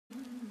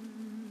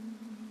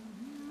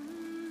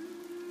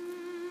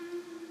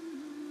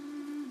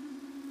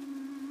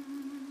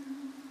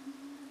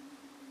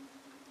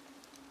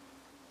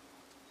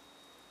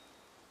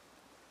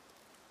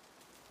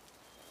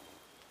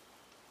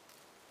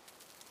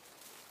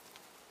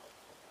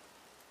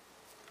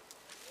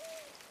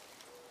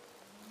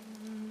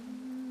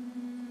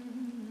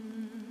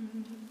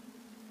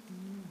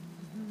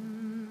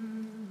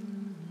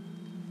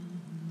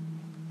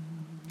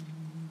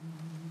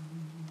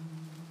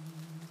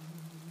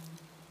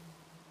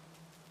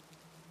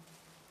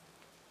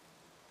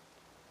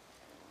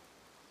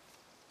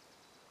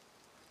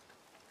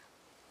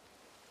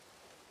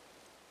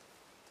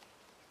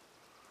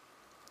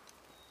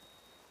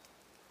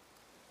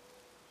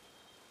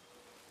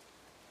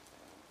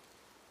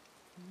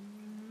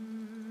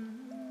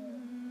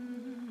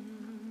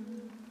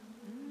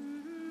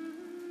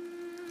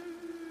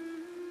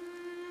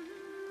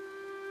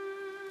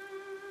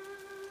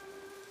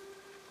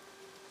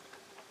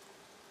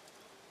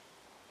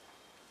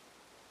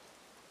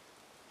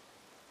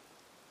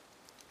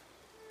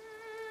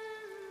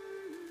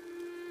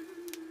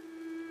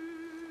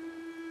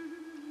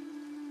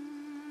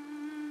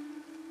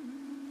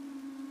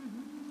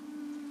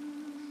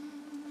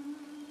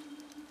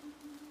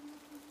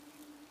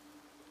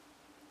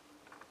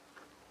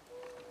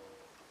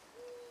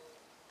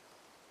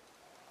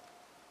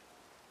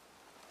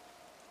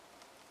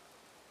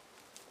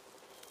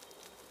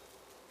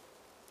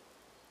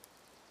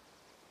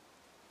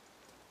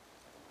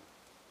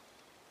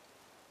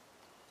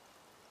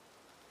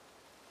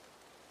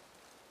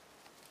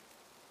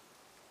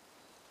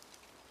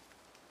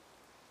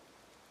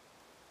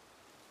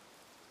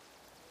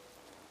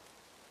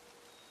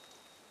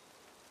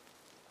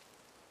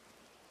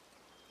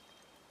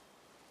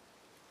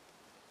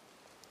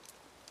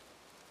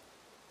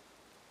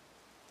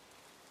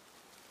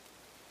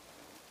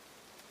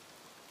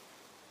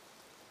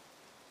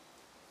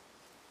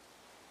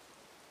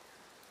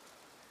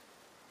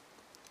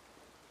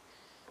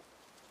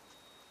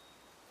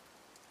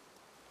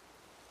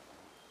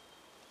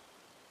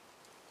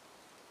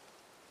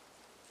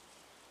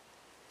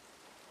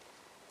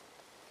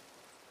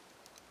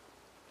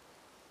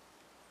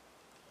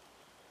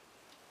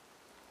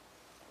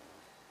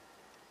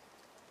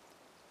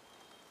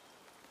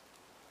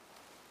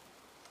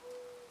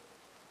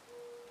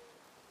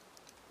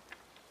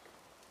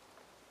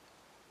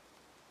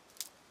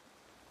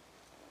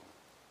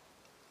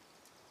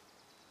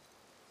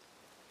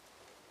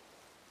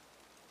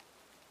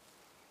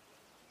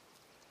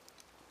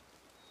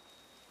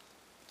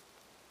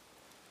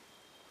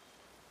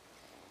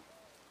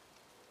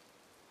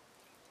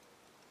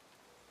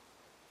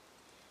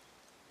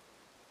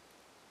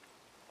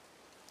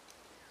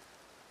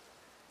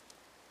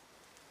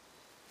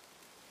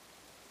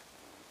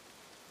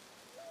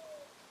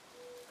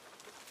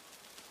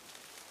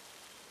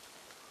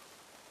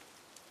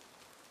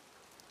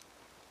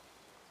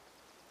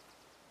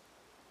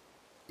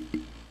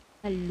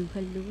Hello,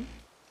 hello.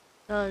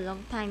 So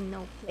long time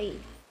no play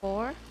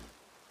for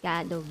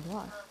God of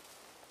War.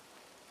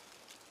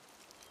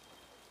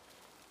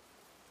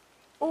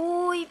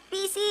 Uy,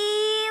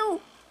 pisiw!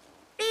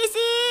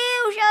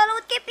 Pisiw!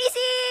 Shoutout kay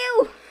pisiw!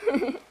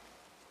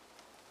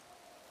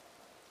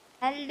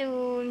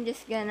 Hello, I'm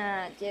just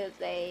gonna chill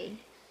play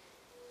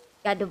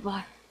God of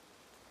War.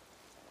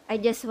 I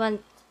just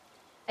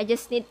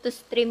need to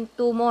stream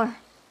 2 more.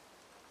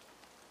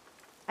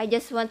 I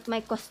just want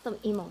my custom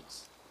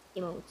emotes.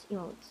 Emotes.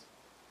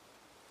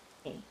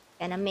 Okay,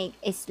 gonna make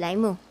a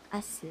slime. A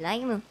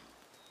slime.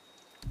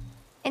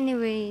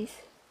 Anyways,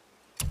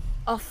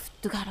 off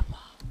to God of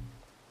War.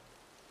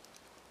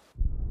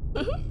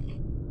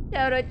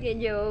 Shoutout kay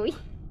Joey.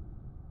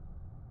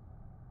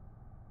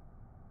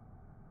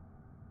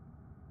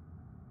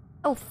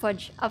 Oh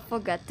fudge, I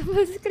forgot to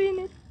full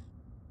screen it.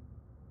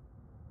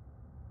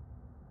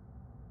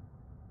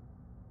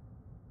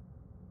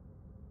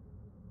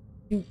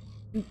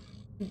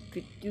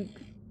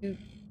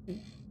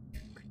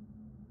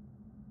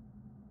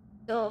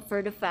 So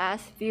for the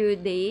past few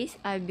days,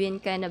 I've been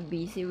kind of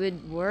busy with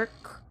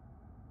work.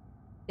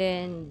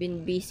 Then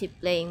been busy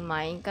playing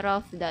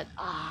Minecraft that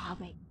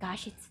my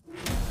gosh,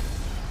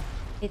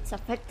 it's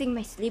affecting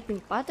my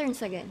sleeping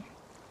patterns again.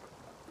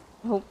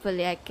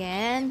 Hopefully I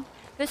can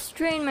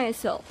restrain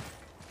myself.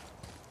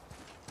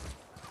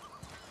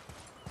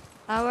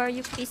 How are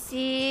you,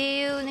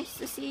 PCU? Nice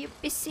to see you,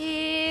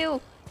 PCU.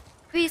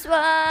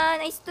 Wiswa,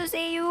 nice to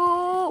see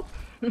you.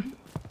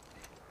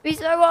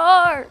 Wiswa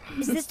War.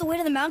 Is this the way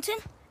to the mountain?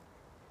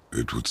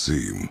 It would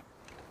seem.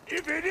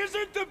 If it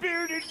isn't the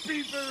bearded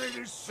beaver and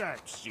his sack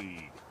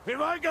seed,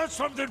 have I got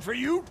something for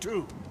you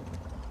too?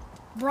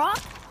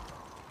 Brock?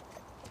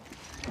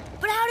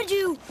 But how did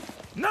you...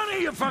 None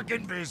of your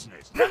fucking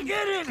business. Now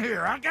get in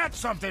here, I got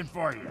something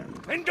for you.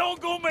 And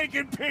don't go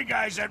making pig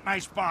eyes at my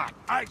spot.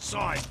 I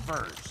saw it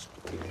first.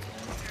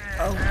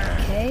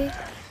 Okay.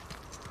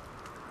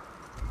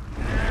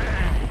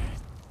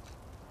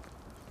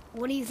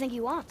 What do you think he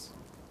wants?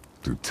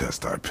 To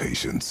test our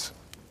patience.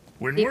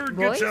 When Deep word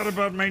gets voice? out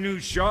about my new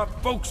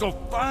shop, folks will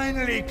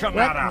finally come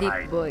out What of deep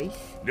hiding. voice?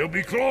 They'll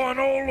be clawing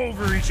all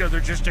over each other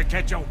just to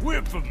catch a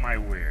whiff of my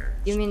wares.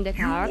 You mean the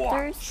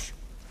characters? watch.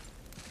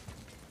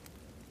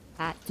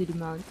 Hat to the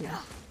mountain.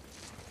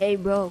 Hey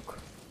broke.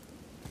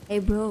 Hey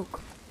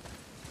broke.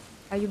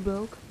 Are you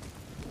broke?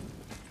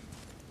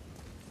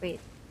 Wait.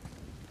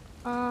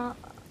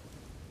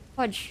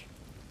 Fudge.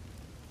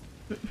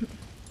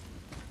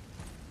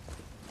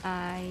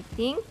 I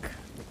think.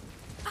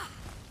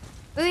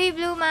 Uy,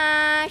 Blue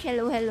Mash!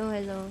 Hello.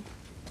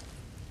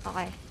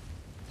 Okay.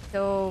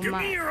 So, Give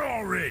me here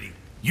already.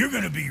 You're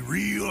gonna be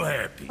real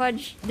happy.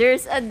 Fudge,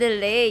 there's a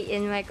delay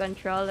in my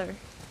controller.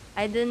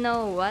 I don't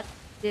know what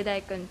did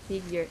I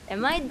configure.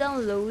 Am I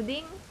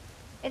downloading?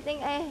 I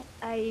think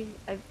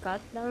I've got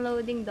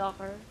downloading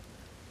Docker.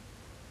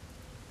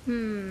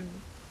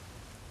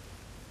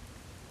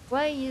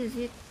 Why is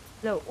it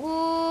slow?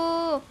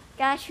 Ooh,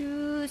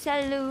 cashew,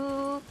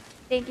 hello.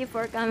 Thank you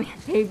for coming.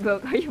 Hey,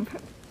 broke. Are you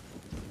broke?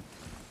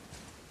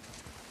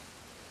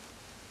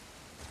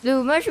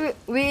 Lumash,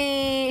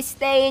 we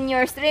stay in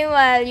your stream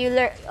while you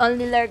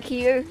only lurk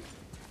here.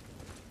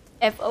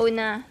 FO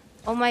na.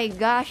 Oh my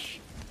gosh.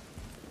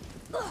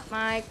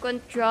 My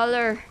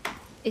controller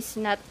is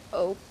not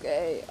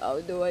okay.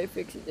 How do I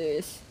fix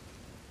this?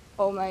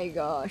 Oh my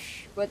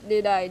gosh. What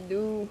did I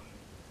do?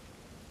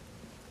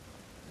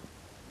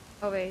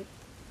 Oh wait.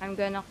 I'm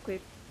gonna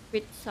quit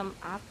some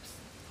apps.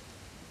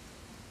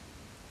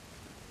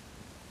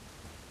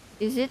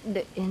 Is it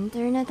the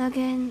internet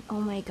again? Oh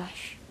my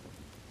gosh.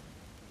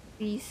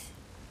 Please.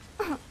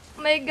 Oh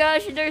my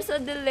gosh, there's a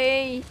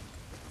delay.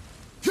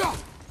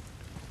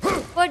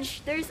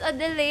 Fudge, there's a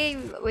delay.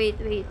 Wait.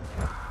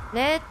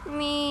 Let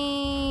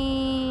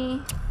me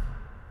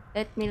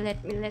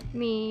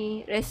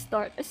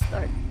restart,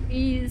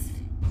 please.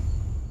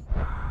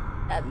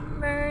 Have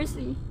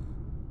mercy.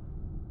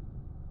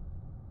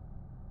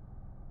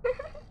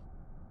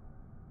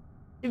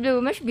 Si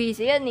Blue Mash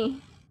busy yan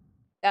eh.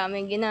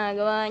 Daming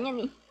ginagawa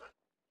niyan eh.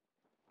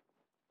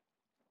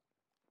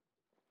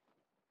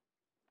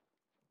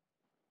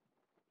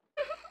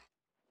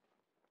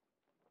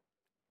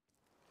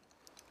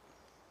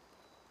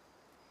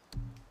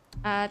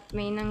 At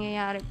may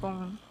nangyayari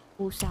pong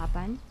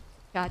usapan,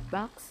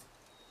 chatbox.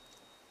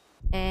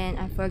 And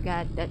I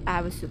forgot that I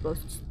was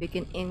supposed to speak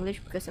in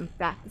English because I'm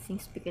practicing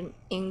speaking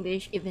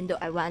English even though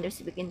I want to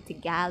speak in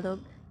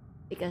Tagalog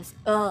because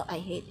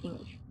I hate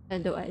English.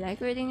 Although I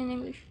like reading in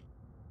English.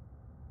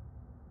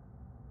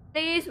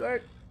 Please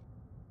work.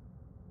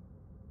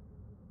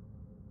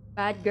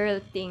 Bad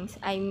girl things.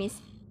 I miss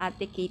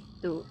Ate Kate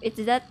too.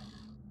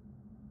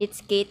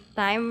 It's Kate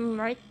time,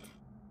 right?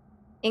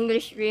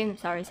 English stream.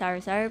 Sorry,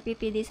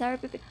 PPD, sorry,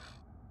 PPD.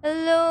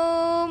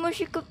 Hello,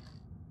 Mushiko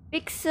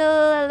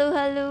Pixel.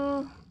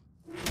 Hello.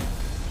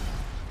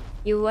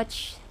 You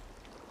watch.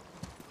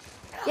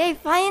 Yay,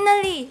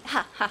 finally!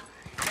 Ha.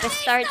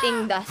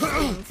 Restarting the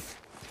streams.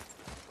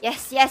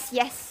 Yes.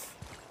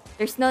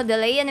 There's no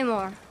delay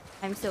anymore.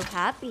 I'm so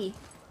happy.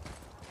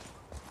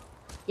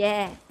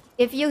 Yeah.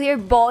 If you hear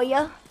boy,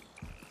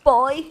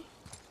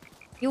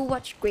 you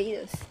watch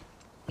Kratos.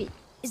 Wait,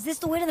 Is this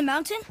the way to the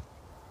mountain?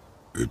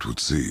 It would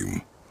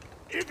seem.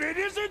 If it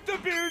isn't the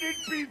bearded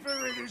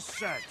beaver, it is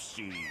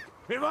sexy.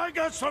 Have I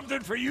got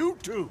something for you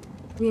too?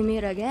 we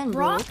meet again,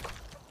 Brock?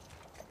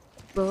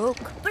 Broke.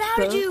 But how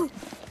did you...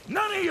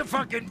 None of your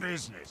fucking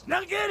business.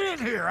 Now get in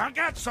here. I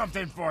got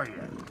something for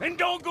you. And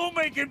don't go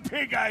making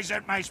pig eyes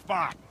at my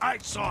spot. I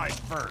saw it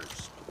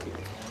first.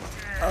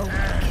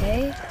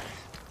 Okay.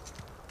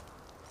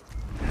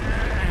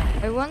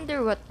 I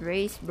wonder what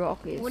race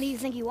Brock is. What do you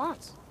think he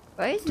wants?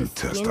 Why is his To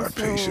test skin our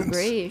so patience.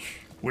 grayish?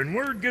 When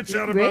word gets Is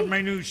it out gray? about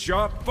my new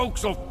shop,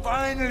 folks will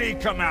finally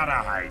come out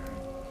of hiding.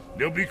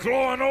 They'll be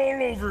clawing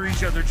all over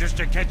each other just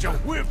to catch a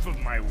whiff of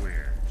my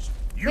wares.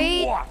 You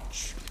Wait.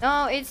 watch.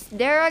 No, it's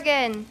there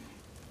again.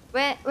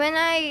 When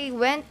I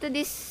went to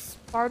this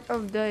part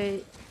of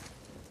the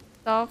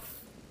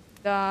stuff,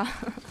 the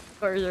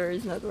cursor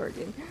is not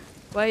working.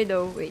 Why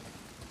though? Wait.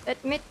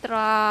 Let me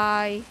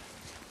try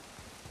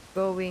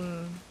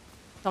going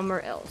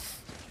somewhere else.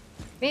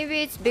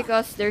 Maybe it's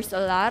because there's a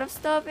lot of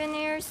stuff in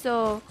here,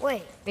 so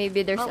Wait,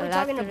 maybe there's aren't a we lot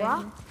talking to learn.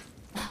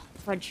 Brock?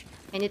 Fudge.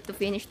 I need to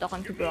finish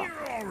talking to Brock.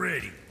 Here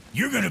already.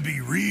 You're gonna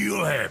be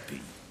real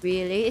happy.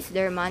 Really? Is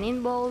there money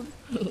involved?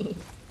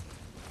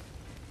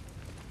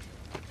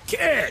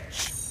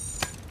 Catch!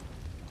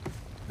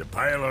 The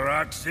pile of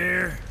rocks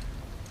there?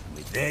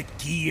 With that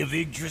key of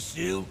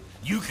Yggdrasil,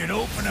 you can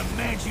open a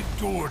magic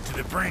door to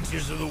the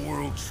branches of the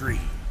World Tree.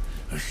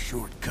 A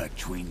shortcut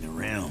between the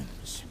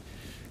realms.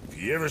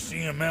 If you ever see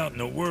him out in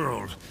the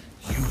world,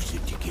 use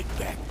it to get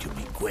back to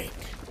me quick.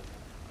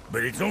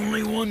 But it's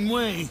only one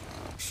way.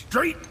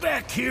 Straight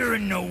back here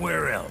and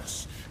nowhere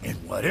else. And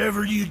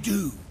whatever you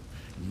do,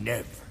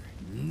 never,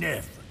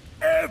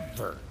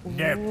 ever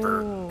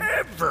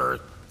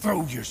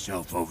throw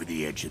yourself over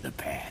the edge of the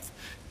path,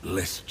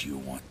 lest you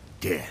want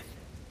death.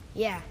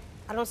 Yeah,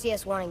 I don't see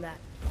us wanting that.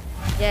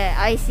 Yeah,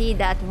 I see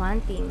that one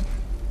thing.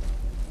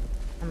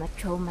 I'ma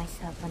throw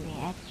myself on the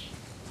edge.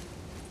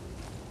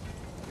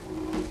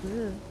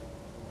 Ooh.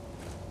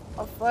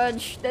 Oh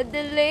fudge, the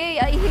delay!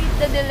 I hate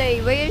the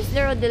delay. Why is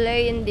there a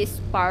delay in this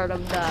part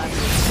of the...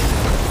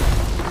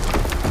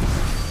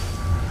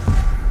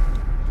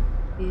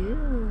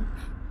 Ew.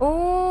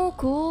 Oh,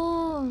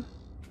 cool!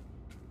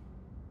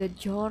 The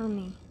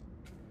journey.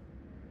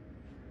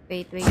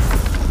 Wait. Ugh.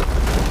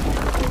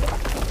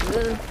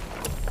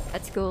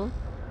 That's cool.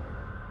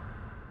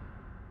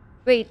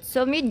 Wait,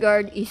 so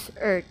Midgard is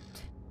Earth.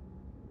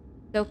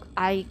 So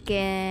I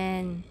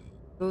can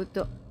go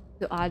to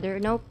other...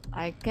 Nope,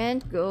 I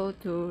can't go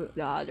to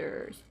the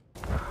other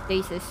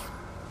places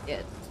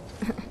yet.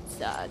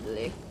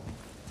 Sadly.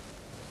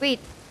 Wait,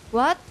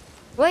 what?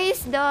 Why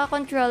is the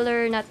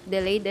controller not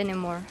delayed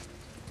anymore?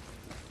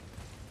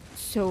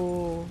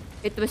 So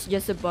it was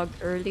just a bug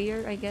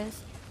earlier, I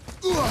guess.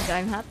 So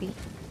I'm happy.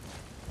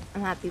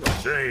 I'm happy with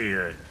it. Say,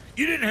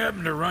 you didn't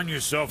happen to run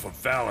yourself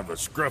afoul of a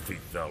scruffy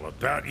fella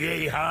about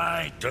yay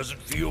high, doesn't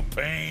feel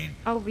pain,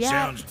 Oh yeah,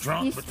 sounds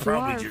drunk he's but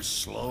probably dwarf.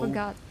 just slow?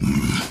 Forgot.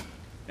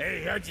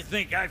 Hey, how'd you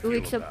think I 2 feel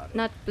weeks of about it?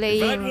 not If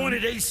playing. I'd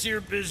wanted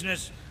Aesir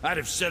business, I'd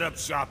have set up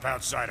shop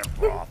outside a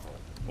brothel.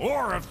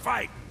 Or a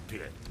fighting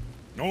pit.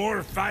 Or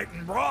a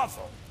fighting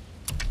brothel.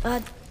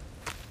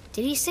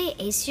 Did he say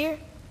Aesir?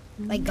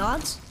 Like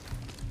gods?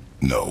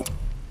 No.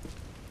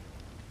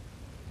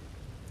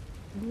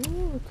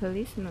 Ooh,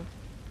 talisman.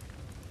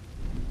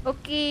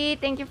 Okay,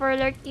 thank you for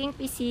lurking,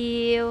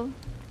 PCU.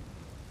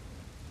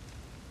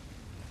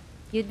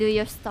 You do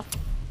your stuff.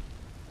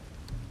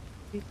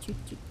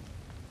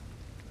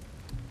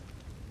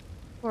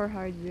 For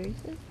hard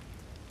races.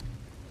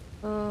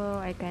 Oh,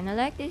 I kinda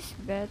like this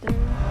better.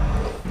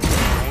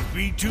 Don't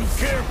be too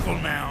careful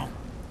now.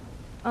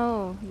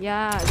 Oh,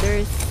 yeah,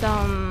 there's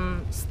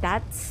some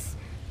stats,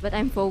 but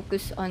I'm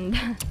focused on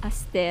the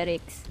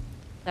aesthetics.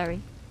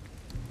 Sorry.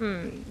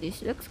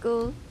 This looks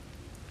cool.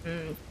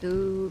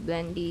 Too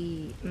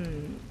blendy.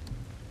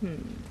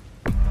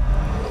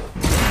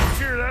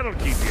 Sure, that'll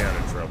keep you out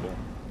of trouble.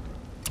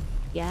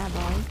 Yeah,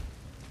 boy.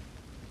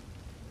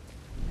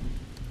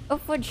 Oh,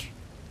 fudge.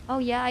 Oh,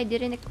 yeah, I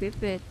didn't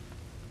equip it.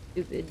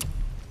 Stupid.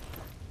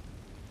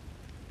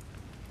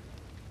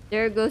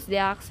 There goes the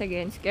axe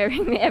again,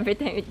 scaring me every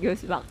time it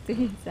goes back to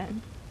his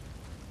hand.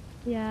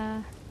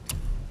 Yeah.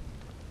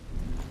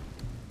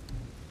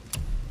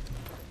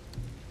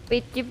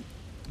 Wait,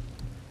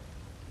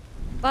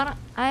 parang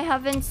I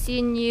haven't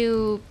seen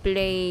you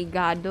play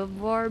God of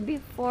War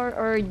before,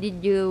 or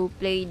did you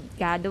play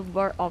God of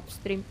War off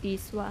stream,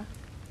 Piswa?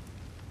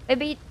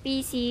 Bye-bye,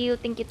 PCU.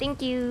 Thank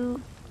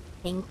you.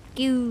 Thank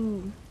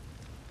you.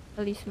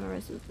 Talisman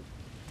Resolution.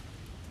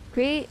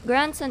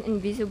 Grants an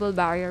invisible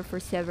barrier for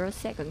several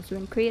seconds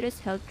when Kratos'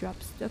 health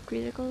drops to a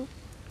critical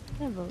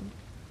level.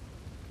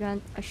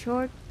 Grant a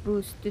short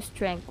boost to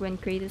strength when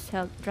Kratos'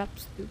 health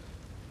drops to...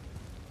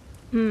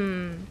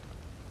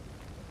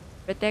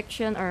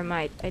 Protection or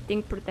might? I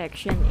think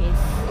protection is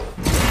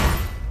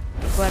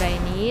what I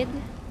need.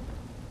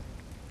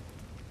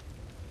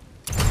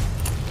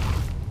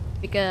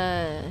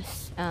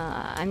 Because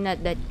I'm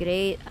not that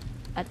great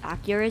at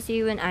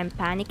accuracy when I'm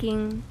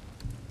panicking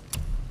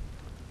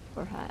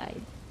or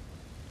hide.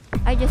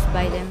 I just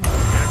buy them.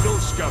 Now go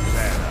scuff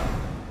that up.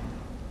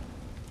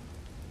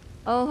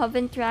 Oh,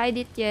 haven't tried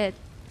it yet.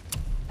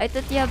 I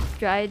thought you have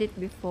tried it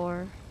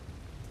before.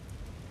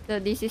 So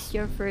this is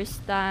your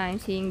first time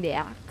seeing the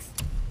axe.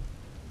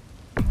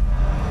 Keep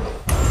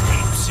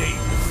safe,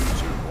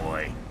 future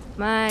boy.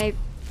 My...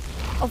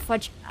 Oh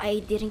fudge, I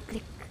didn't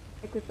click.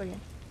 Equip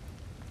again.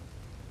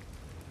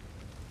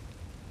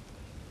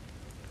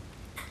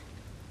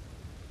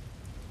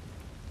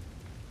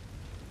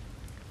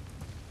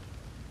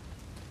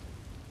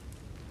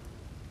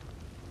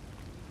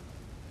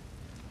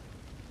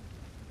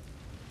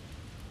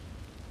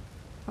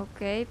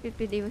 Okay,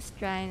 PPD was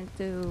trying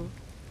to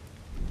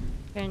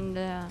turn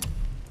the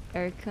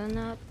aircon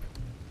up.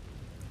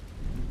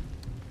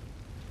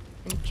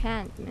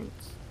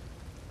 Enchantments.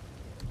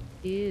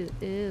 Ew,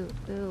 ew,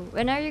 ew.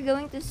 When are you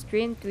going to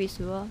stream,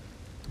 Twiswa?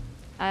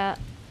 I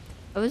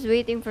was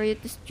waiting for you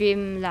to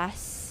stream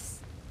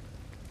last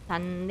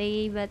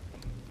Sunday, but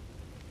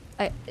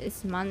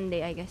it's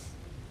Monday, I guess.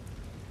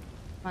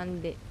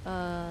 Monday,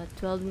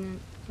 12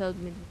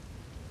 midnight.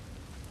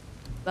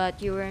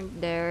 But you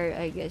weren't there.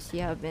 I guess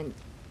you haven't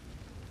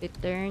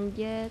returned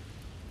yet.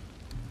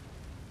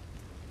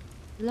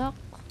 Luck,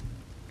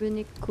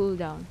 runic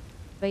cooldown,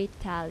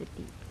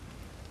 vitality.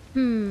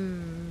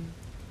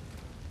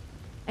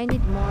 I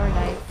need more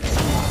life.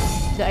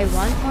 Do I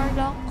want more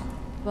luck?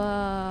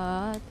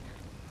 But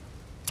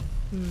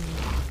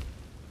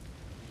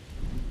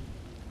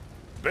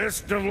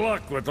Best of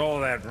luck with all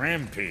that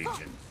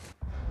rampaging.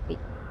 wait.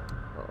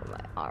 Oh,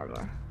 my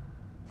armor.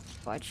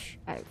 Watch,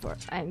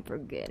 I'm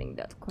forgetting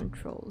that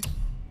controls.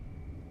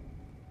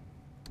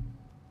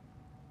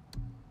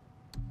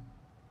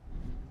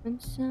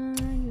 And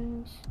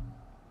silence.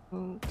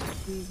 Oh,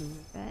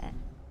 bad.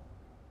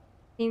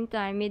 Same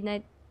time,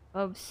 midnight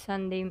of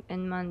Sunday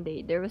and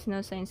Monday. There was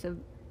no signs of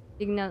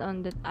signal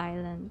on that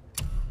island.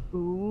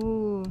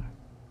 Ooh.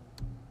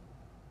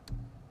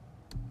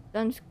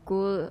 Sounds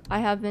cool. I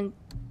haven't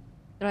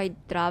tried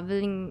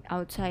traveling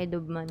outside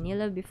of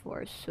Manila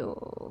before,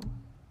 so...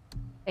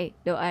 Hey,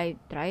 though I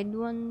tried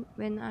one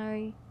when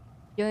I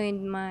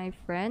joined my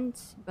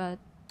friends, but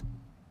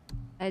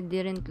I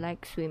didn't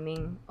like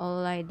swimming.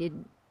 All I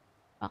did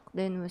back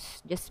then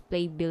was just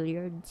play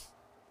billiards.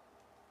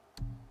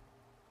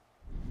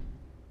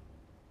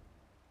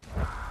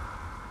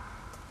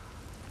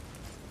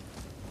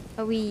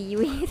 We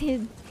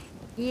waited.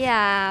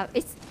 Yeah,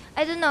 it's...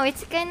 I don't know,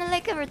 it's kind of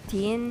like a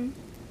routine.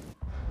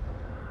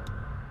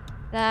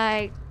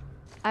 Like,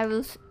 I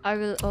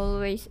will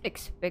always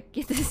expect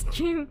you to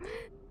stream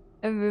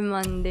every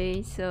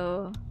Monday,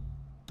 so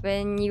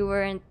when you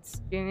weren't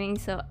streaming,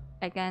 so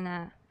I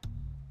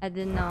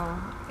don't know,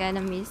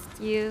 kinda missed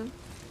you.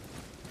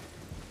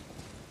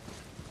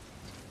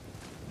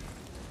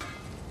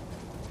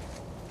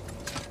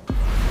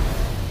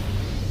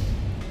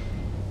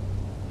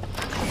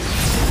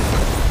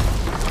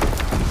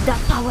 The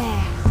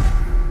power!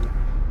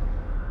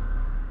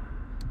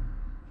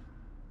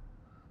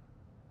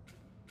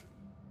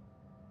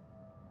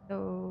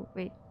 So,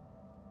 wait.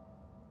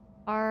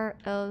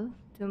 RL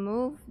to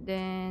move,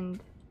 then...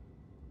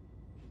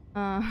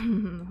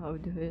 how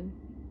do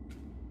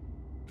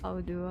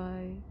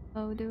I...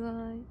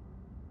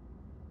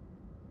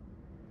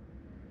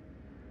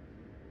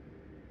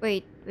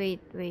 Wait.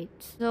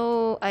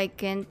 So, I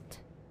can't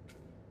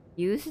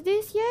use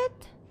this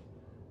yet?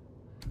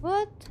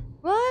 What?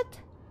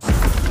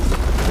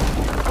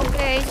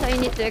 Okay, so I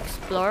need to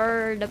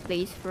explore the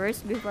place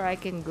first before I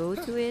can go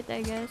to it,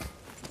 I guess.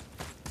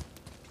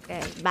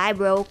 Okay, bye,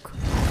 broke.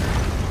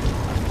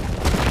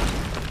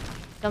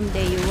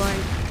 Someday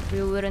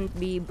you wouldn't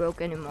be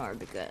broke anymore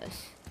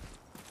because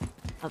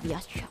of your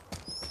shop.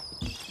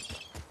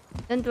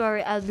 Don't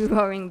worry, I'll be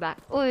roaring back.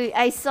 Uy,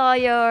 I saw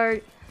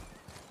your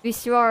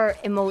roar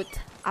emote.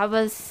 I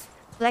was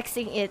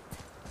flexing it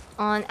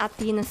on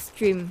Athena's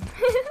stream.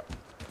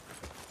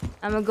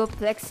 I'ma go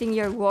flexing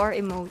your war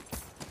emote.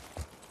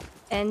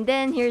 And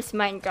then here's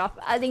Minecraft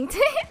adding to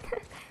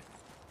it.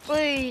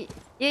 Uy,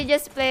 you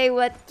just play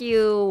what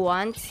you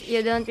want.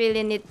 You don't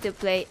really need to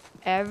play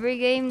every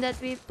game that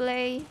we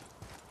play.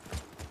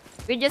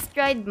 We just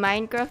tried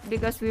Minecraft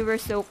because we were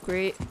so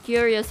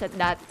curious at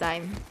that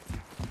time.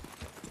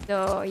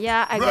 So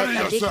yeah, I got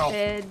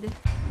addicted.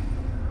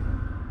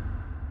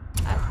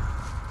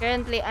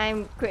 Currently,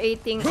 I'm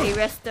creating a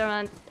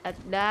restaurant at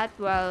that,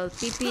 while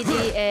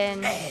PPD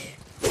and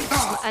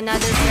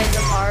another friend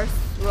of ours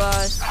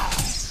was...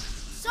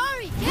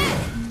 Sorry, kid!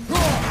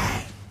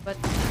 But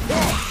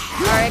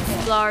are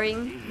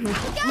exploring.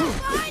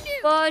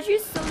 Oh,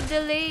 she's so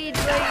delayed.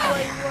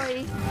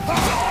 Why?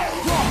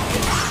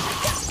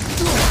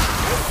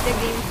 The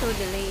game's so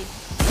delayed.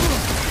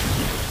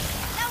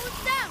 That was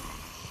them!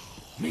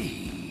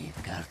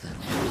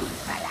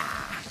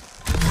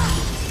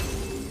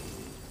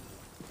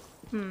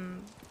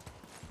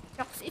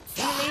 Shucks, it's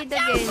delayed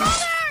again.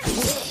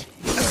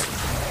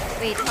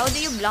 Wait, how do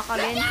you block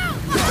again?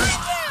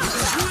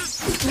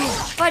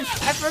 Fudge!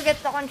 I forget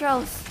the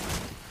controls.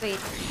 Wait.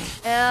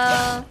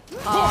 L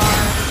R.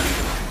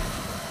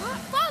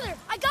 Father,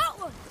 I got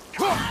one.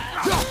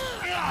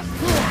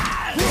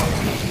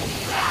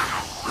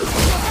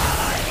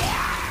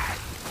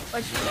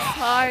 Fudge is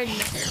hard.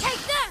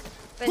 Take that.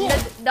 When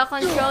the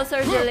controls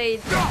are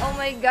delayed. Oh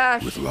my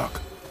gosh. With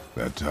luck,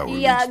 that tower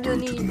Yeah, leads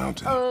through to the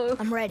mountain. Oh.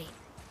 I'm ready.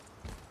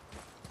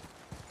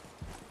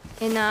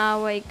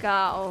 Inaway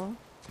ka, oh.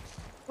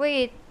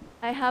 Wait,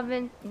 I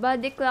haven't.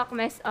 Body clock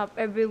mess up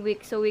every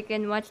week so we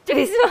can watch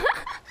this one.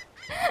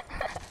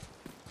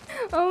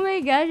 Oh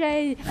my gosh,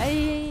 I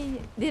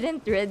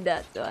didn't read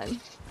that one.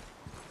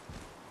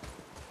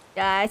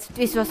 Yeah,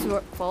 this was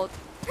your fault.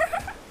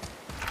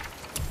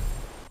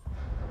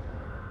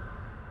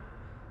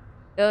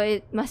 So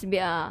it must be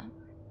a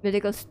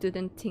medical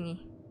student thingy.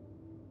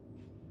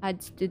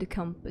 Adds to the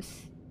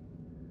campus.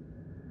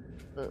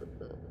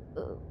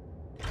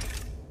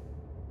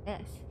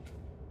 Yes.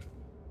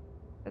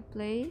 A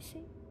place?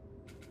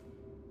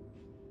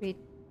 Wait.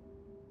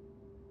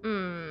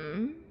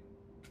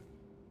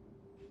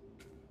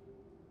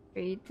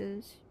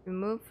 Creators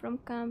removed from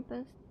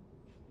campus.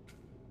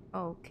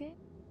 Okay.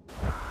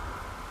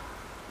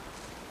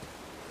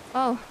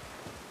 Oh,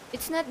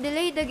 it's not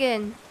delayed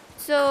again.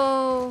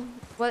 So,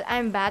 while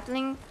I'm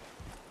battling,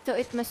 so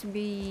it must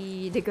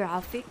be the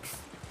graphics.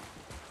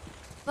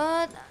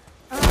 But,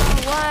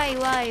 why?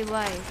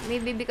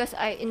 Maybe because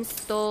I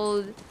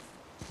installed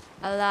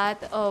a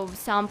lot of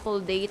sample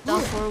data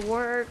for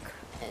work.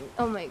 And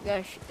oh my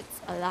gosh,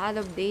 it's a lot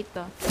of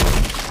data.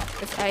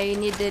 Because I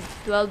needed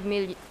 1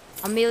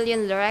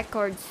 million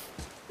records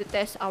to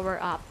test our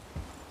app.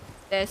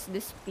 Test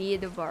the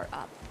speed of our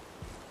app.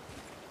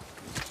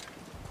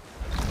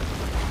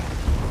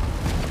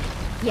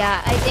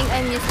 Yeah, I think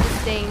I'm used to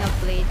staying up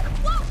late.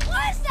 What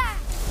was that?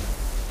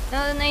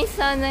 No, nice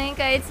sana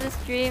kahit sa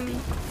stream.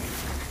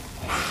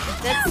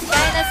 That's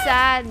kinda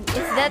sad.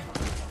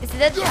 Is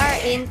that our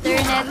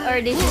internet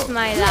or this is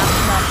my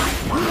laptop?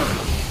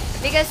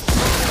 Because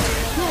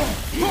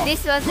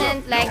this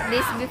wasn't like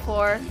this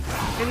before.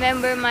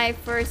 Remember my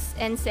first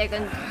and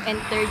second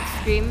and third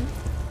stream?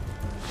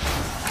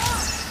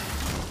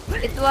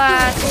 It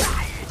was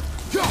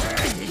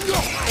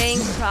playing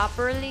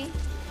properly.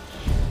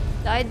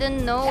 So I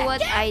don't know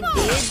what I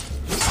did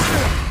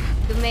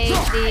to make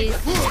this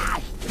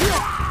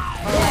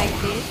or like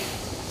this.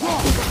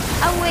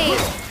 Oh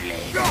wait.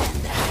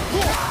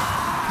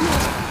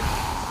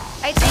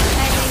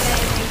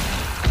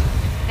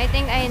 I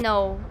think I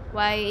know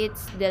why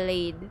it's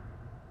delayed.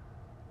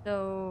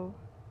 So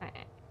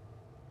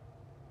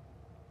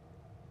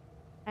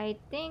I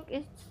think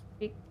it's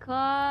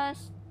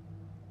because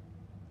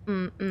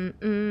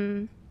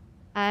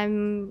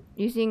I'm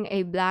using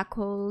a black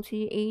hole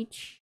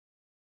CH.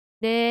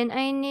 Then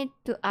I need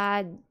to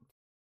add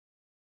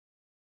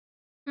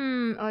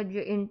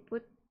audio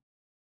input.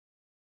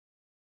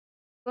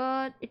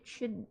 But it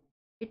should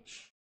let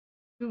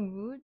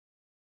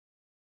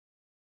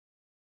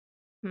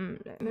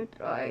me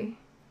try.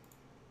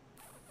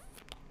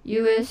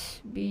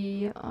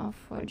 USB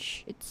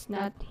fudge. It's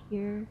not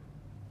here.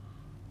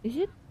 Is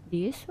it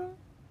this one?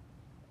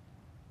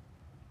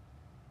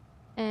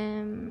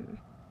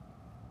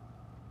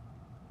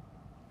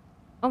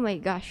 Oh my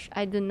gosh,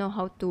 I don't know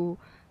how to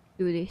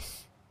do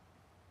this.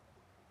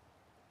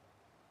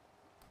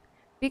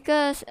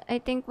 Because I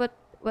think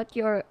what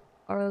you're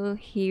all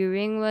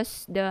hearing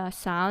was the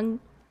sound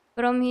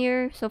from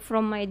here, so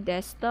from my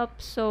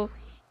desktop. So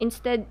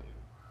instead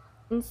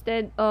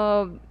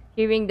of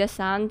hearing the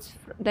sounds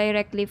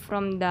directly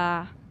from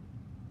the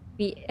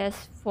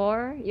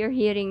PS4, you're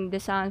hearing the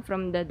sound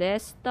from the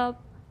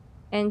desktop.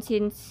 And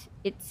since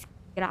it's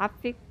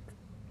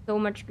so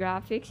much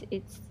graphics,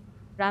 it's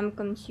RAM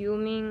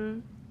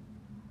consuming.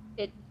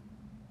 It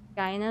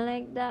kinda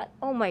like that.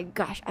 Oh my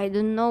gosh, I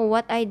don't know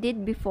what I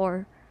did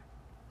before.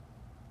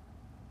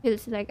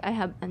 Feels like I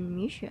have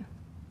amnesia.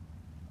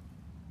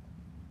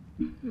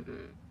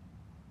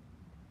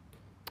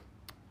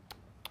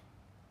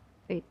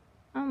 Wait,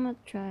 I'ma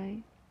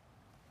try.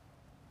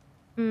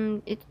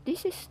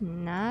 This is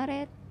not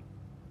it.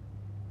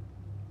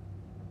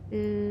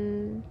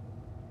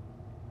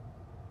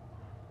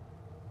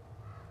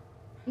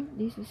 I think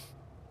this is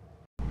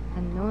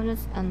unknown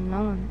as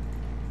unknown.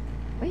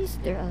 Why is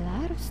there a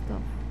lot of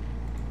stuff?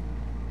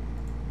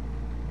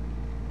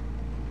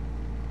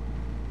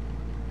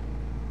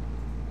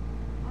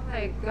 Oh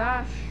my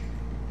gosh.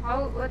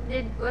 What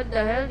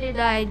the hell did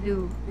I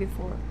do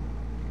before?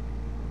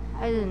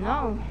 I don't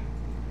know.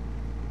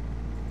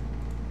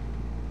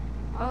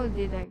 How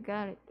did I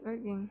got it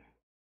working?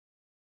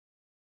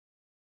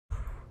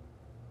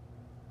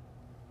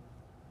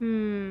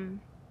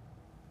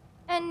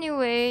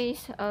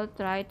 Anyways, I'll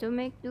try to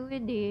make do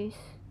with this.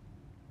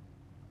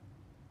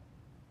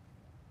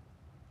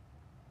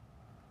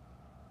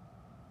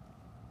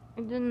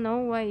 I don't know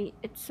why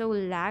it's so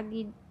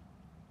laggy.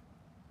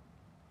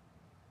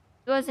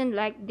 It wasn't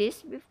like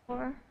this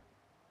before.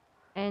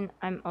 And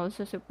I'm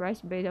also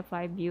surprised by the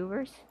 5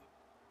 viewers.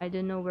 I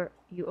don't know where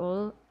you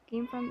all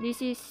came from.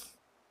 This is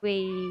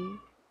way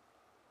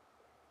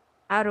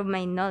out of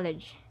my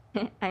knowledge.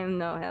 I'm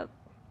no help.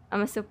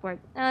 I'm a support.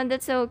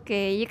 That's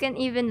okay. You can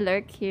even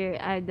lurk here.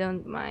 I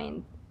don't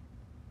mind.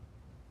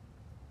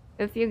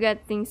 If you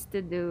got things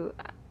to do,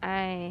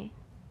 I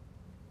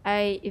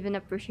even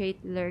appreciate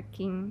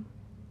lurking.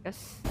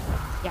 Cause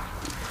yeah,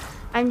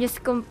 I'm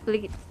just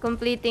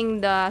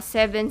completing the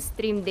 7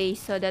 stream days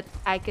so that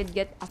I could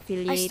get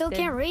affiliated. I still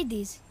can't raid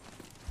these.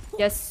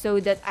 Just so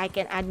that I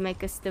can add my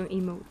custom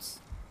emotes.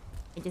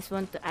 I just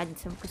want to add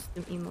some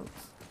custom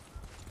emotes.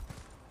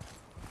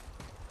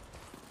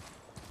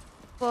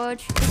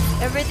 But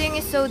everything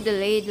is so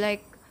delayed.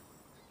 Like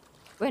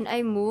when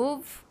I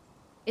move,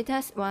 it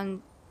has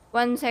 1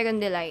 second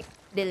delay.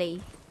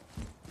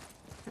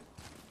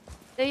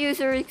 The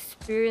user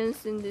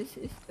experience in this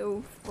is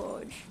so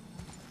fudge.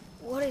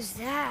 What is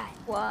that?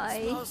 Why?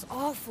 It smells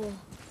awful.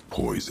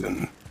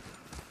 Poison.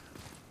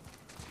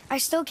 I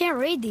still can't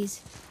raid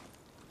these.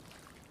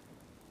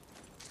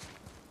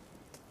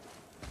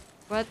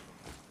 What?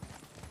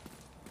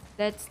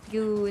 Let's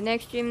do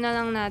next stream na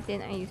lang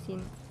natin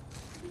ayusin.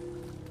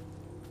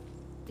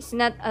 It's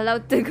not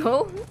allowed to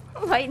go?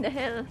 Why the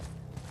hell?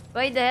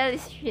 Why the hell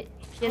is she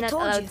not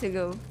allowed to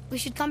go? We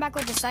should come back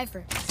with the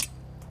cipher.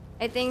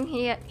 I think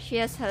she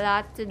has a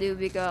lot to do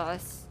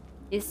because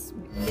he's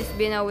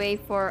been away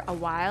for a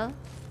while.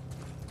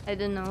 I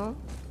don't know.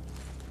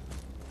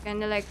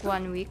 Kinda like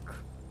 1 week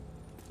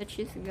that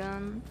she's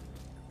gone.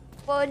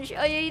 Fudge,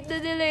 I hate the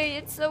delay.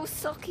 It's so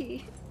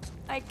sucky.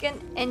 I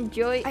can't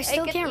enjoy. I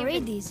still can't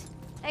raid these.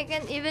 I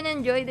can't even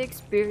enjoy the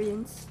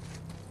experience.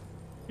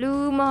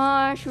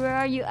 Lumash, where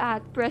are you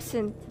at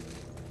present?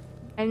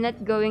 I'm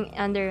not going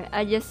under.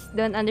 I just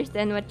don't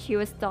understand what she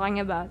was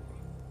talking about.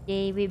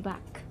 Yay, we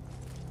back.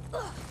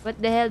 What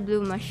the hell,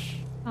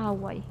 Blumash? Ah,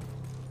 why?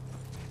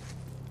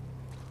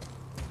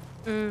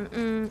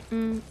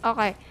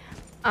 Okay.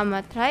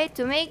 I'ma try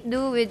to make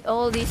do with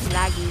all this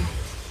laggy.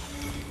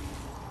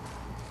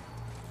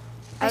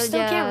 I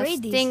still can't just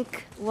read these.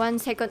 think 1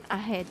 second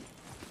ahead.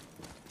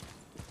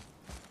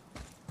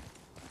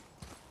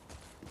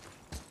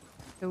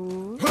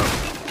 So...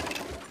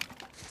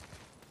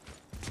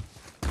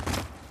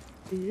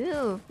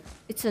 Ew,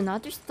 it's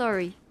another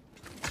story.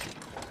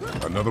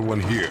 Another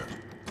one here.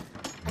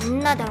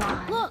 Another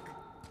one. Look!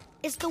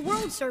 It's the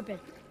world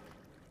serpent.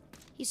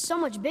 He's so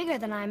much bigger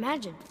than I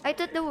imagined. I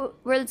thought the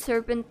world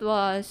serpent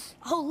was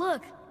Oh,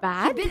 look!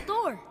 bad. He bit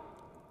Thor!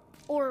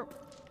 Or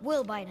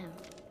will bite him.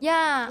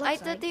 Yeah, I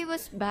Looks thought like. he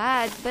was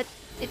bad, but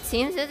it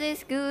seems that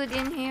he's good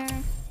in here.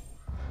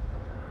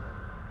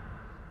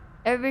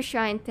 Every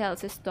shrine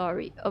tells a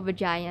story of a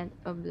giant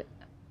of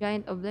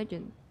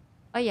legend.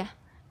 Oh yeah,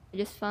 I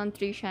just found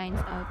 3 shrines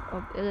out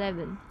of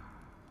 11.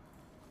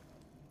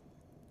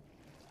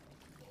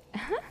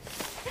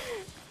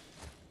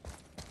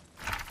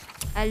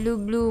 Halooo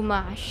blue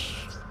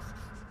mash.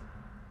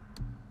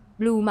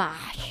 Blue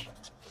mash.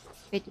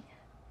 Wait.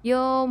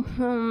 Yo,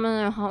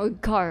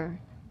 Gar.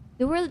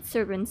 The world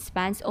serpent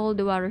spans all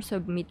the waters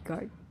of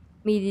Midgard.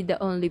 Maybe the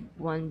only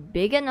one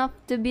big enough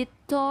to beat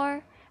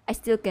Thor. I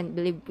still can't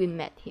believe we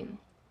met him.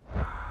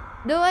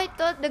 Though I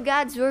thought the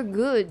gods were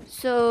good,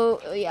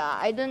 so yeah,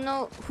 I don't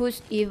know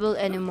who's evil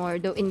anymore.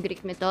 Though in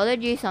Greek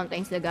mythology,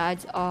 sometimes the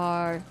gods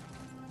are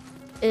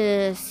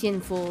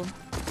sinful.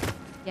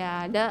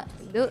 Yeah,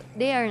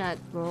 they are not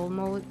role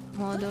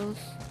models.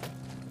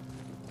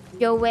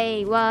 Yo,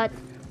 wait, what?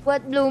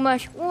 What,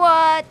 Blumash?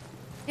 What?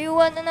 Do you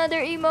want another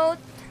emote?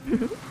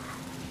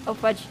 Oh,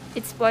 fudge.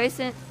 It's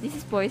poison. This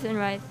is poison,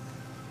 right?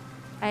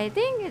 I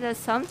think it has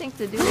something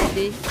to do with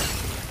this.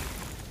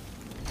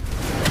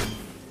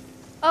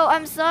 Oh,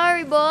 I'm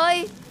sorry,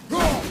 boy.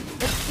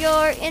 But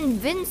you're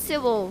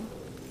invincible.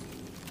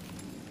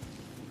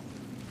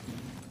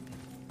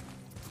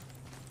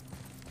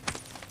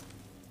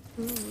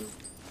 Ooh,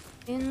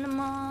 in the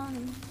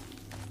morning.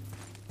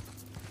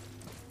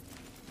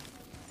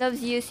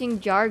 Loves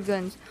using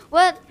jargons.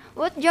 What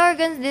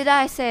jargons did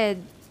I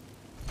said?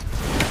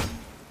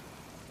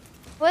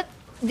 What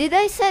did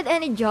I said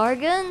any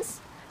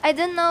jargons? I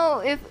don't know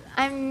if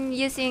I'm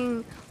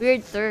using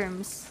weird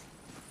terms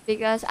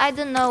because I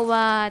don't know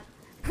what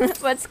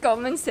what's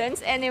common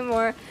sense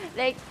anymore.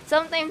 Like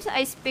sometimes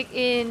I speak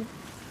in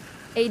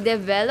a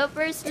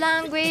developer's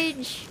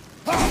language,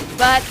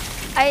 but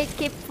I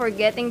keep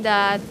forgetting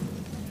that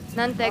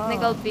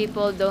non-technical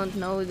people don't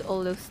know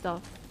all those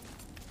stuff.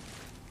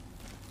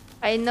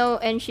 I know,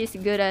 and she's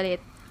good at it.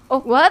 Oh,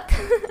 what?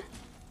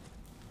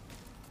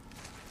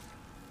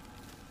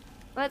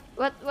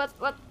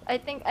 What? I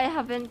think I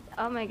haven't.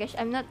 Oh my gosh,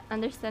 I'm not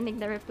understanding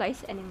the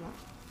replies anymore.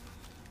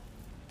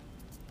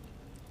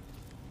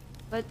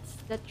 What's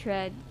the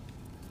thread?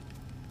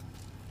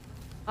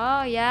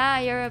 Oh yeah,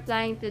 you're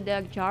replying to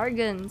the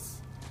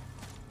jargons.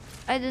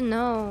 I don't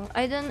know.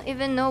 I don't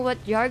even know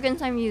what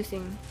jargons I'm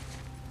using.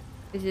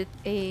 Is it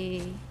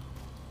a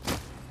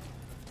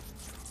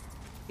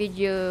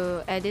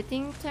video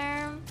editing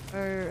term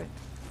or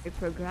a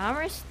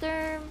programmer's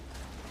term?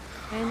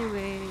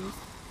 Anyways.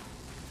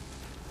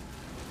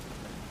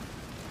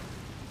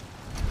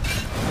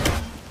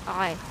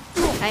 Okay.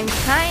 I'm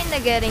kinda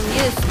getting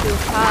used to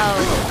how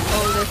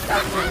all this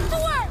stuff works.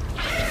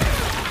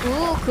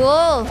 Ooh,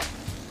 cool.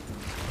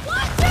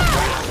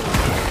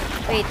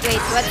 Wait,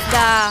 what's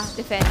the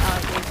defense? Oh,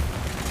 okay.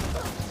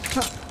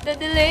 The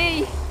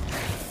delay.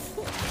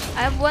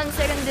 I have 1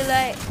 second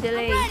delay.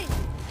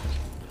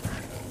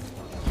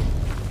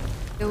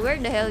 So where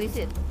the hell is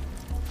it?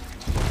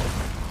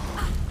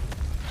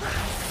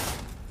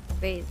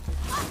 Wait.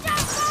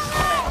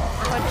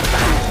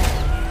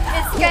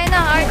 It's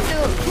kinda hard to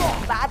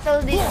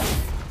battle this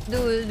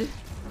dude.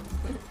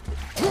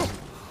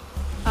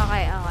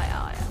 Okay.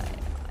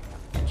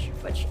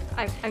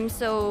 But I'm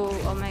so...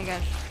 Oh my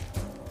gosh.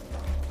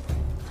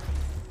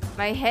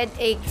 My head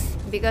aches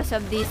because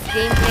of this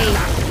gameplay.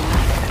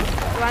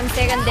 1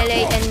 second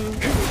delay and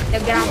the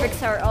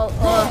graphics are all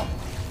off.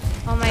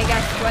 Oh my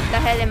gosh, what the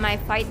hell am I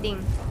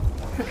fighting?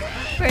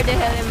 Where the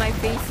hell am I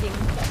facing?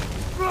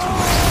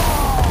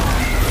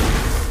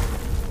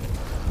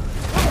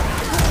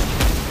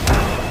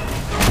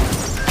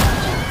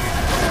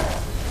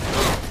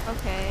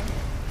 Okay.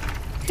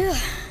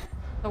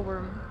 A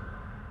worm.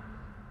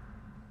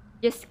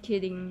 Just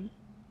kidding.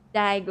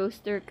 Die,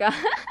 ghoster ka.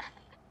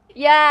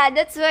 Yeah,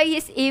 that's why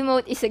his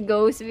emote is a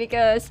ghost,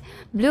 because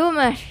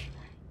Blumash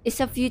is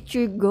a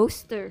future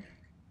ghoster.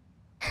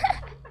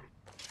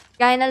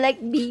 Kinda like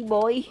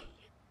B-boy.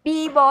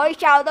 B-boy,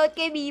 shoutout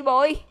kay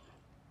B-boy.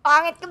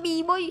 Pangit ka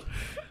B-boy.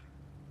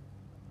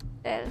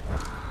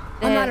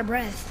 I'm out of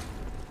breath.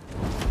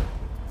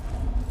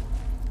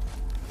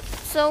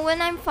 So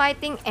when I'm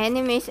fighting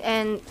enemies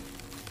and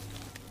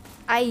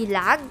I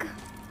lag,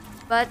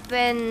 but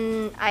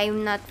when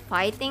I'm not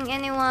fighting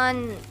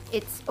anyone,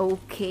 it's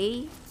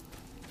okay.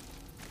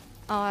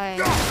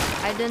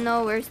 I don't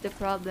know where's the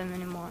problem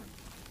anymore.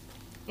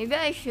 Maybe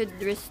I should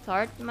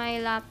restart my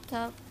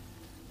laptop.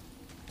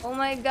 Oh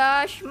my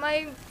gosh,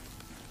 my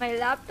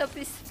laptop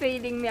is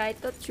failing me. I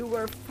thought you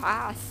were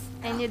fast.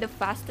 I need a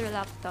faster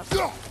laptop.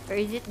 Or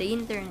is it the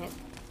internet?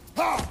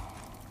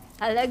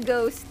 Hello,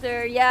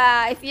 ghoster.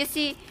 Yeah, if you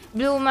see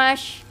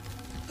Blumash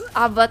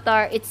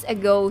avatar, it's a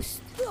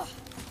ghost.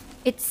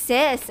 It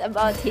says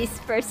about his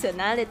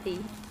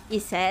personality, he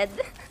said.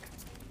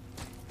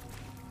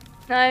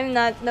 I'm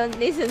not, don't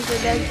listen to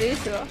that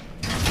visual.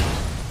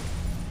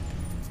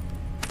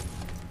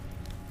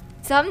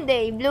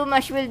 Someday,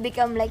 Blumash will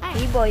become like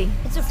B-boy.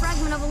 It's a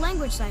fragment of a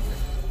language cipher.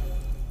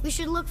 We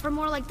should look for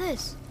more like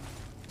this.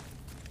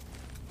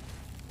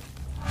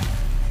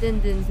 Dun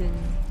dun dun.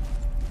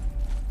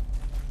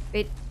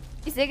 Wait,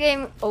 is the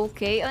game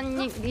okay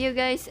on you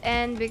guys'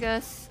 end?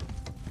 Because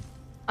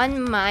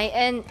on my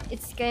end,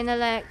 it's kinda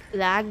like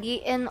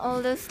laggy and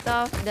all the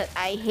stuff that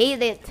I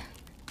hate it.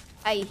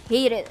 I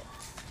hated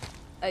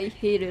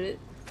it.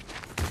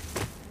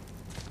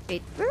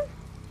 Wait, where?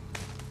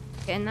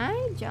 Can I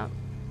jump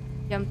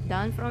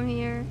down from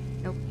here?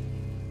 Nope.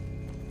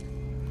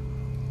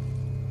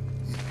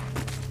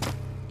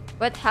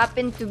 What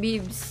happened to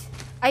Bibs?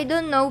 I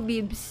don't know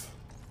Bibs.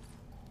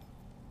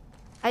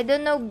 I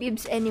don't know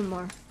Bibs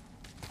anymore.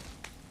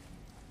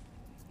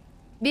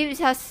 Bibs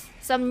has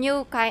some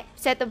new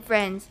set of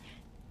friends.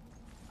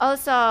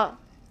 Also,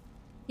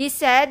 he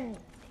said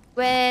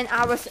when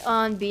I was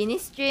on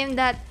Beanie's stream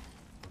that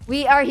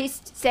we are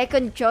his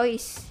second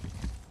choice.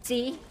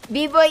 See?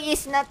 B-boy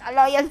is not a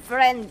loyal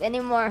friend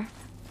anymore.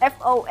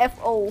 FO.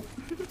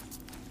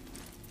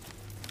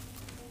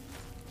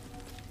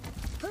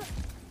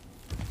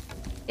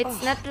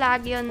 It's not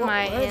laggy on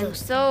my end.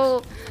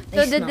 So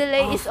the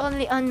delay is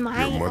only on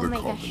mine. Your Oh mother my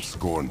called them gosh.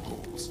 scorn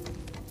poles.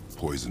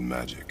 Poison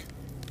magic.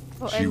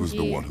 She was the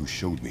OMG. one who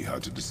showed me how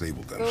to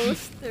disable them.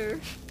 Ghoster.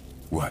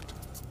 What?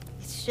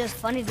 It's just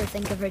funny to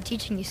think of her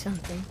teaching you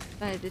something.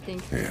 I had to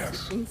think.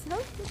 Yes.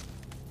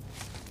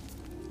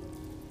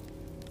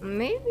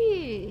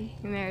 Maybe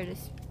he married a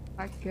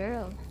smart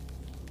girl.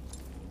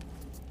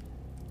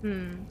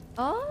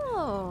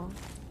 Oh.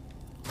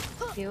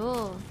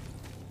 Cool.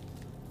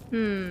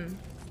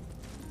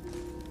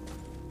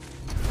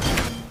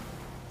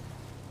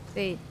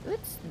 Wait,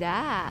 what's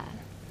that?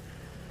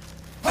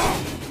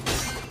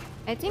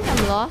 I think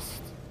I'm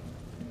lost.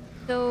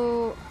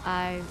 So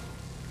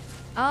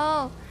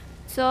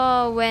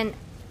so when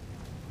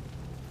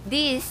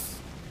this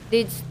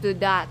leads to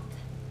that,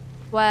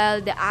 while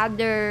the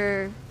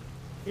other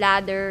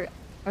ladder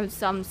of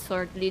some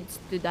sort leads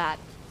to that.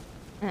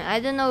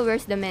 I don't know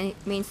where's the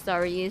main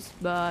story is,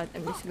 but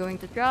I'm just going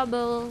to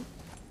trouble.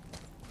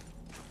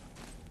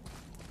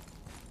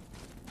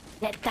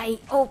 Let thy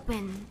door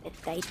open.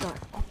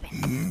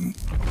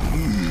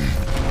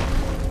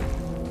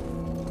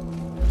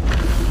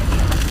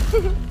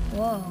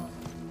 Whoa.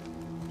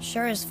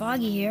 Sure is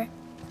foggy here.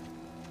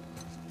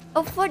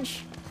 Oh,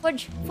 Fudge!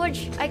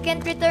 I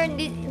can't return.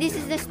 This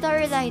is the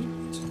storyline.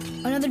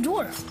 Another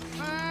door.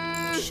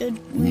 Should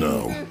we...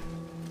 No.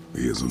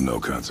 He is of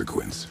no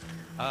consequence.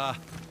 Hi,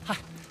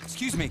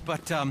 excuse me,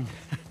 but,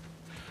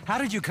 how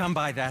did you come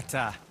by that,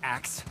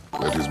 axe?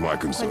 That is my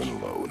concern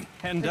alone.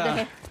 And,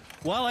 Okay.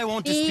 while I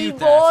won't dispute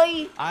B-boy,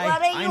 that, why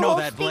are I you know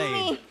that hosting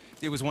blade. me?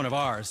 It was one of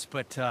ours,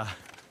 but,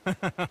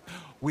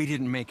 We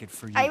didn't make it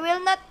for you. I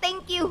will not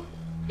thank you.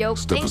 Joke.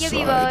 Step Thank you,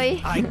 aside.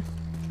 B-boy. I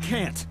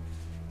can't.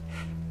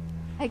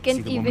 I See,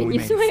 can't the woman even we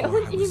use made my it for,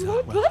 own I was,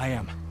 emote. well, I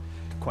am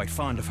quite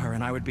fond of her,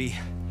 and I would be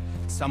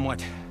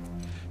somewhat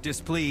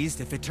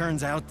displeased if it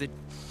turns out that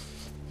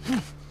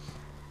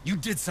you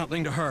did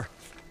something to her.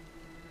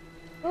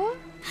 Oh?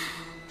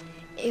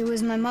 It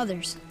was my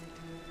mother's.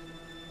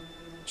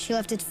 She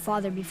left its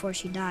father before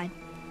she died.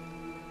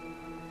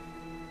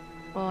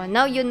 Oh,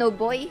 now you know,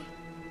 boy.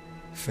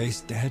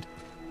 Faye's dead?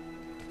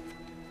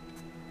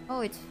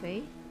 Oh, it's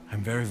Faye.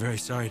 I'm very, very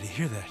sorry to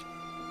hear that.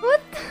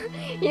 What?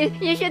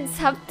 You should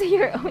sub to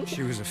your own.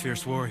 She was a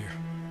fierce warrior.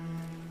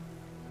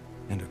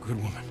 And a good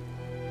woman.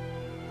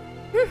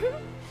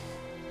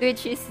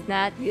 Which is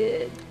not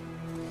good.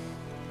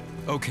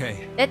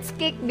 Okay, Let's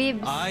kick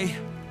Bibs. I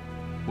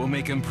will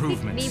make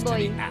improvements to the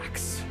B-boy.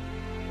 axe.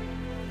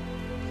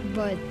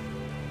 But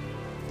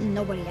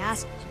nobody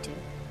asked you to.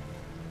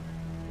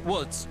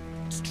 Well, it's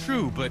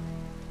true, but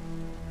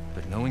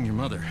knowing your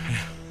mother,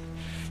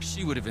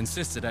 she would have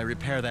insisted I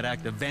repair that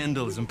act of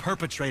vandalism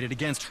perpetrated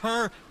against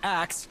her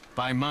axe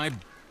by my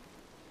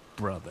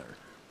brother.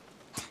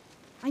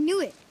 I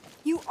knew it.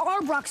 You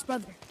are Brock's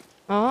brother.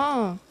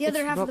 Oh. The other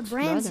it's half of the Brock's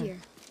brand's brother.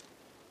 here.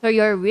 So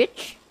you're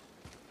rich?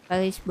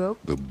 While he's broke?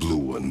 The blue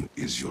one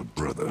is your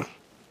brother.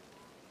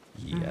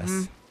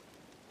 Yes.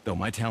 Though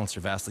my talents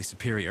are vastly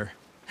superior.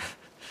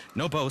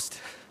 No boast.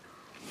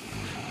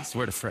 I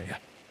swear to Freya.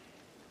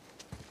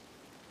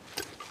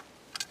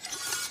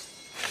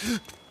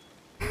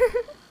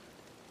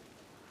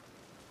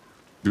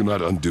 Do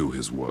not undo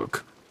his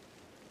work.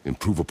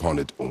 Improve upon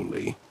it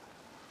only.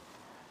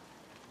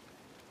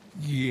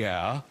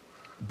 Yeah,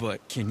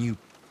 but can you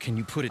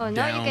put it Oh,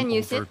 now you down can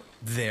use over it.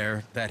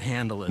 there? That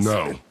handle is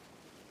No.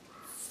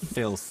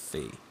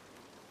 filthy.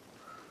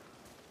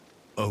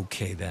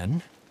 Okay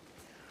then.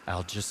 I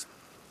will just.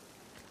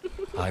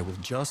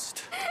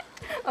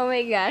 Oh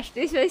my gosh,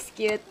 this was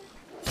cute.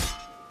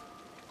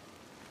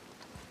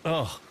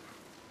 Oh.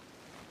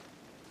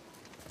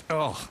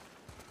 Oh.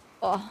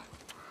 Oh.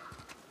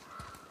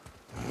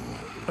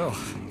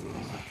 Oh.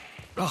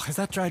 Oh, is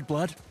that dried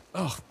blood?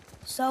 Oh.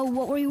 So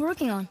what were you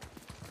working on?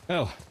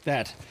 Oh,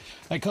 that.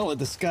 I call it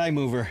the Sky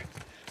Mover.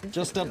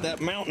 Just up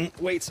that mountain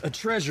waits a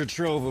treasure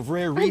trove of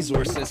rare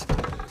resources.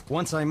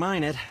 Once I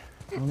mine it,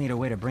 I'll need a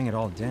way to bring it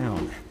all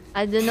down.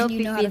 I don't know, And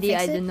you know how to PPD, I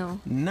fix it? don't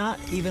know. Not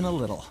even a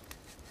little.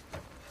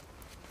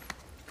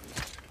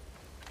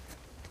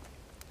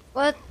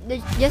 What?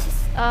 There's just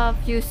a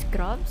few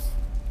scrubs?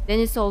 Then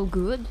it's all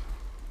good?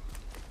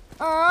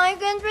 Oh, I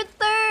can't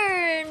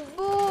return!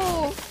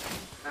 Boo!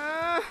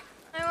 I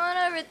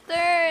wanna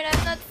return,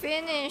 I'm not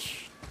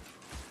finished.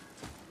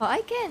 Oh,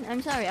 I can,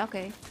 I'm sorry,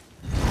 okay.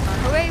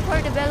 Hooray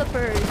for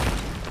developers!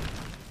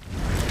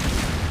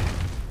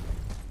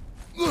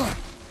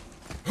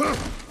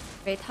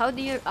 Wait, how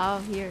do you... Oh,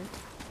 here.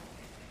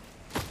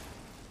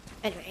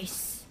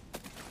 Anyways.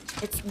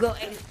 Let's go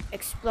and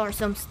explore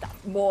some stuff,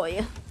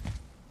 boy.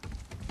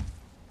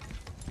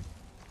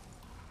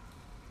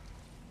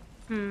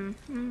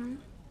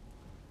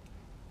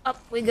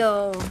 Up we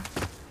go.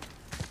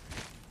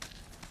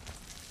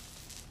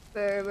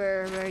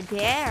 We're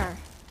there.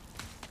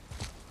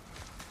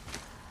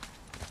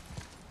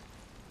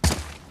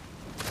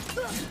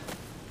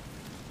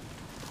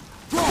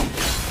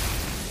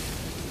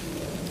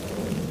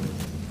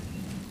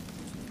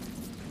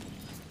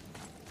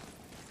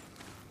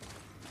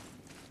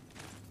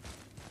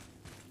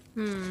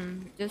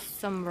 Just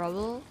some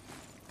rubble.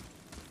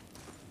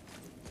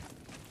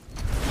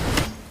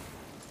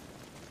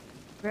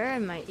 Where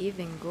am I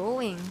even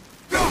going?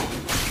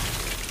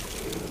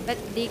 Let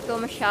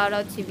Dico shout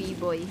out to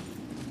B-Boy.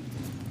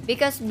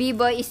 Because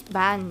B-Boy is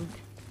banned.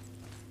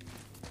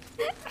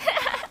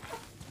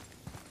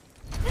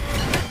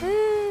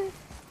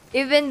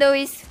 Even though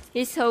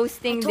he's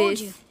hosting I told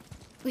this, you.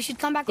 We should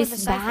come back with a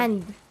he's cipher.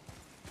 banned.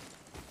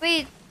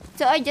 Wait,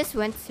 so I just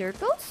went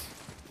circles?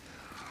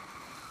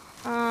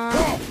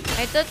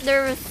 I thought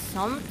there was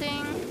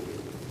something.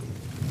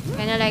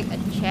 Kinda like a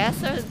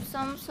chest of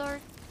some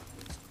sort.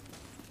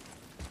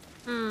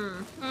 Oh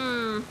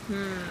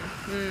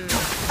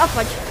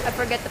fudge, I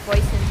forget the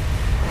poison.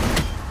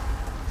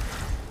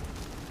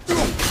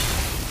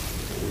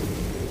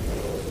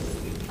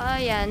 Oh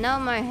yeah, now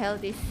my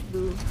health is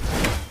blue.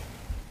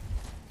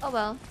 Oh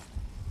well.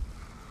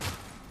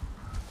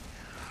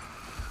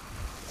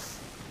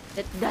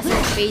 That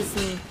doesn't faze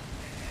me.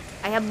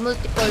 I have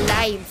multiple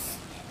lives.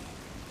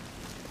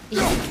 It's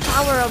the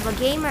power of a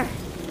gamer.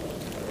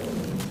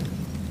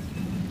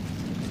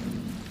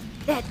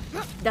 That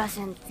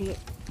doesn't fear.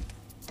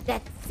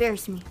 That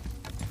fears me.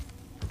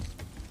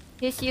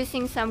 He's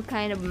using some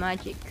kind of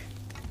magic.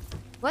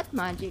 What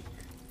magic?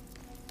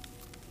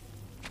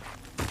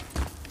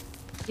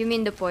 You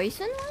mean the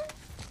poison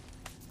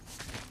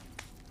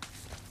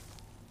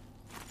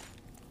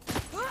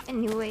one?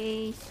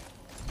 Anyways.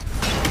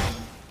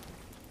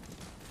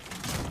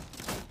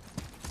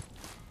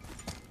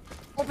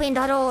 Open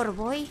the door,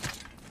 boy.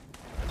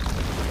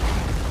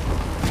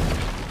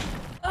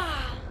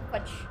 Ah,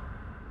 fudge.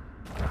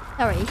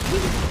 Sorry.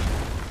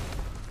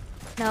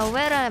 Now,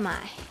 where am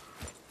I?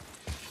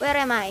 Where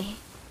am I?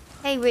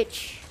 Hey,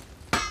 witch.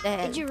 The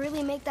hell? Did you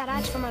really make that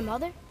axe for my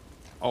mother?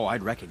 Oh,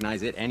 I'd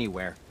recognize it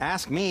anywhere.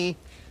 Ask me.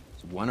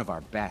 It's one of our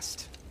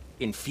best.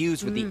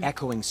 Infused with the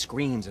echoing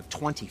screams of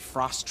 20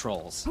 frost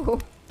trolls.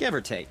 Give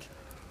or take.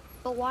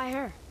 But why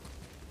her?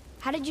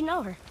 How did you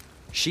know her?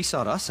 She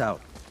sought us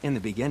out in the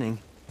beginning.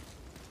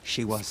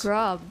 She was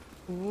Scrub.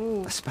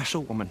 Ooh. a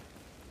special woman.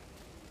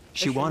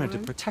 She Special wanted to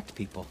woman? protect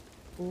people.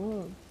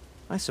 Ooh.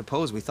 I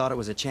suppose we thought it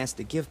was a chance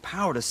to give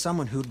power to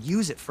someone who'd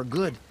use it for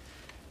good.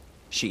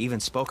 She even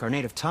spoke our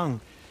native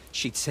tongue.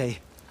 She'd say,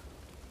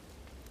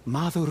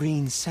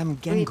 Madurin sem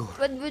Wait, gengur.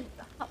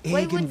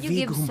 why would you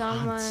give Egin vigum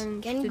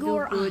someone to do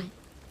Gengur good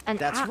an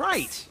That's axe?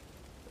 right.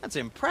 That's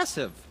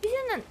impressive.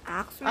 Isn't an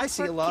axe meant I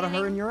see for a lot of her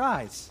killing in your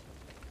eyes.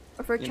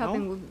 or for you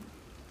chopping know? wood?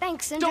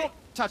 Thanks, Cinder. Don't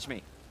touch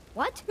me.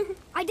 What?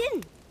 I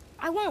didn't.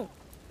 I won't.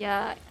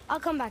 Yeah, I'll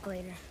come back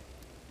later.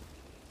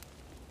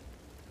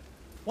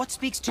 What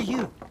speaks to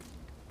you?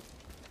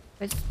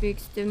 it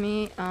speaks to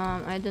me.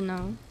 I don't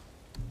know.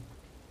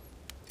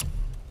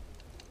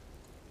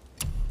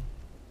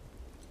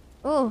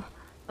 Oh,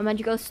 a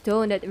magical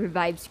stone that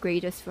revives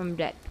creatures from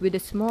death with a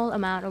small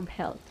amount of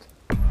health.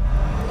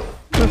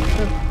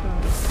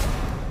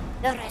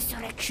 The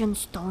resurrection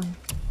stone.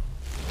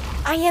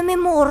 I am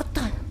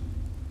immortal.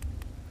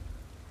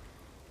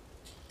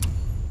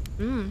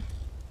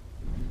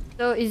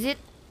 So is it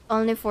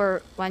only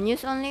for one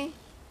use only?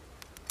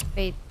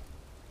 Wait.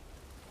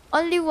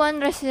 Only one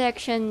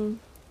resurrection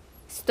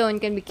stone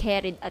can be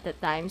carried at a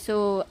time.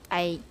 So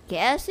I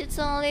guess it's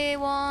only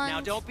one.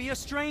 Now don't be a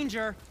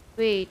stranger.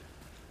 Wait.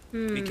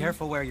 Be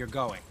careful where you're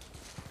going.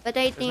 But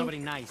I There's think nobody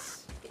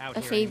nice out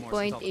a here save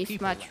anymore since point all the is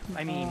people much left.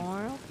 I mean,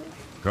 more.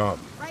 Come.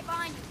 Right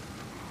behind you.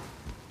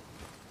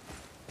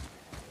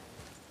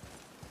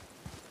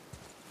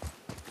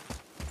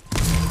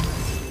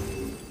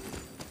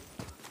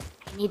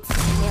 I need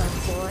some milk,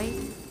 boy.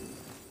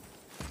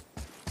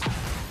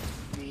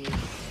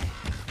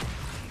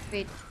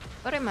 Wait,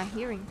 what am I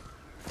hearing?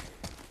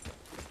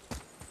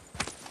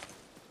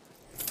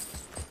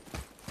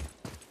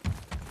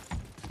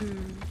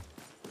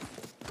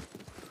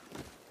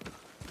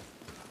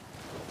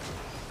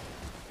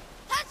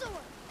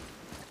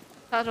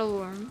 Turtle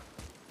worm.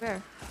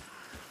 Where?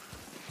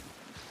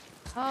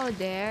 Oh,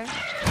 there.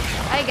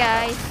 Hi,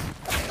 guys.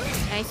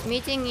 Nice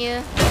meeting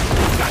you.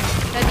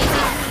 So this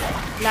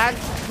is lag.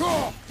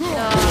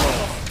 So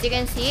you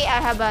can see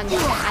I have a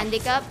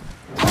handicap.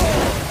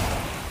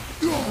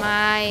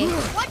 My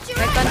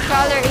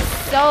controller is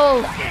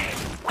so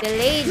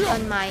delayed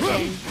on my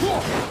end.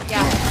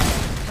 Yeah.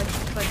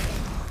 But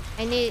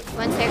I need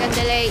 1 second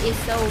delay is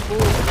so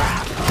good.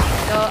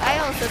 So I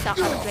also suck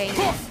at playing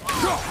this.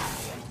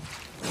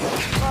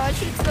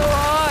 Gosh, it's so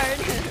hard.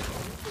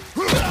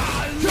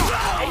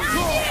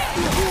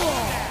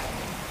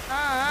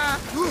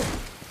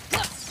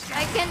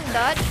 I can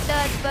dodge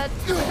that, but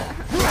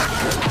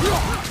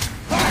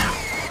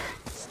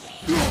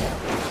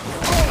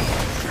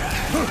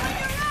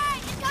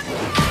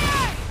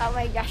oh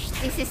my gosh,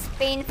 this is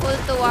painful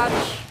to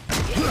watch.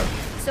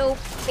 So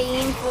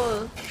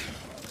painful.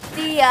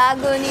 The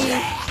agony.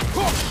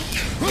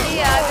 The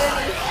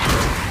agony.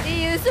 The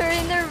user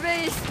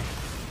interface.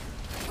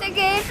 The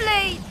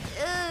gameplay.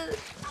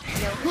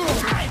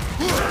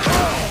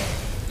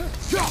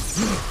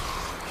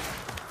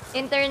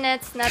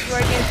 Internet's not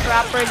working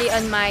properly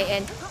on my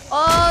end.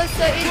 Oh,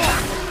 so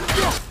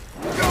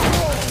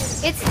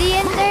it's the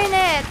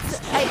internet,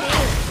 I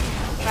think.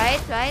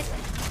 Right?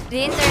 The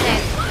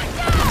internet.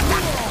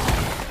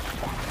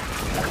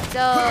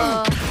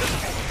 So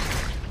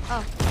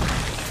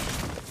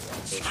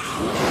it's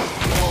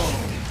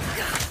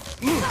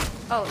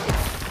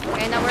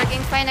kinda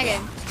working fine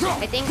again.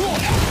 I think.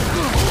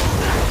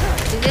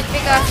 Is it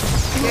because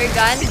you're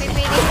gone,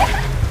 PPD?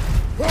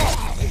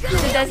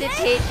 So does it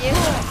hate you?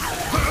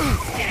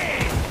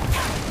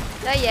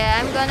 So yeah,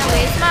 I'm gonna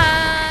waste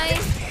my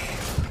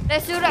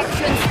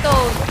resurrection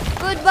stone.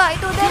 Goodbye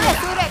to the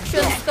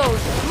resurrection stone.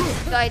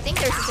 So I think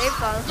there's a save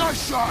file.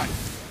 Nice shot.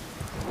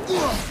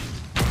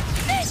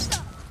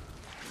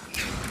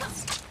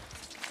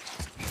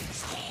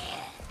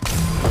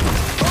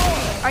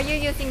 Are you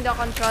using the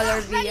controller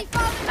via?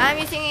 I'm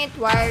using it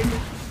wired.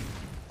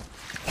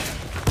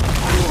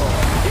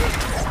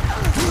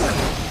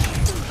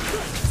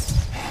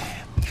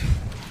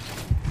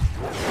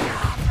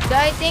 So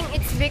I think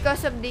it's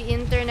because of the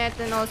internet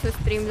and also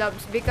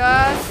Streamlabs,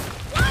 because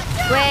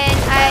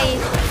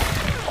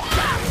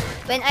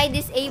when I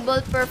disable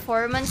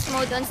performance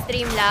mode on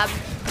Streamlabs,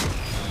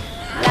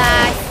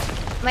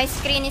 my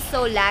screen is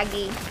so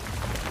laggy.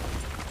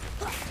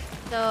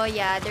 So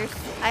yeah,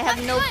 I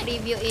have no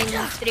preview in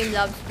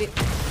Streamlabs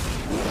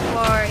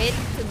for it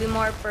to be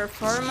more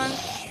performance.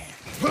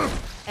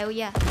 Oh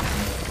yeah,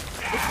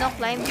 there's no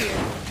climb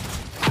here.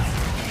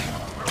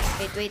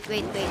 Wait.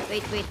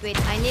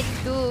 I need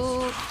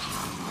to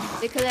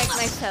recollect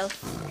myself.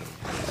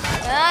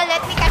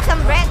 Let me catch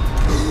some breath.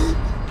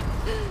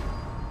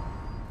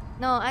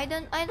 No, I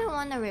don't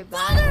want to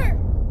revive.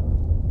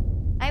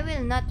 I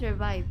will not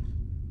revive.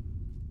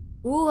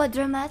 Ooh, a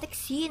dramatic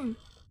scene.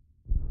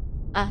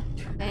 Ah,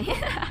 okay.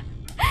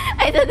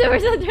 I thought there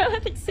was a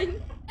dramatic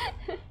scene.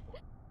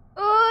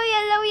 Oh,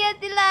 hello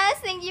Yetilas.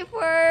 Thank you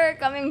for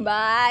coming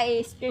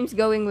by. Stream's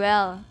going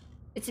well.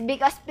 It's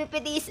because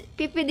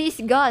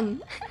PPD's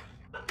gone.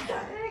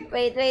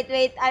 Wait.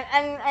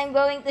 I'm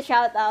going to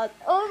shout out.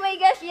 Oh my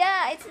gosh,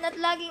 yeah, it's not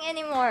lagging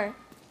anymore.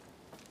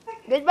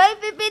 Goodbye,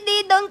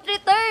 PPD. Don't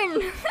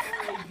return.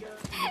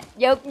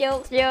 Joke.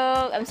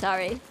 I'm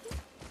sorry.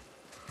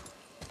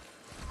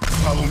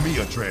 Follow me,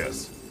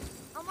 Atreus.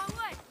 On my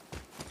way.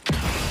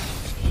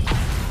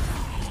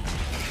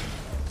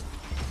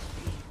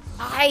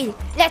 Ay,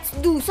 let's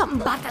do some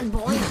battle,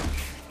 boy.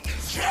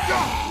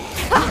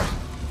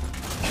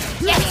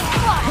 Yes.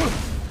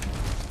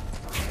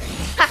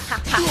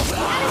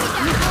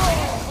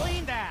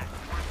 Clean that!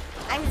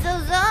 I'm so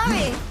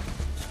sorry.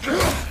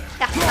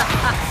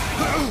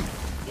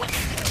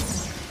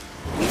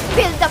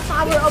 Feel the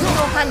power of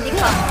no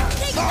handicap.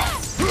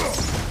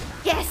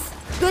 Yes.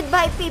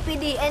 Goodbye,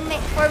 PPD, and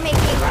for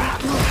making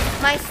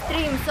my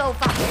stream so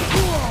fast.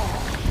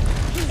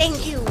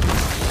 Thank you.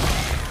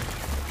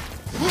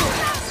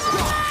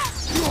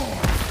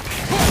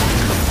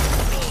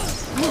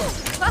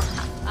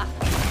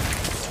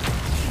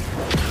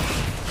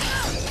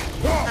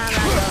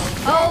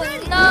 Oh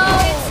no,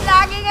 it's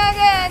lagging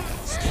again.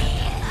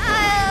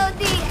 Oh,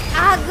 the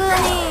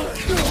agony.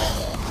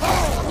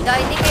 So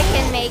I think I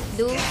can make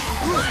do.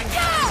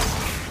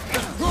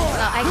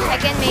 No, I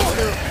can make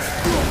do.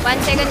 1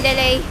 second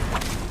delay.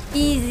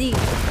 Easy.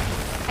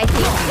 I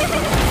think.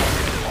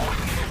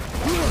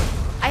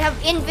 I have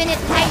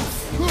infinite lives.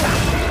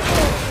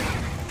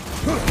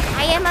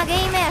 I am a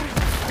gamer.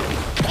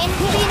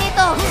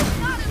 Infinito.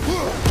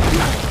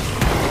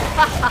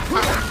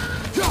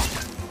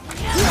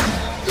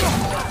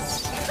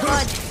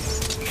 God.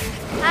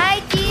 Hi,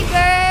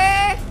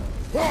 Tiber.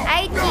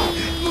 Hi, T.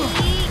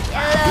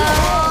 Hello.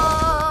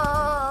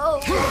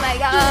 Oh my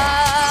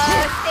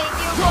gosh. Thank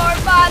you for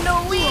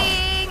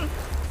following.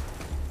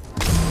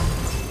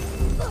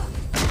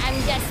 I'm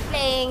just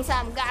playing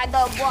some God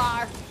of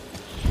War.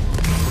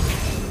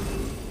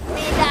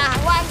 With a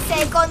 1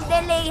 second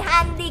delay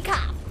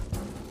handicap.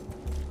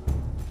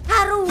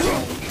 Haru.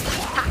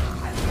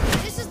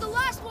 This is the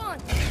last one.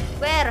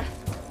 Where?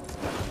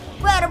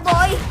 Where,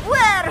 boy?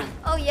 Where?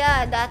 Oh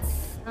yeah, that's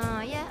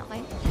yeah,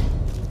 okay.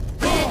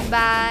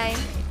 Goodbye.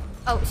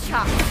 Oh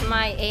shucks,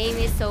 my aim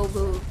is so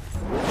good.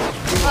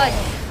 Good.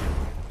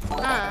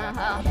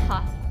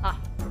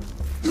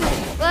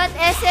 But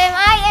SM?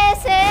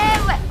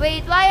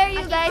 Wait, why are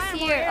you guys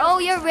here? Oh,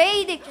 you're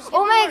raiding.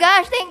 Oh my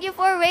gosh, thank you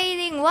for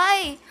raiding.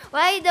 Why?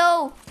 Why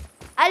though?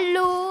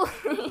 Halooo.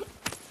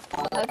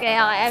 Okay,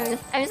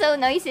 I'm so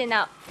noisy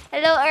now.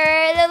 Hello,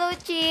 hello,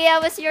 Chi.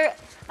 How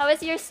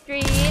was your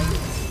stream?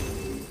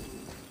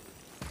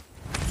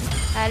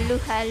 Hello.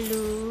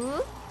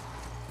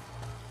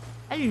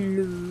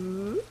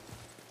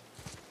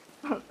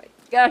 Oh my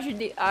gosh,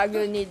 the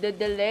agony, the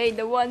delay,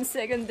 the 1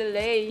 second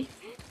delay,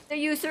 the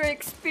user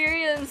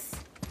experience.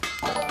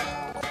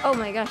 Oh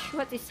my gosh,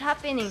 what is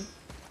happening?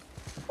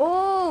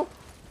 Oh,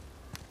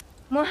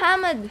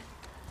 Muhammad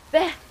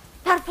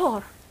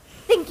Tarfor,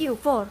 thank you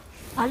for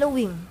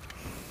following.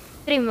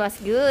 Stream was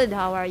good.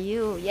 How are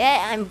you?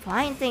 Yeah, I'm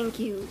fine, thank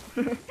you.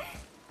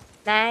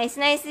 Nice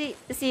to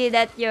see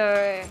that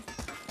you're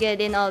good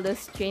in all the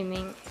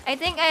streaming. I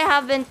think I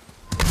haven't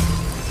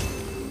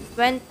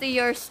went to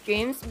your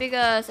streams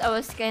because I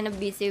was kind of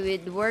busy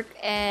with work,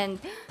 and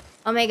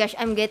oh my gosh,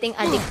 I'm getting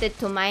addicted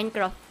to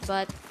Minecraft.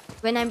 But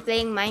when I'm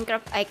playing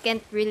Minecraft, I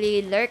can't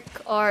really lurk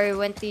or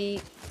went to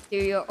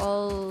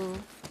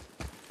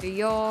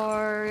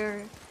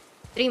your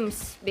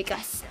streams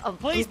because of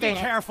Please internet.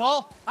 be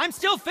careful! I'm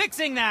still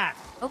fixing that!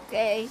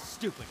 Okay.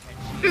 Stupid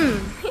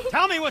kid.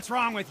 Tell me what's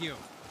wrong with you!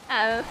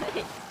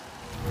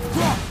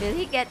 Will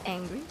he get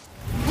angry?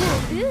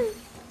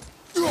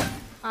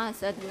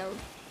 Sad no.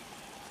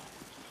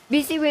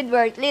 Busy with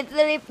work,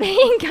 literally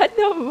playing God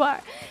of War.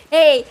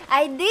 Hey,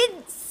 I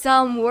did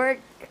some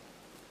work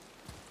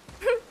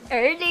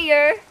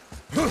earlier.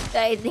 So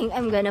I think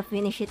I'm gonna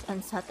finish it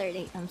on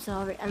Saturday. I'm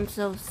sorry. I'm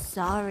so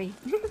sorry.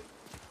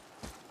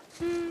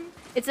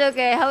 It's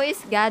okay. How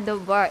is God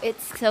of War?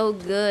 It's so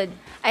good.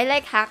 I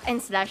like hack and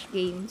slash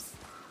games.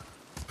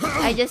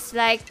 I just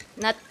like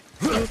not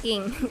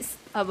thinking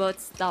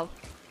about stuff.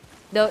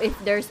 Though if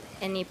there's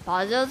any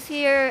puzzles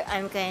here,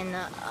 I'm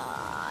kinda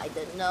I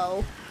don't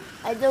know.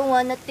 I don't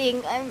wanna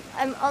think.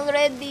 I'm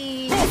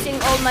already using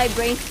all my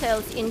brain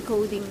cells in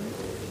coding.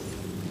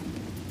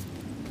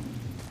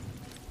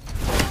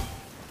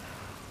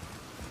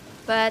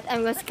 But I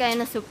was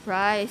kinda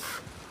surprised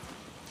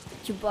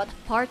that you bought a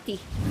party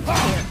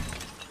here.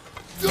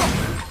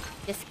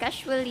 Just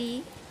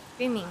casually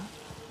streaming.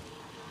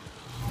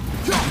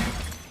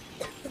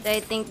 I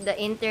think the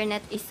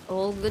internet is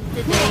all good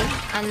today.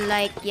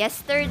 Unlike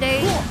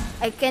yesterday,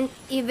 I can't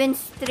even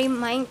stream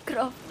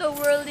Minecraft. The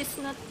world is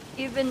not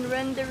even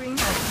rendering.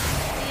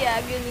 The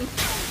agony.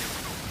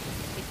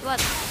 Wait, what?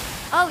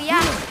 Oh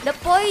yeah, the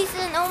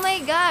poison. Oh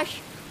my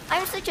gosh.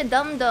 I'm such a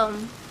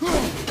dum-dum.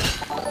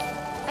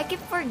 I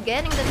keep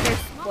forgetting that there's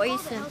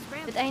poison.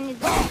 But I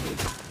need...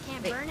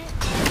 Can't burn it,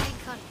 can't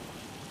cut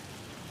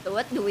it. So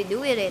what do we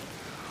do with it?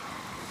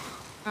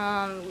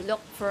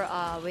 Look for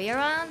a way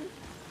around.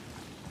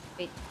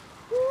 Wait.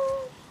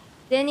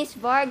 Dennis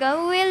Varga.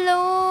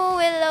 Hello,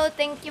 hello.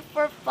 Thank you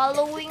for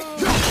following.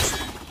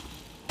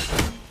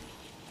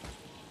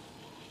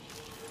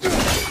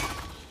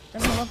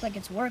 Doesn't look like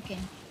it's working.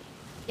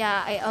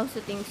 Yeah, I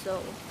also think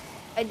so.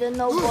 I don't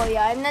know, boy.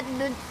 I'm not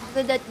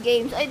good at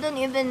games. I don't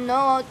even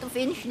know how to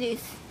finish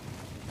this.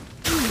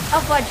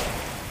 Oh, fudge.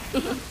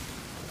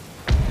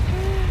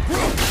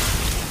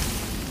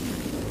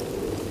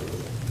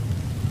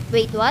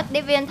 Wait, what?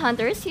 Deviant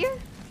Hunter is here?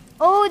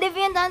 Oh,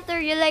 Deviant Hunter,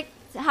 you like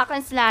hack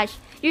and slash.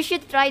 You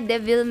should try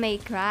Devil May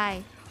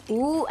Cry.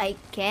 Ooh, I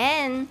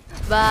can.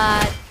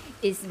 But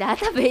is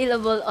that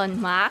available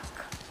on Mac?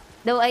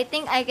 Though I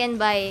think I can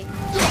buy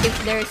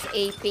if there's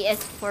a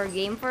PS4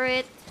 game for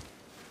it.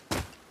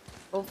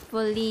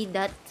 Hopefully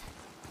that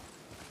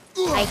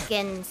I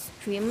can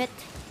stream it.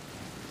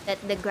 That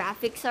the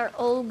graphics are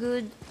all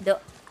good. Though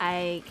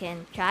I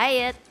can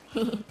try it.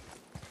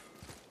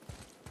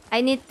 I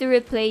need to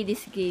replay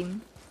this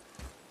game.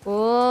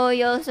 Oh,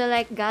 you also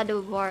like God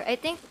of War. I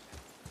think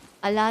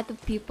a lot of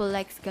people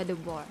likes God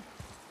of War.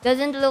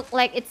 Doesn't look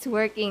like it's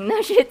working.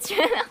 No shit.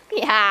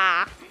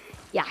 Yeah.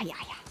 Yeah.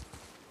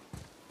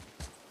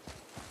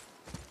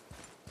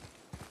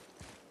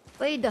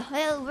 Wait, the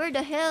hell? Where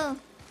the hell?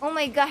 Oh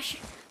my gosh.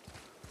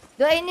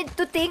 Do I need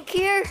to think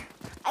here?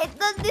 I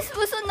thought this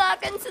was a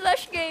knock and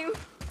slash game.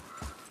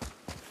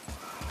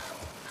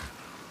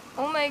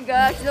 Oh my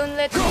gosh, don't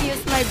let me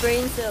use my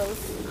brain cells.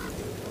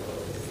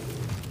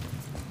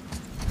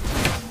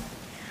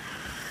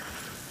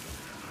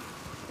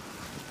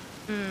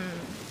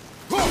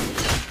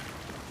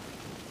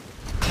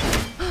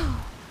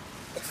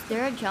 Is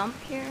there a jump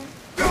here?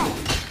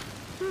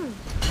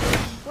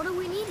 What do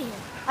we need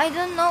here? I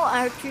don't know,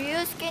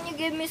 Artrius. Can you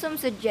give me some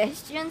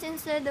suggestions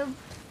instead of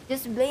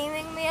just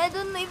blaming me? I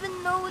don't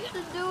even know what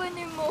to do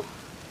anymore.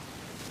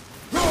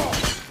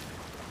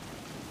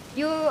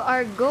 You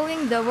are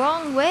going the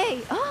wrong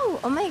way. Oh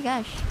my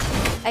gosh.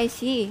 I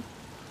see.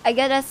 I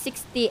got a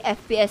 60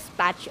 FPS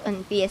patch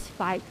on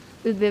PS5.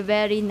 Will be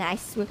very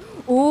nice.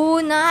 Oh,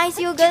 nice.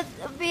 You got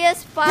a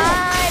PS5.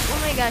 Oh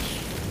my gosh.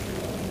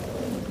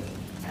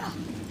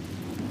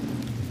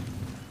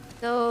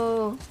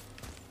 So,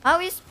 how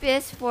is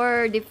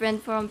PS4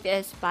 different from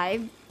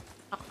PS5?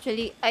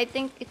 Actually, I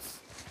think it's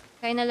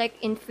kind of like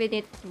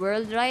Infinite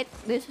World, right?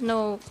 There's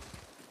no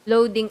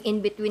loading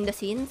in between the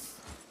scenes.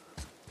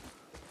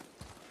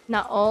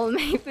 Not all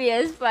my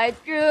PS5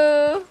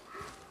 true.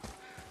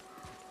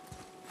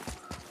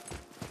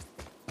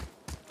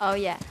 Oh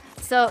yeah.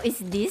 So is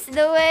this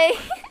the way?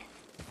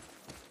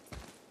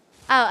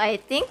 Oh, I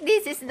think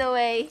this is the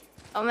way.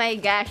 Oh my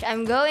gosh,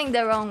 I'm going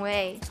the wrong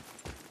way.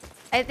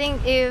 I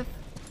think if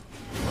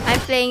I'm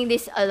playing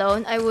this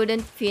alone, I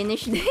wouldn't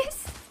finish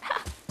this.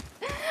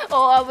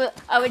 Oh,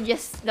 I would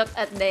just look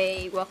at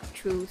the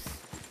walkthroughs.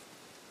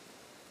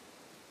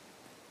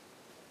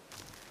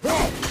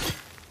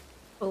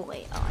 Oh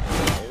wait,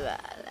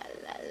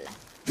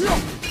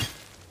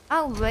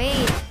 oh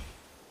wait,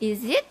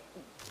 is it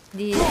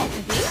this?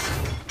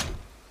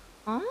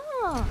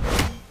 Oh,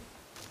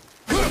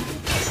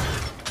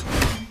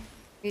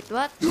 wait,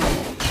 what?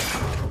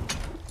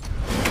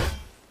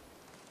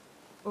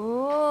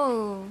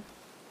 Oh,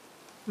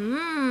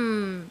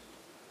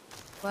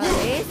 what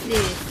is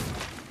this?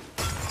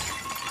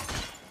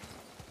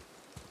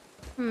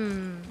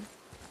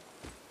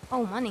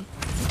 Oh, money.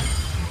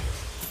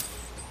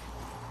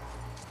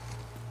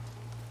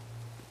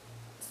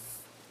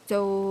 So,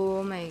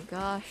 oh my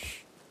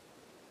gosh.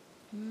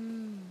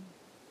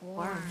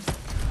 Warm.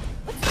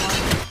 What's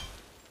warm?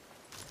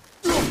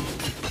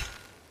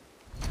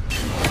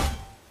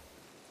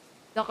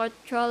 The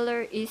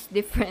controller is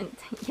different.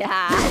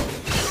 Yeah.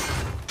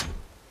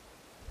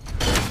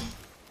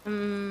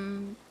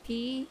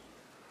 P.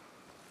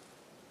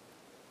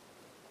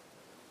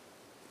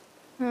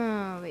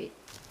 Wait.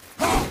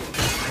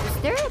 Is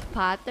there a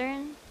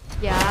pattern?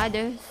 Yeah,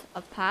 there's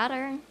a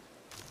pattern.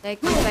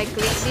 Like if I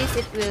click this,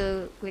 it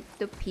will click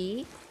to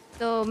P.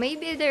 So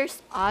maybe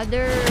there's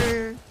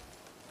other...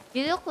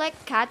 You look like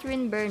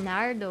Catherine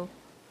Bernardo.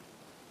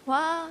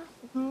 Wow.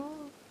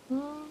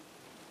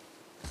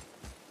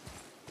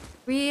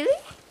 Really?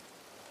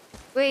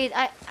 Wait,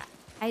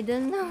 I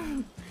don't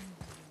know.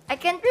 I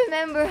can't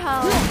remember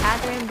how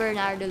Catherine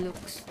Bernardo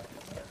looks.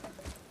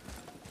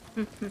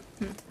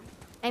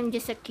 I'm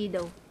just a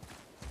kiddo.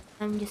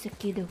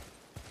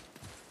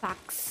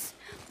 Fox.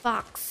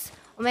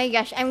 Oh my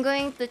gosh, I'm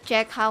going to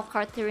check how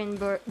Catherine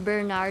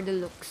Bernardo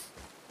looks.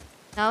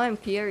 Now I'm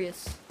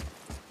curious.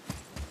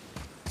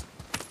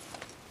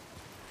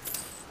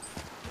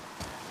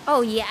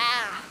 Oh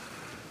yeah!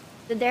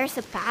 So there's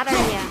a pattern,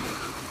 yeah.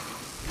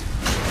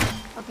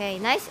 Okay,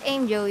 nice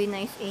aim, Joey,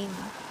 nice aim.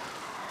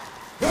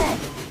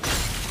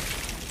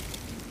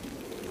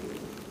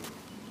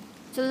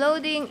 So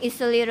loading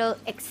is a little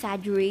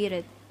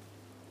exaggerated.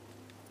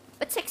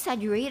 What's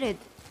exaggerated?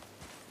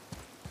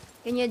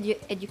 Can you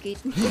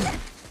educate me?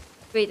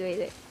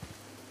 Wait.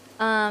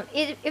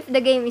 If the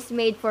game is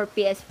made for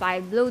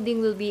PS5,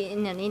 loading will be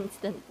in an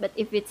instant. But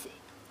if it's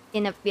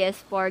in a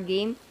PS4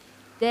 game,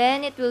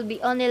 then it will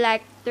be only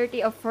like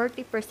 30 or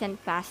 40%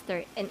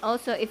 faster. And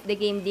also, if the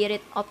game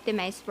didn't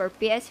optimize for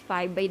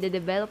PS5 by the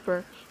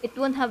developer, it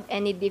won't have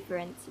any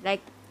difference. Like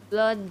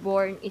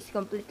Bloodborne is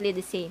completely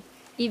the same.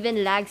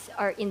 Even lags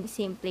are in the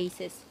same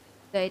places.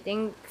 So I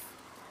think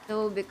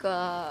so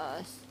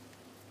because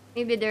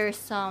maybe there's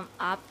some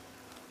app.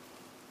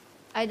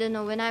 I don't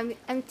know, when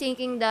I'm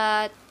thinking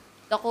that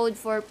the code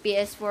for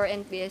PS4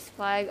 and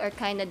PS5 are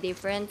kind of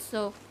different.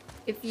 So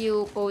if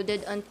you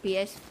coded on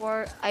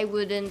PS4, I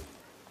wouldn't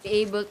be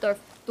able to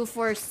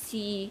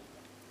foresee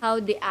how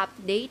the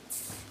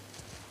updates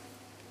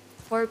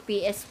for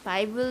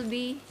PS5 will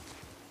be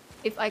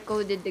if I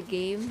coded the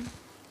game.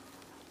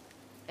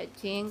 I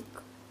think,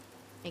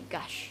 my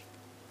gosh.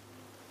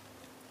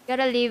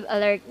 Gotta leave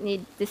alert,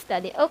 need to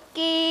study.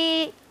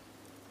 Okay.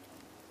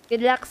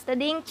 Good luck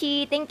studying,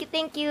 Chi. Thank you.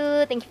 Thank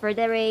you for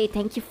the raid.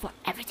 Thank you for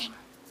everything.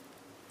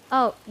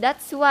 Oh,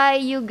 that's why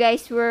you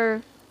guys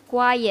were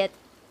quiet.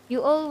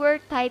 You all were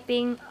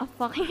typing a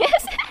fucking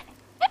mess.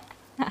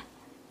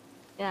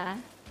 Yeah.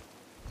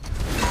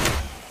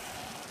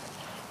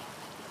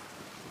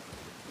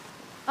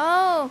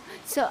 Oh,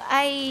 so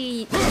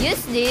I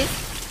use this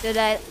so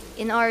that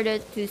in order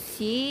to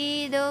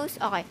see those.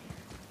 Okay.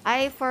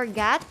 I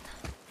forgot.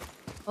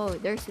 Oh,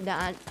 there's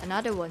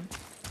another one.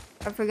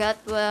 I forgot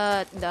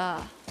what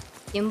the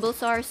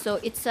symbols are. So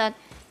it's an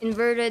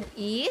inverted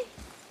E,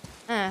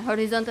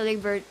 horizontally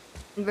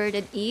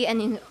inverted E,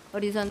 and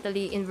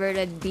horizontally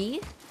inverted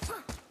B.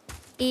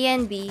 E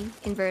and B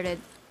inverted.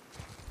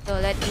 So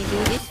let me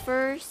do this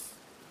first,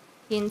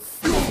 since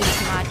this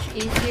is much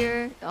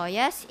easier. Oh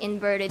yes,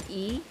 inverted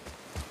E.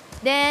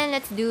 Then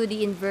let's do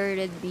the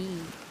inverted B.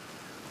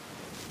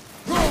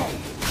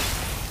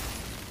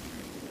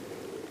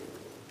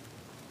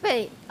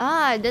 Wait,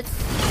 that's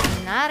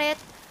not it.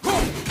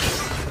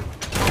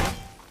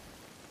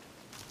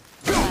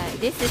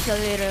 This is a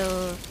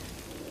little...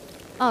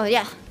 Oh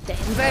yeah, the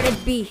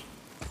inverted B.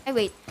 Hey,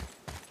 wait.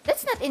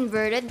 That's not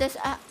inverted. That's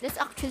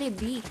actually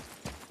B,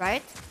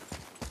 right?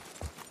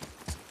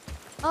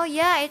 Oh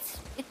yeah, it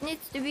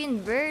needs to be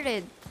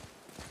inverted.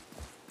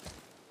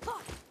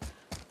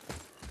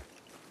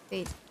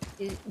 Wait,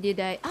 did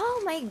I?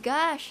 Oh my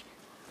gosh.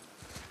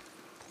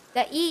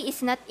 The E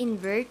is not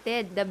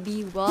inverted. The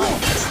B was.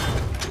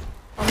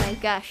 Oh my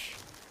gosh.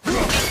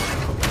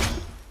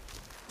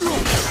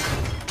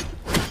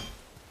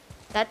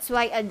 That's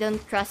why I don't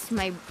trust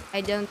my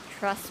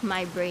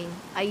brain.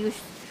 I use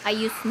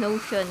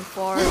Notion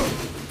for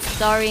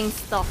storing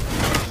stuff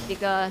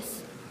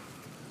because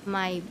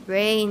my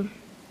brain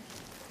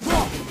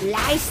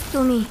lies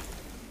to me.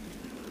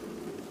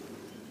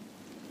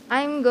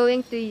 I'm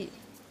going to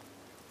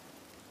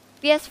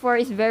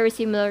PS4 is very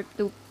similar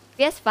to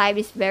PS5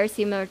 is very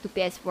similar to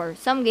PS4.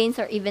 Some games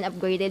are even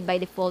upgraded by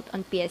default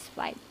on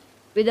PS5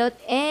 without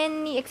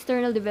any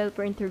external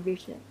developer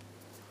intervention.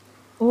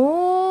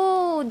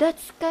 Oh,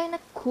 that's kind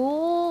of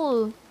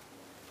cool.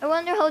 I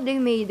wonder how they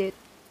made it.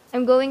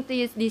 I'm going to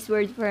use these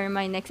words for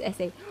my next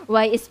essay.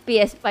 Why is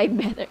PS5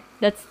 better?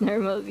 That's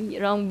normal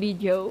wrong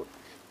video.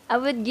 I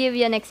would give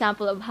you an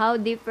example of how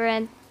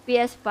different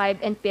PS5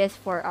 and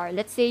PS4 are.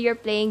 Let's say you're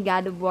playing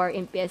God of War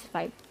in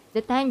PS5.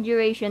 The time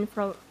duration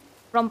from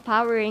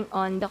powering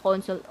on the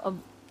console to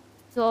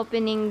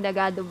opening the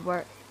God of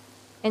War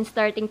and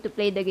starting to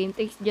play the game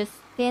takes just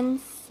 10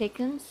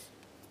 seconds.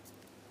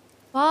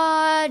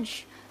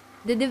 Fudge!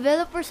 The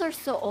developers are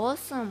so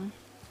awesome.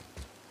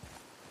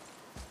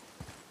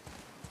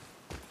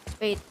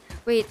 Wait,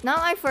 now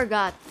I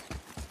forgot.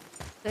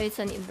 So it's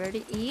an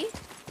inverted E,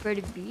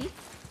 inverted B,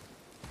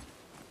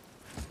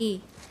 E.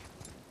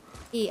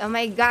 Oh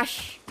my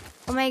gosh.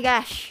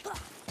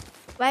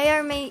 Why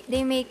are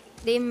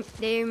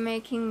they're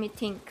making me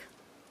think?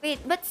 Wait,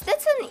 but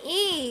that's an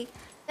E.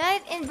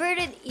 That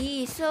inverted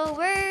E. So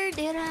where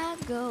did I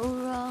go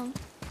wrong?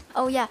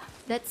 Oh yeah,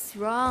 that's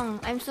wrong.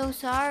 I'm so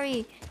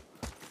sorry.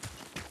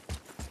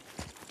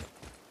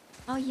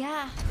 Oh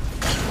yeah.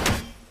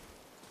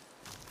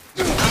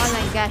 Oh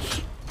my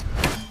gosh.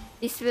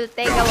 This will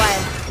take a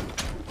while.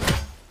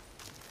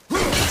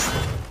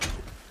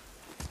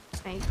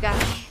 My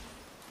gosh.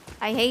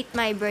 I hate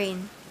my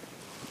brain.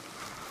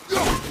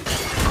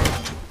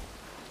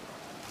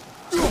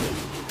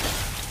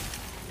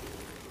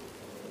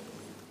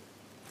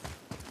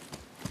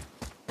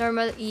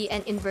 Normal E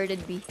and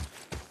inverted B.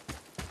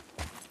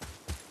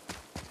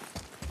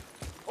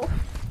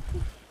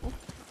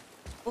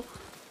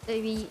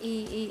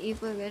 E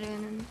for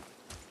ganun.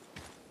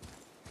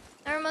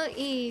 Normal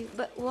E,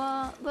 but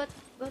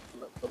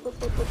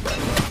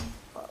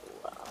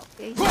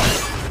okay.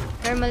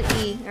 Normal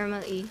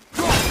E.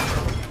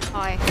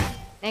 Okay.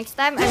 Next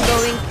time I'm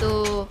going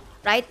to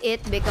write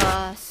it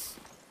because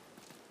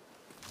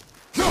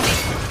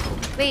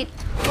wait,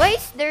 why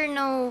is there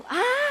no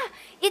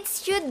it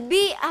should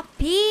be a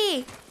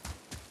P.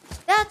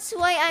 That's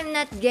why I'm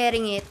not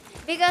getting it.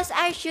 Because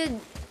I should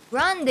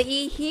run the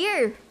E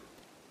here.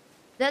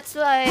 That's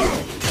why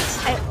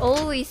I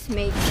always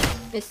make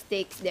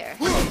mistakes there.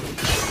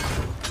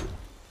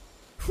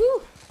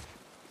 Whew.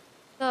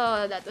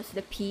 So that was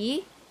the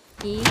P.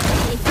 E.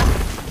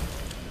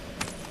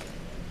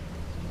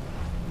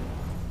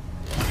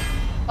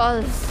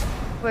 All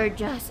were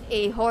just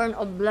a horn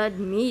of blood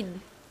mead.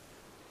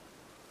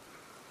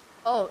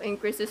 Oh,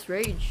 increases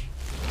rage.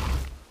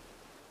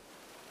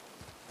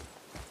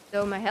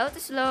 So my health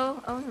is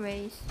low. Oh,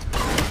 raise.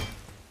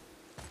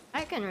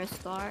 I can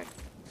restart.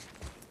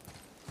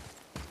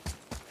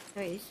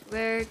 Anyways,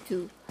 where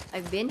to?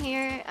 I've been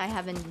here. I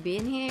haven't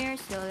been here.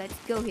 So let's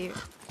go here.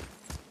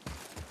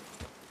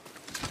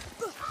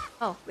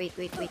 Oh, wait.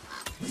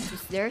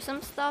 Is there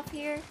some stuff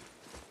here?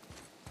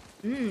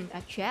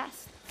 A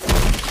chest.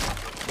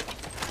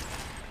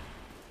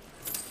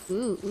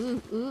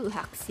 Ooh,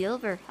 hack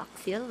silver.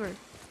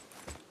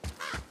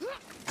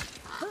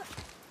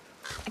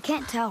 I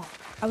can't tell.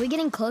 Are we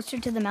getting closer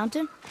to the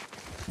mountain?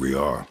 We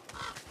are.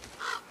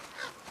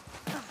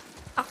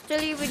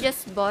 Actually, we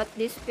just bought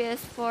this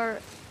PS4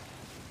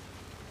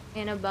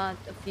 in about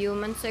a few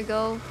months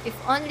ago. If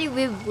only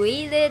we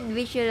waited,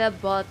 we should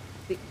have bought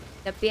the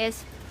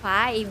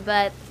PS5,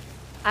 but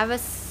I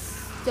was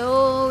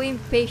so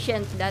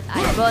impatient that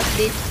I bought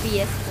this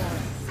PS4.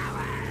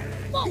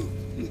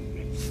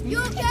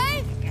 You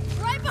okay?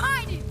 Right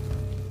behind you.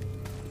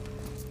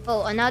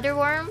 Oh, another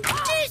worm?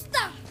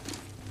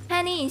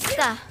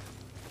 Hanista!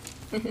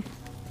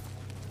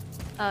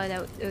 Oh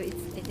no,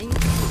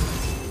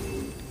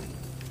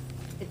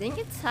 I think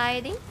it's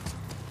hiding.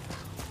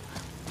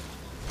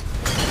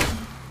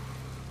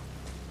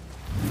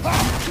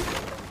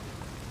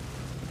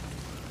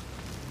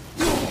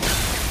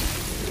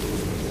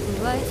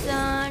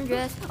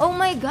 Oh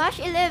my gosh,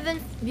 11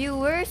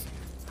 viewers.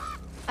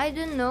 I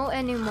don't know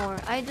anymore.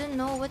 I don't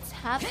know what's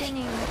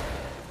happening.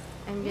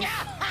 I'm just...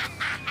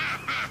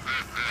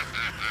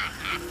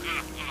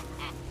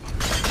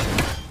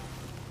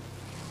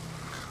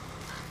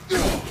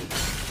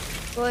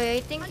 Boy,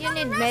 I think you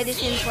need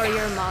medicine for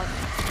your mouth.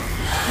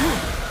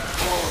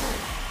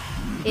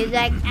 It's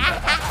like...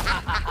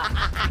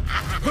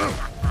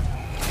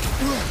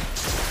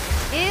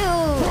 Ew!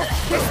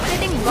 You're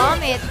spitting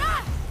vomit.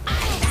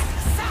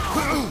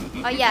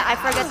 Oh yeah, I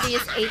forgot to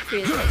use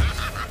Atreus.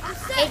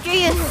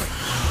 Atreus!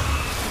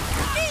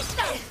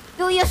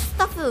 Do your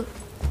stuff!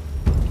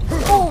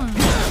 Boom!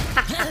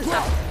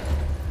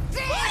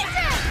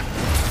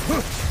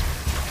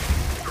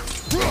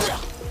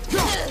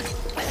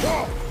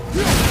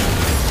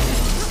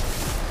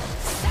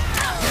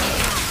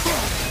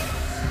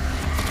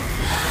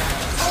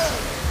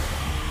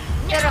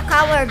 You're a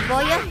coward,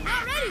 boy.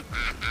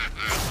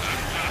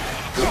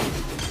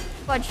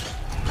 Fudge.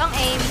 Don't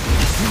aim.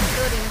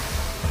 Shooting.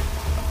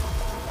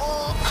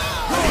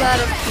 You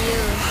gotta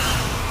kill.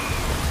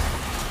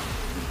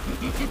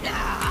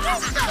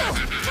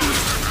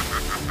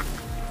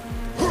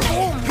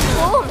 Boom!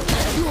 Boom!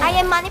 I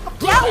am Manny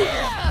Pacquiao!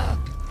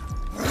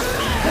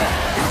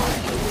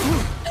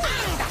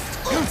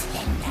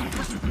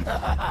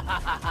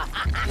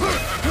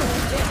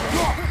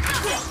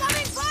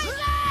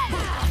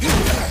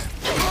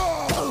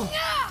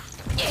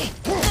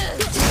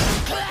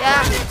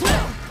 Yeah.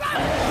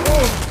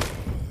 Oh,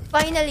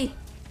 finally.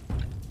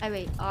 I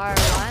wait,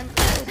 R1.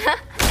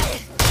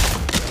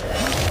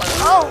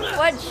 Oh,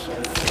 fudge.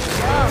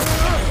 Oh.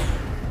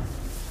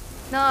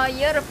 No,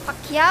 you're a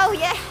Pacquiao,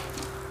 yeah.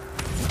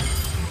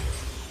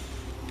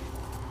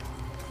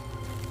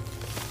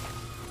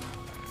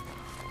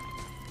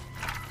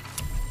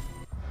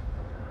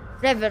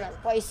 Reverend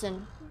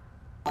Poison.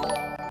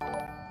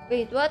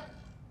 Wait, what?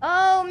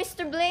 Oh,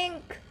 Mr.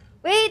 Blink.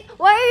 Wait,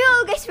 why are you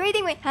all guys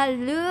raiding me?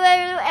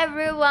 Hello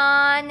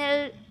everyone.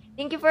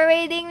 Thank you for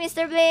raiding,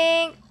 Mr.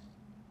 Blink.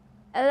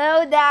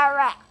 Hello,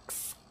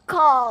 Darax.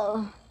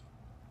 Call.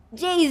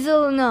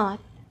 Jazelnut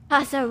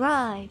has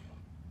arrived.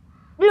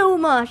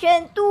 Bluma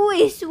Shentu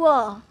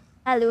Iswa.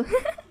 Hello.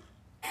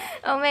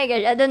 Oh my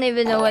gosh, I don't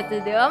even know what to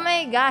do. Oh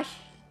my gosh,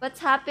 what's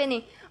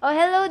happening? Oh,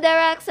 hello,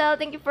 Daraxel.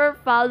 Thank you for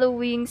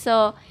following.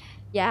 So,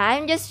 yeah,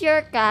 I'm just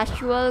your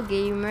casual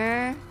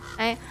gamer.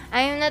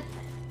 I'm not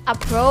a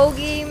pro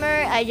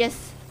gamer.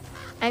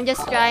 I'm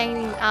just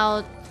trying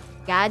out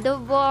God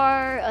of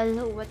War.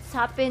 Hello, what's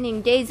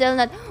happening?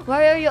 Jazelnut,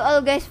 why are you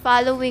all guys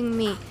following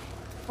me?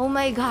 Oh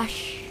my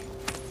gosh.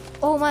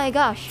 Oh my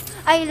gosh.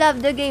 I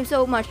love the game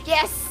so much.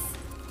 Yes!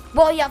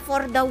 Boya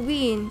for the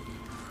win.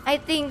 I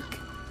think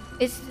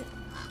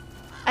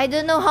I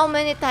don't know how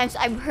many times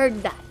I've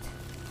heard that.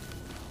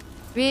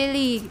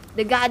 Really,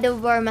 the God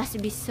of War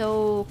must be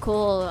so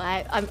cool.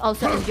 I'm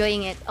also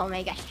enjoying it. Oh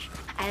my gosh.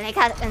 I like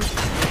hack and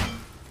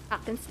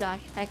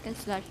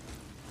slash.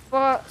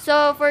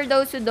 For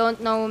those who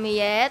don't know me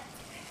yet,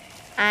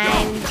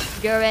 I'm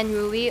Joren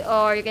Rui,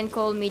 or you can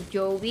call me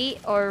Joey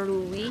or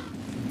Rui.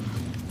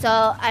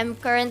 So I'm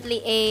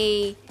currently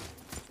a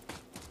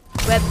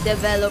web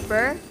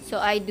developer, so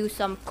I do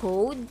some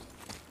code.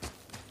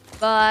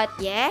 But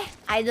yeah,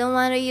 I don't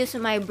want to use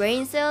my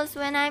brain cells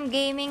when I'm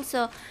gaming,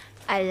 so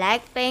I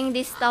like playing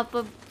this type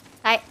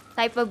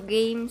of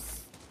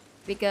games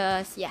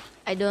because yeah,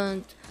 I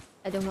don't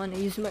want to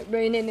use my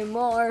brain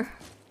anymore.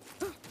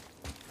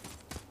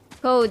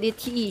 Code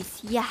it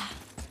is. Yeah.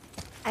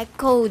 I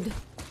code.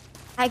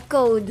 I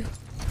code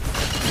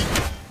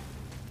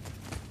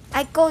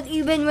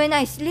even when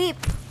I sleep.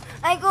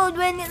 I code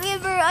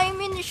whenever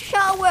I'm in the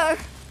shower.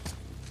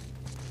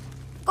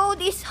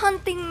 Code is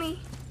hunting me.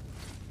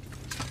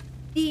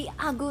 The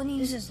agony.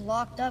 This is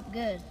locked up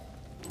good.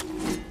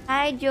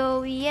 Hi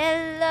Joey,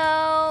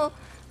 hello.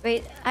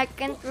 Wait, I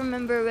can't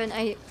remember when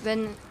I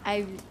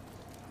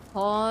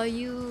saw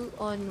you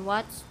on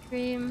what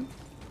stream.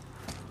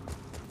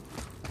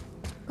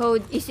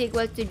 Code is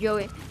equal to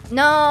Joey.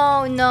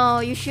 No,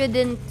 you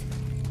shouldn't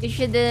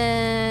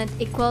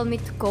equal me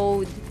to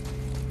Code.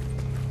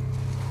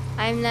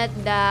 I'm not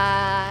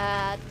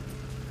that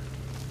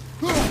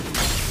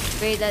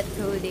great at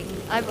coding.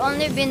 I've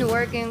only been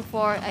working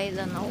for, I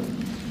don't know,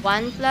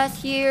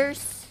 1+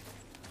 years.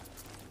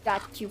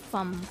 Got you,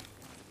 fam.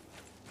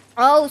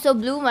 Oh, so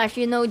Blue Mash,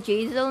 you know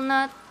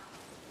Jazelnut?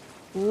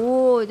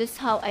 Oh, that's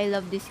how I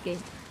love this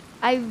game.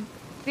 I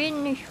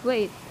finished.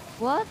 Wait,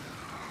 what?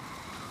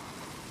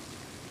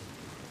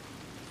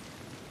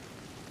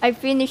 I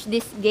finished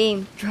this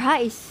game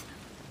thrice.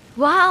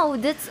 Wow,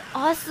 that's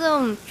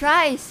awesome.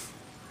 Thrice.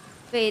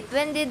 Wait,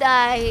 when did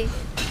I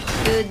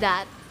do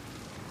that?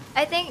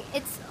 I think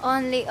it's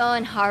only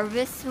on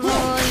Harvest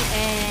Moon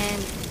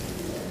and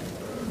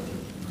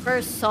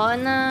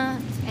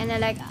Persona. And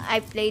I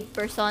played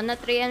Persona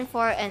 3 and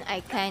 4 and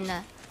I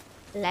kinda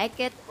like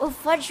it. Oh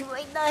fudge,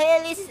 what the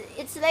hell is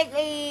it's like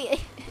a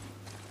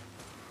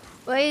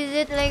why is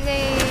it like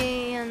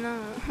a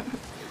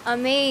a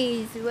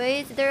maze?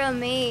 Why is there a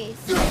maze?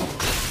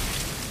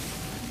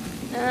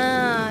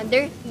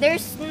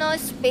 There's no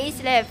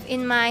space left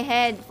in my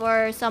head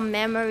for some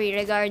memory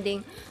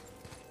regarding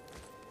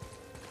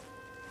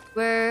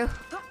where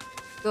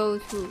go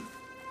to.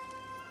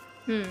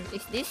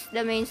 Is this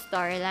the main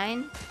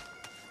storyline?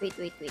 Wait.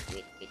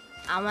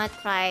 I wanna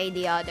try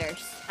the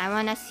others. I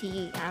wanna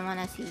see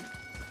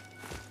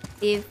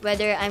if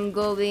whether I'm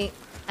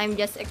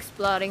just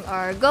exploring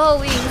or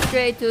going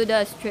straight to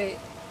the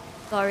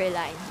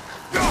storyline.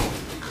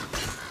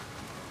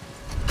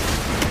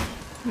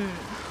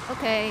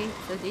 Okay,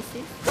 so this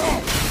is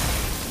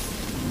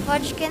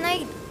Watch, can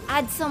I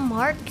add some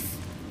marks?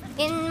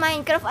 In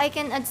Minecraft I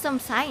can add some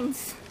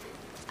signs.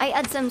 I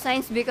add some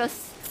signs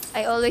because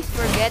I always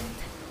forget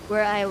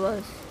where I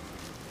was.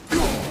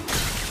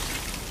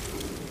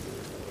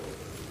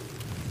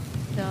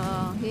 So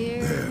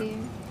here.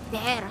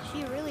 There.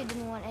 She really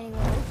didn't want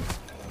anyone.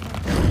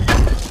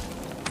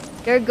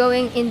 You're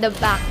going in the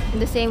back, in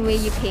the same way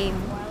you came.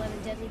 While in a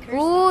deadly curse.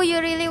 Ooh, you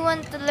really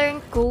want to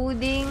learn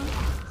coding?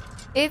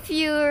 If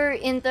you're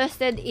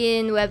interested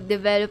in web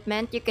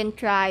development, you can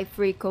try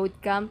Free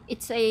Code Camp.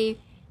 It's a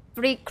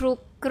free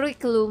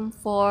curriculum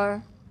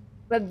for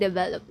web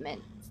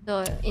development.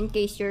 So, in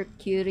case you're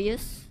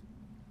curious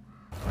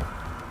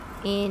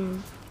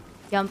in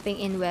jumping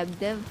in web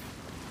dev.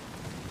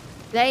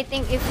 But I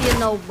think if you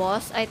know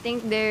Boss, I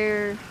think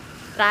they're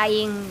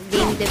trying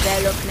game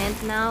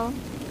development now.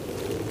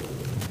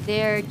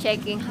 They're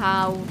checking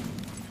how,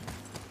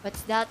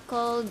 what's that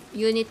called?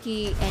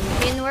 Unity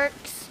Engine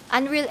works.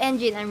 Unreal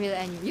Engine.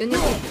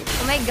 Unity.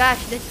 Oh my gosh,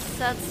 that's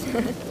such.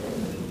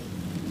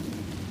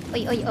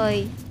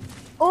 Oi.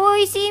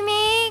 Oi,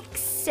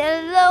 C-Mix!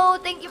 Hello,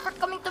 thank you for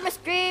coming to my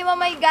stream. Oh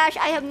my gosh,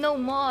 I have no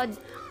mod.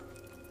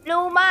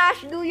 Blue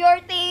Mash, do your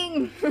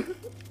thing.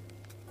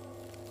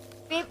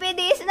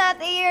 PPD is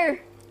not here.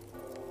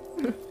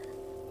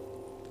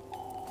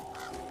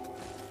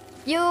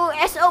 You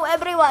SO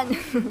everyone.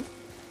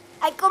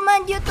 I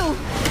command you to.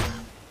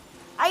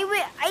 I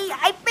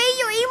pay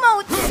you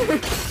emotes.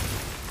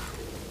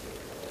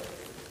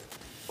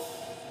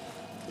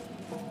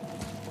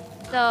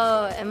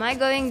 So, am I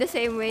going the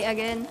same way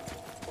again?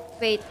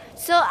 Wait,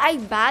 so I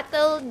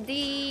battled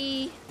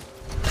the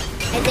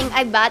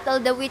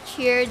witch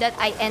here that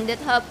I ended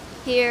up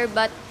here,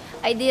 but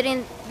I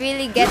didn't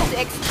really get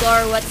to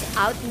explore what's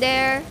out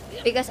there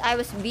because I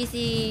was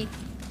busy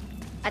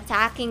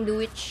attacking the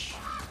witch,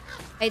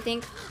 I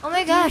think. Oh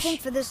my gosh! I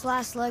think for this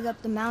last leg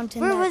up the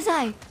mountain. Where was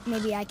I?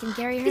 Maybe I can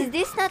carry her. Is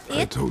this not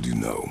I it? told you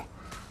no.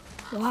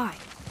 Why?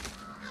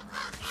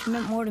 She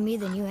meant more to me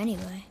than you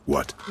anyway.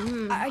 What?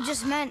 I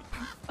just meant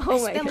Oh I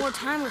my spent God. more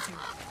time with her.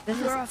 This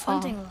We were is off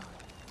hunting a lot.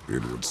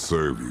 It would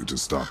serve you to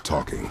stop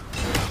talking.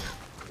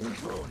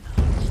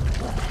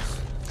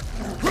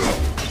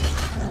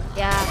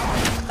 Yeah,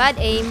 bad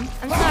aim.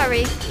 I'm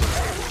sorry.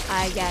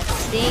 I got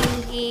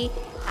stinky.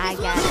 I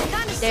got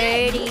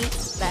dirty.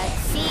 But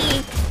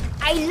see,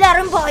 I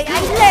learn, boy.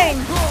 I learn.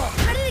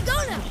 How did it go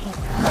now?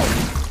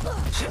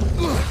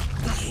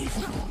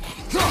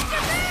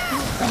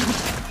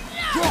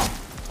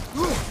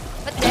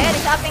 What the hell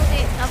is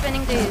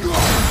happening to you?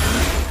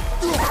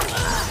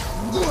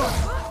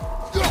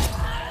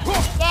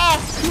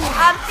 Yes,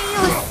 I'm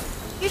fused.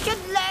 You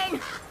should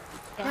learn.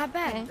 Not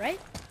bad, right?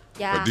 A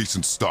Yeah.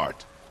 decent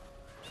start.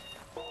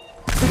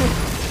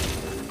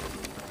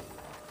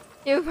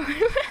 You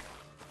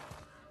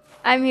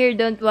I'm here,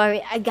 don't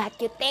worry. I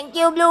got you. Thank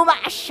you, Blue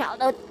Mash. Shout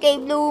out kay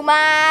Blue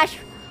Mash.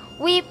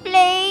 We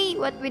play.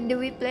 What do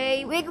we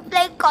play? We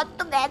play COD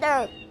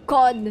together.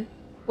 COD.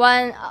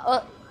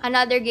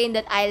 Another game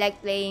that I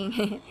like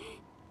playing.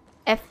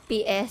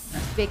 FPS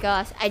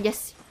because I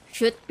just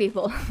shoot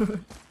people.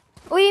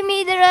 We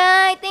made it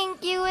right.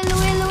 Thank you. Hello,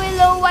 hello,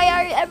 hello. Why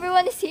are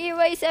everyone is here?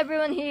 Why is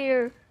everyone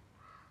here?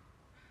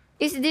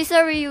 Is this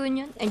a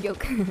reunion? A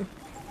joke.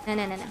 No,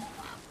 no, no, no.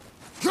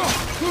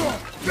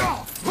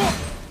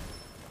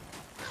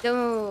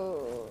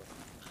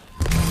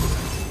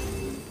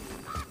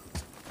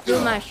 Too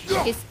much.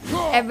 Is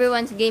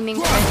everyone's gaming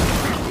friend.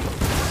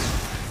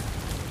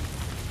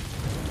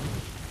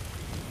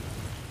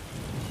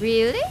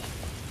 Really?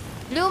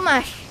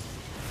 Blumash!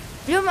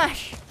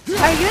 Blumash!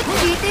 Are you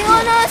cheating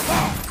on us?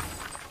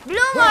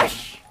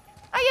 Blumash!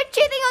 Are you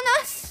cheating on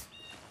us?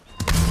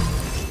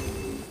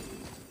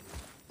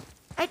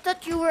 I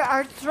thought you were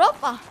our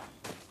tropa.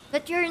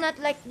 That you're not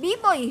like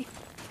B-boy.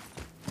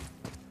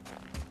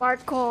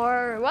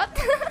 Parkour. What?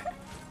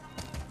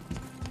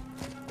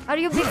 Are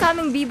you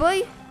becoming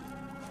B-boy?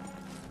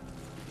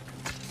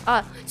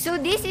 So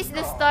this is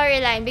the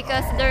storyline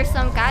because there's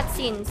some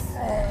cutscenes.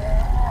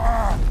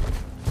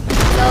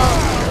 So,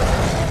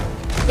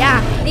 yeah,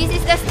 this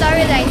is the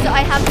storyline. So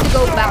I have to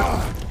go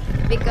back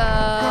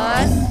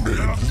because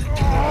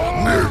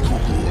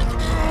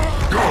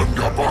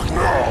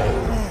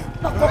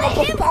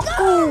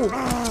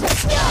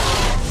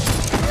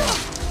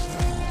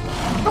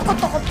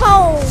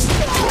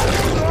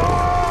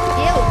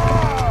Ew.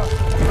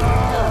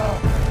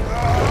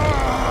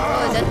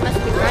 Oh, that must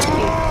be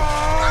crunchy.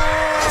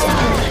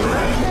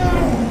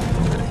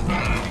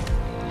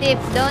 Tip,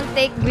 don't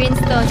take green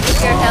stones if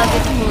your health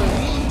is full.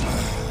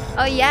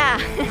 Oh yeah.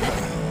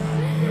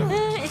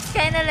 It's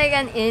kind of like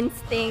an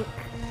instinct.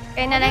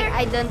 Kind of like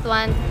I don't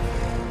want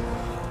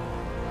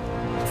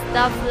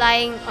stuff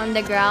lying on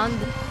the ground.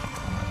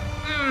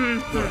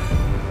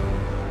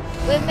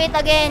 We'll meet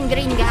again,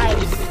 green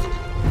guys.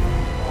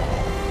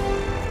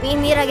 We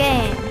meet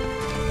again.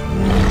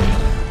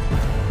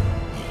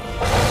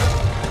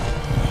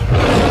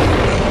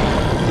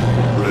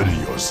 Ready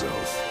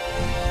yourself.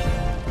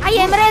 I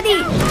am ready.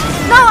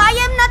 No, I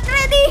am not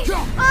ready.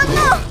 Oh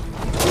no.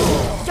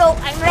 Joe,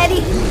 I'm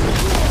ready.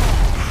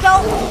 Joe,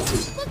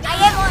 I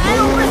am on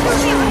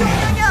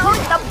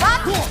the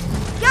butt.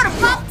 Your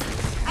butt.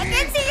 I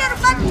can see your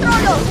butt,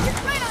 Trollo.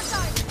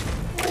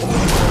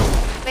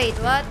 Wait,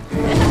 what?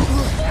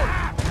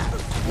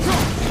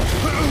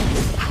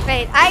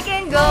 Wait, I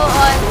can go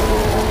on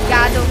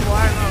God of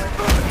War mode.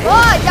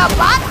 Oh, the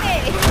butt!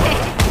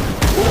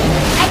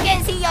 I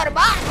can see your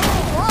butt.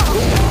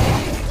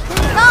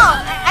 No,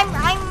 I'm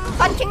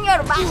punching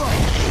your butt.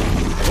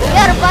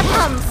 Your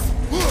bottoms.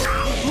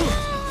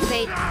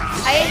 Wait,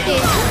 I hate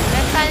this.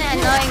 That's kinda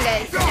annoying,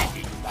 guys.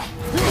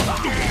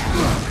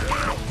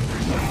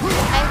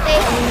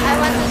 I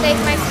want to take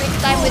my free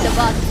time with the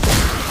bot.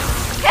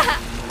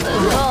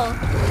 Oh.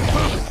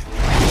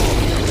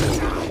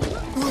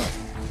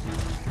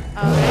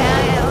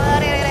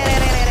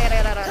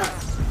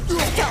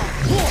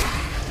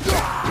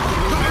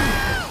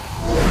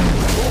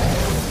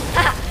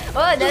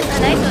 Oh, that's a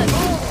nice one.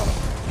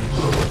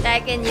 I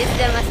can use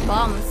them as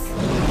bombs.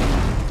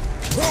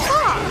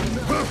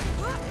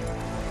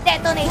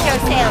 Detonate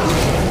yourself.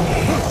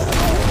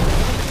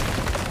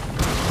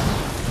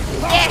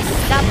 Yes,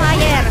 the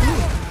fire.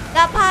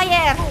 The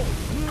fire.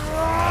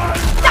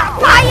 The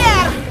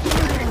fire.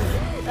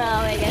 Oh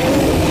my god.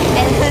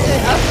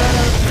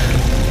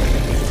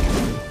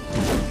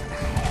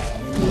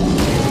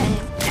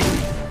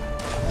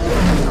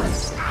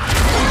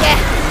 Yeah.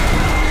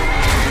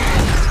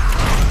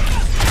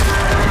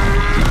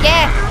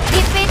 Yeah.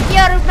 Defeat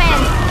your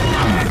man.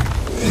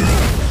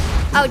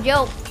 Oh,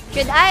 joke.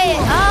 Should I?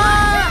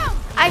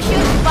 I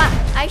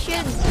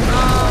should.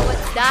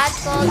 What's that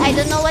called? I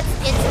don't know what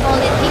it's called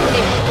in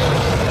English.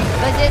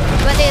 What is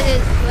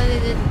it? What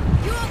is it?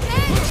 You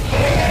okay?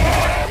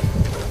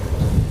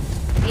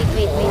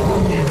 Wait.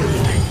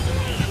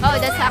 Oh,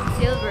 that's half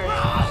silver.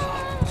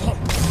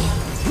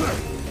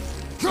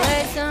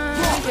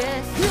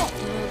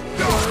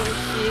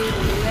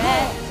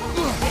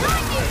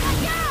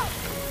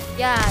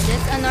 Yeah,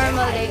 that's a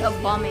normal day of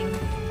bombing.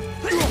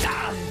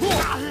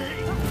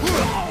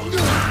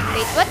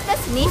 Wait, what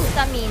does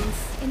Nista means?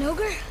 An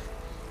ogre?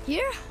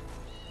 Here?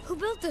 Who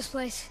built this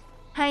place?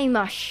 Hi,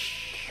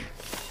 Mush.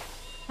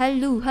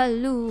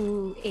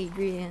 Hello,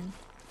 Adrian.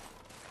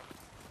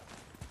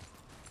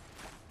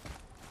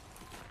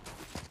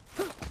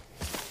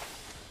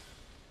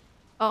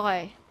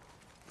 Okay.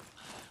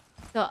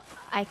 So,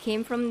 I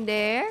came from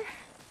there.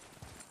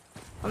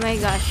 Oh my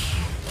gosh.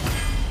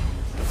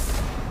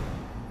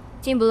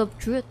 Symbol of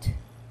truth.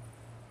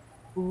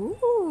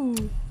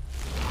 Ooh.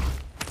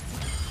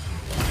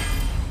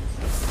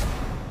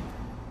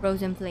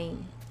 Frozen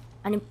flame.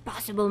 An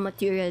impossible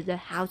material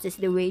that houses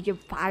the rage of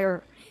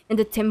fire and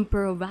the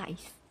temper of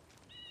ice.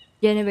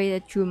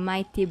 Generated through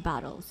mighty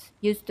battles.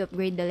 Used to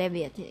upgrade the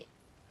Leviathan.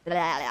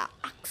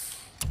 Axe.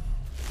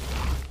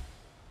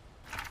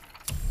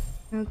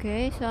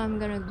 Okay, so I'm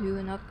gonna do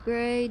an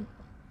upgrade.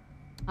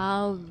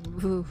 Oh,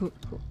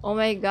 oh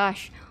my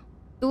gosh.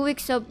 2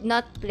 weeks of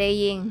not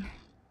playing.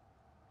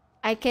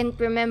 I can't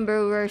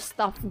remember where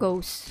stuff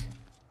goes.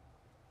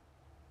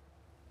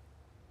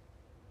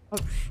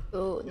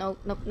 Oh, nope,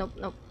 nope, nope,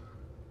 nope.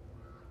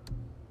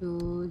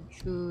 Shoot.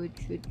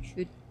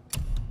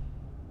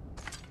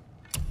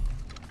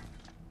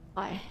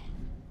 Why?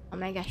 Oh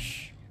my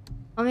gosh.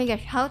 Oh my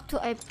gosh, how do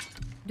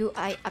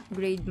I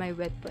upgrade my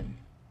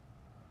weapon?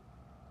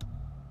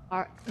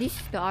 This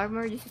is the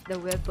armor, this is the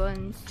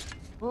weapons.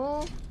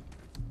 Oh.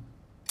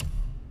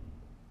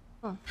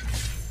 Oh.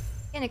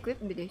 Can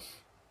equip with this.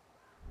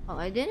 Oh,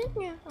 I didn't?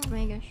 Yeah. Oh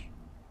my gosh.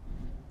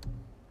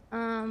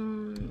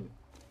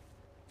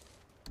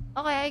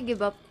 Okay, I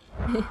give up.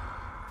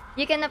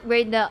 You can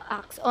upgrade the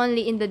axe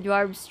only in the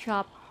dwarves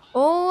shop.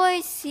 Oh,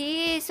 I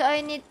see. So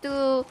I need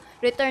to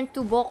return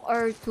to Bok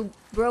or to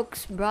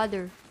Broke's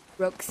brother.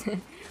 Brooks.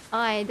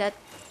 Okay,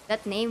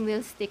 that name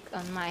will stick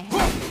on my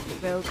head.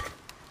 Broke.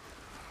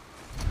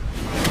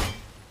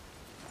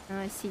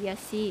 I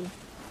see.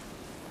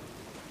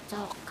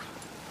 Talk.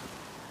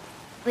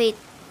 Wait.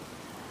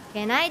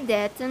 Can I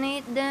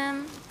detonate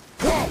them?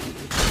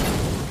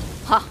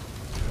 Ha!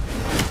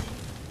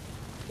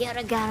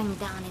 You're going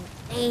down in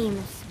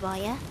flames,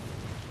 boy.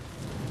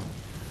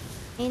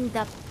 In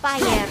the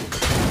fire.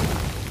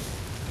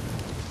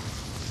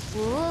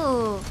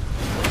 Ooh.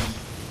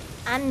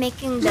 I'm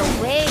making the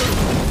way.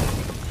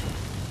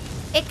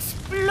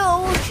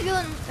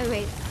 Explosion! Oh,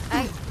 wait.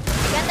 I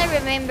gotta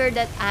remember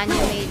that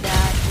anime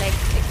that like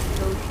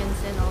explosions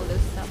and all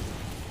those stuff.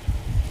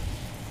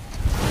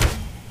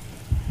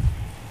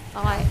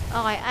 Okay.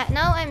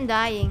 Now I'm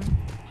dying.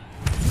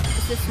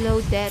 It's a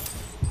slow death.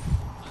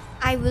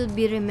 I will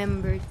be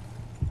remembered.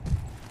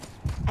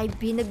 I've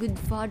been a good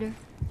father.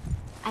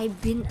 I've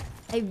been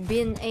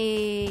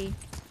a...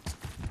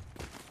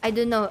 I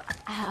don't know.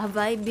 Have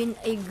I been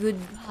a good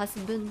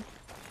husband?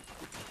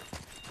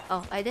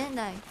 Oh, I didn't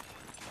die.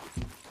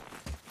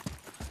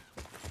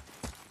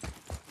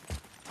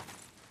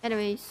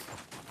 Anyways.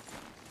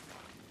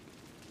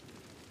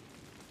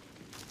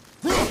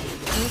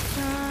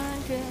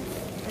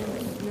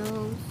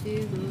 No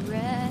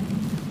cigarette.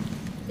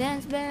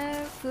 Dance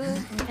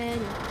barefoot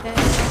and a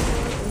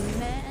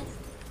man.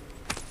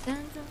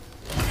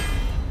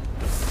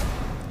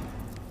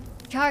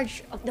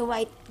 Charge of the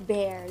white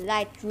bear,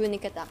 light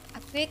runic attack. A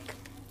quick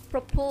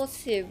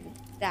propulsive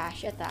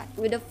dash attack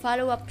with a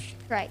follow-up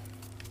strike.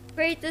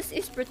 Kratos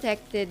is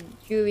protected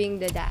during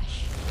the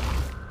dash.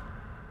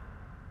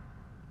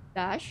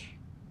 Dash?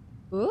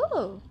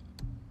 Ooh!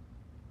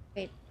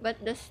 Wait,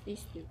 what does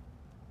this do?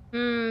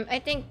 I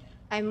think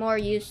I'm more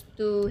used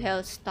to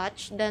Hell's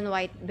Touch than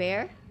White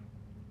Bear.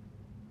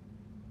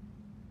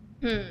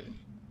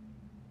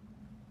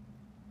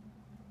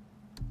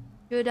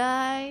 Should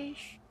I?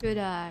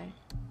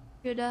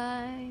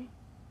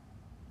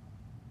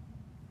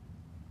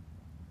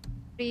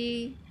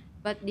 Three,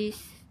 but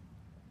this...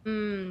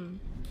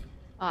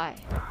 I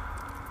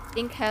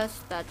think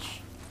Hell's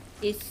Touch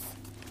is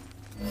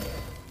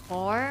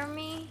for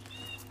me.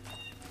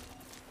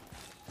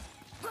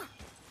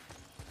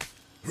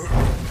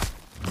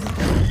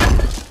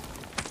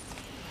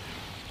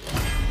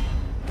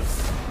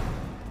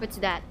 What's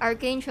that?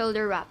 Arcane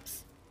shoulder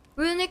wraps.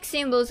 Runic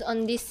symbols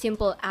on this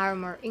simple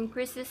armor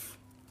increases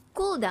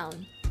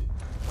cooldown.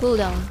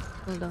 Cooldown.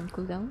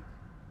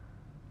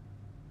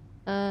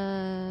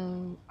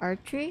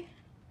 Archery?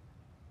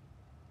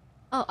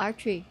 Oh,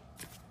 archery.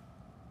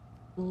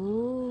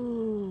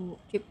 Ooh,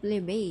 triply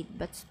made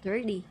but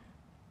sturdy.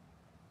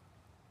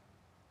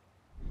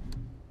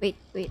 Wait,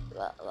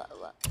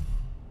 what?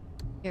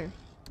 Here.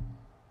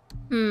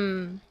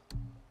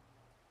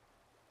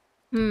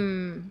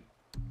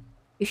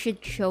 You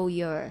should show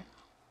your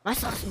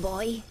muscles,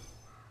 boy.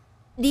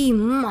 The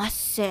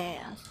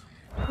muscles.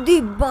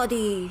 The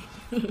body.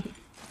 Oh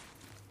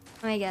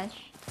my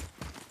gosh.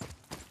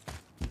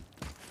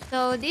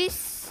 So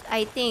this,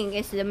 I think,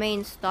 is the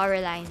main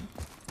storyline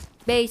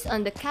based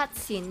on the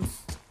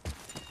cutscenes.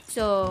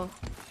 So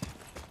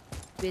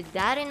with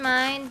that in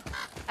mind,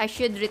 I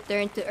should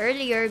return to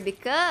earlier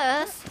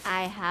because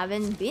I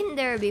haven't been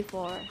there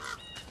before.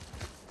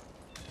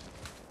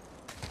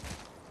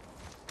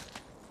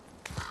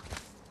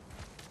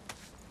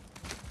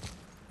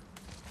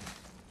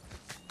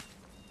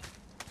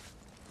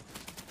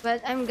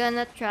 But I'm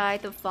gonna try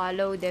to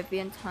follow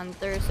Deviant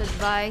Hunter's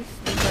advice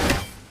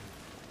because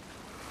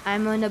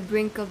I'm on the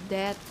brink of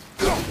death.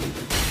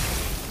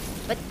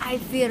 But I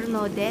fear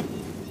no death,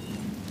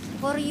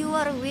 for you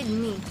are with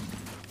me.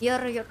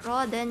 Your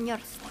rod and your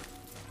staff,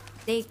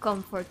 they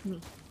comfort me.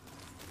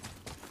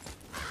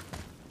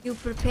 You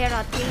prepare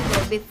a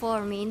table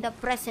before me in the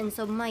presence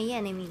of my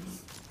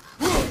enemies.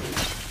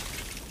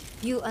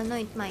 You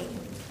anoint my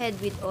head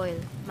with oil,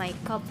 my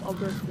cup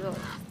overflows.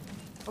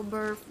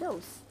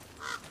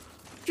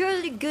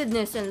 Surely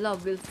goodness and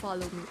love will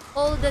follow me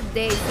all the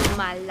days of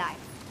my life.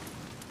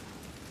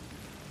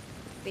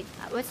 Wait,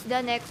 what's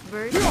the next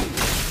verse?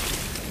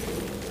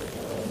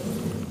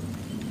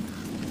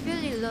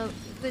 Surely love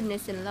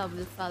Goodness and love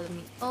will follow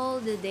me all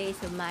the days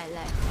of my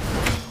life.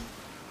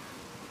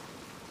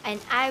 And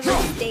I will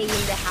stay in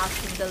the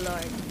house of the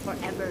Lord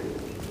forever.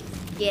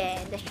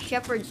 Yeah, the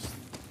shepherd's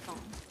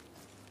song.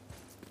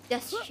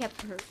 Just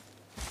shepherd.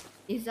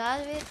 Is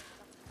that it?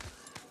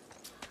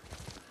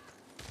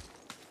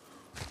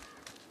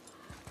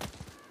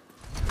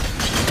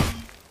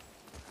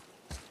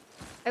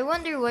 I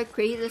wonder why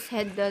Kratos'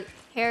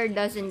 hair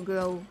doesn't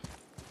grow.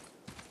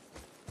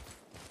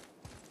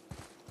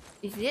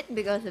 Is it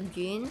because of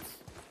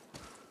genes?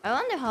 I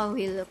wonder how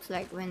he looks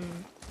like when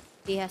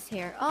he has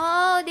hair.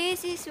 Oh,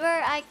 this is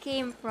where I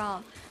came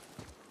from.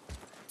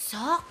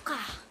 Sokka!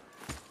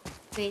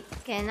 Wait,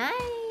 can I?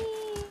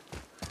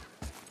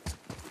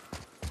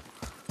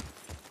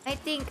 I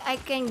think I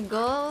can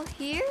go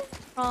here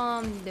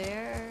from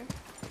there.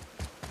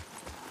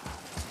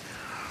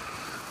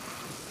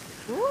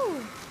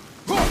 Ooh.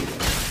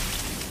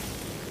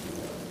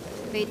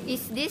 Wait,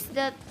 is this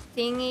the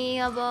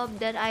thingy above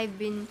that I've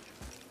been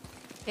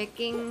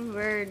checking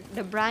where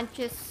the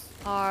branches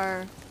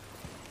are?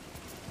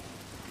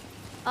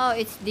 Oh,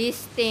 it's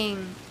this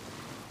thing.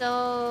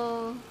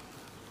 So,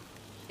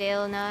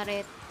 still not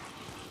it.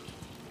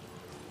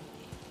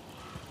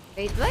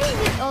 Wait, why is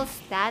it all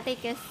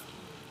static as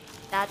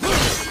static?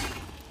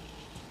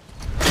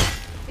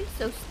 It's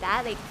so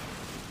static.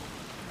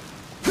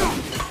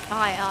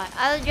 Okay,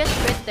 I'll just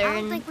return. I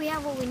don't think we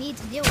have what we need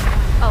to deal with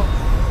that. Oh,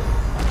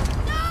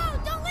 No!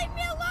 Don't leave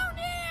me alone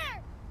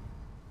here!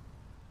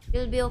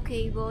 you'll be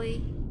okay,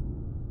 boy.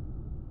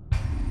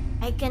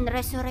 I can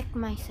resurrect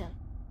myself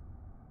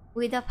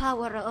with the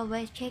power of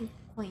a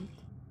checkpoint.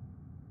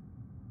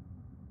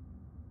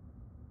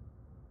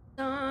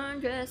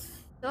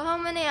 So how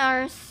many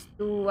hours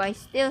do I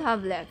still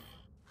have left?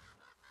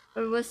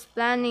 I was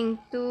planning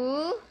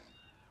to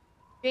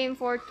stream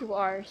for 2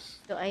 hours.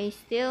 So I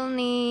still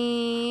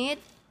need...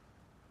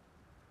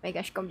 My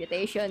gosh,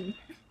 computation.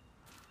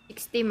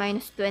 60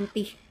 minus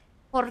 20.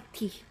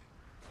 40.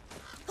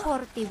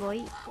 40,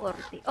 boy.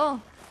 40.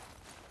 Oh!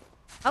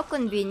 How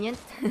convenient.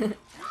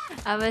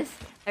 I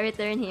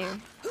return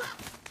here.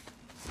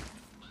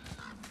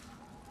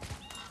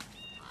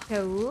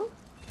 So,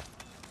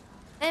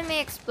 let me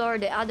explore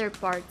the other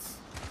parts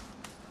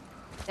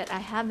that I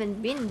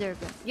haven't been there.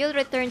 But you'll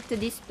return to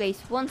this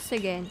place once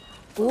again.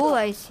 Oh,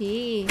 I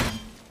see.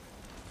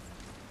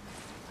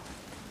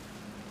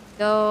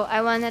 So,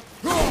 I wanna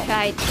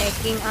try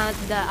checking out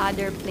the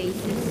other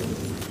places.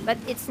 But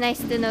it's nice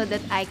to know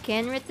that I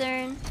can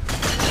return.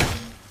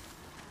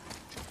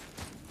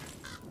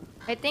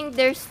 I think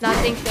there's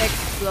nothing to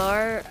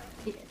explore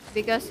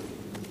because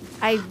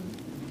I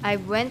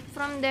went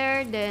from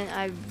there, then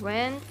I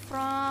went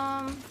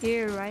from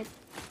here, right?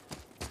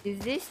 Is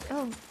this?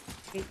 Oh,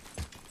 wait.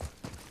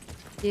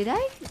 Did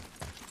I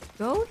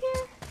go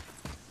here?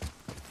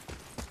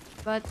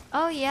 But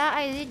oh yeah,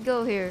 I did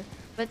go here,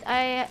 but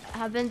I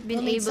haven't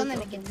been We'll need able something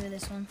to. to get through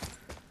this one.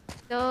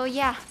 So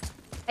yeah,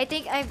 I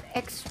think I've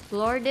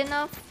explored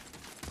enough,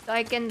 so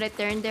I can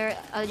return there.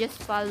 I'll just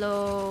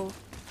follow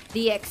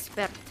the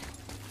expert.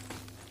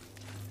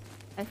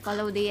 I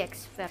follow the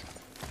expert.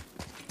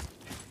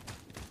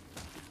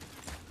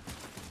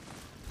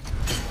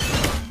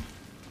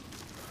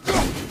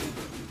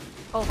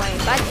 Okay,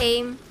 bad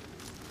aim.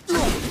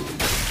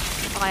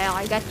 Okay,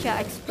 I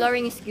gotcha.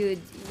 Exploring is good.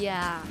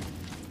 Yeah.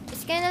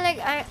 It's kind of like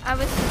I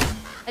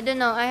don't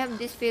know, I have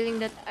this feeling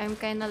that I'm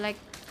kind of like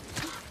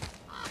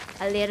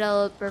a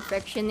little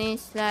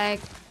perfectionist.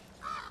 Like,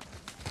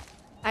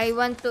 I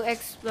want to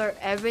explore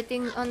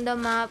everything on the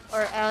map,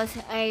 or else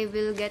I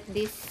will get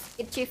this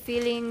itchy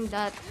feeling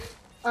that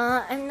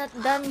I'm not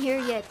done here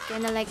yet.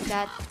 Kind of like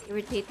that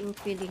irritating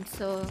feeling.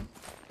 So,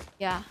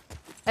 yeah.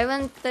 I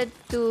wanted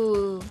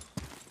to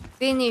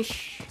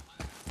finish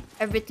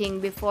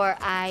everything before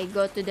I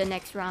go to the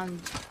next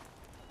round.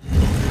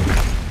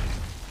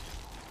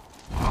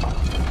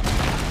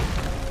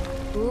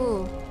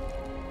 Ooh.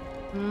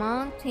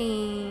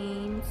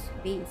 Mountains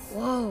base.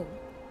 Whoa.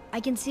 I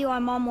can see why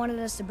Mom wanted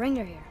us to bring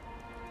her here.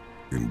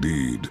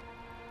 Indeed.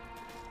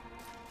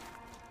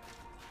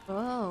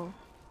 Oh.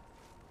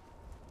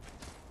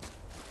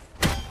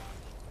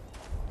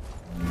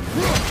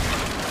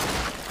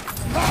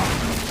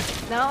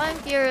 Now I'm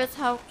curious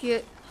how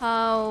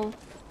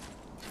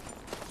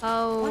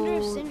Wonder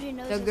if Sindri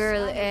knows the his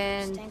girl father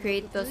and stands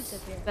with the Kratos boots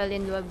up here. fell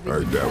in love I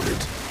with. doubt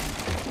it.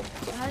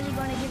 So how's he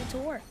going to get it to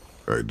work?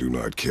 I do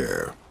not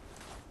care.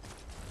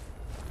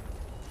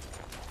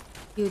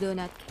 You do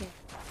not care.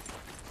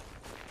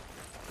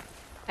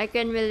 I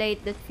can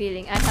relate that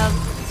feeling. I have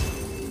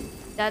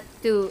that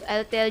too.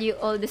 I'll tell you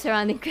all the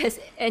surrounding quests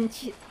and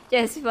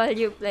chess while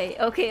you play.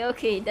 Okay,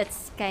 okay,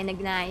 that's kind of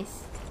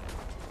nice.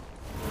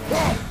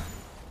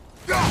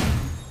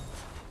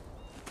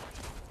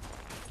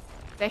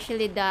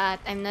 Especially that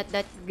I'm not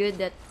that good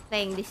at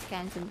playing these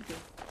kinds of games.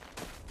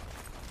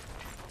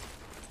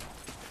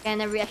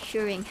 Kind of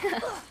reassuring.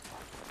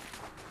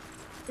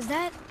 Is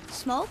that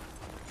smoke?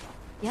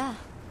 Yeah.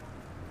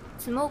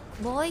 Smoke,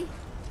 boy.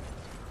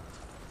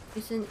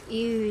 It's an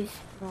eerie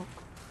smoke.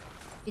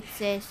 It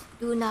says,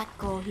 do not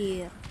go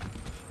here.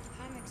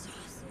 I'm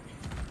exhausted.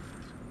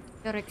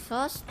 You're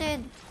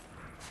exhausted.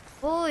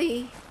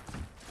 Boy.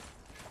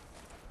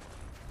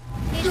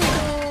 Need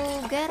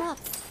to get up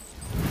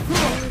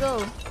and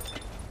go.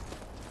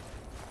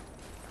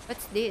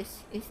 What's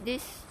this? Is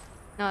this?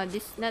 No,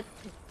 this not.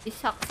 This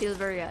sucks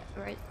silver yet,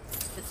 right?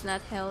 That's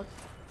not health.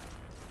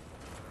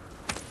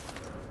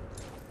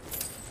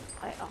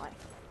 Okay, okay.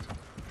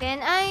 Can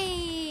I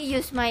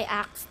use my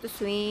axe to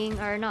swing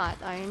or not?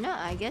 Or no,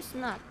 I guess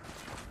not.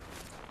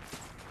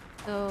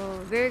 So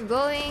we're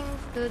going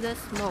to the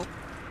smoke.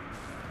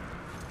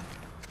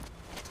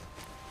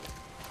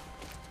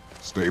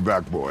 Stay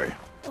back, boy.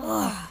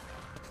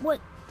 What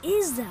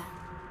is that?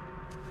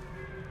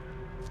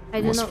 I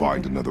don't Must know.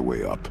 find another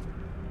way up.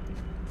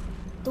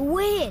 The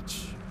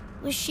witch!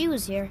 Wish she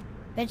was here.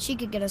 Bet she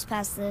could get us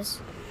past this.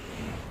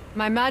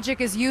 My magic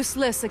is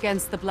useless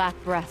against the Black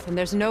Breath, and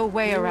there's no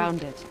way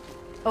around it.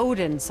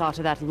 Odin saw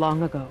to that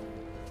long ago.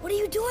 What are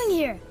you doing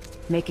here?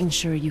 Making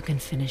sure you can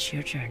finish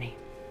your journey.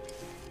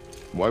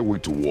 Why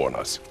wait to warn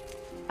us?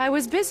 I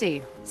was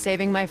busy,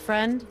 saving my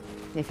friend,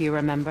 if you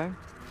remember.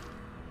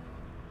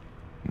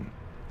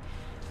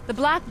 The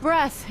Black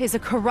Breath is a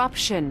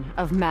corruption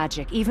of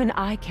magic even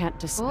I can't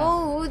dispel.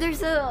 Oh,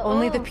 there's a.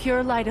 Only the oh.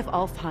 pure light of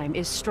Alfheim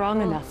is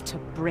strong enough to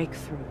break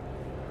through.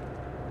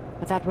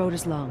 But that road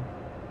is long.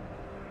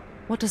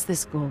 What does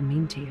this goal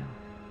mean to you?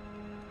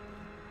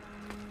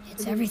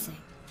 It's everything.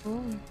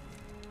 Oh.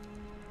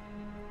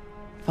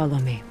 Follow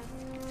me.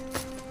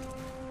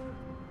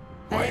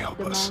 Why At help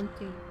the us?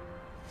 mountain.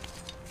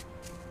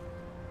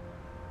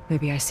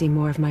 Maybe I see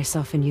more of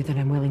myself in you than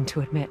I'm willing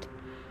to admit.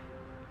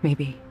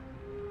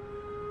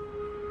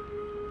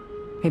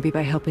 Maybe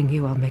by helping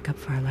you, I'll make up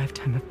for a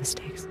lifetime of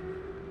mistakes.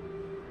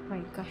 My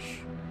gosh.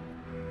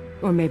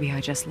 Or maybe I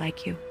just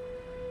like you,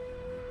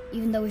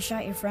 Even though we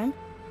shot your friend?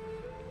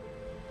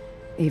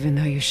 even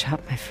though you shot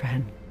my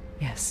friend.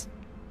 Yes.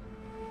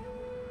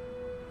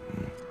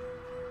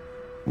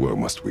 Where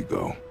must we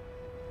go?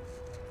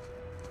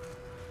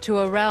 To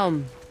a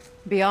realm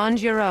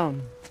beyond your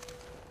own.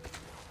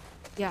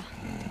 Yeah.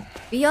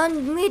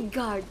 Beyond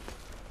Midgard,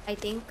 I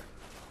think.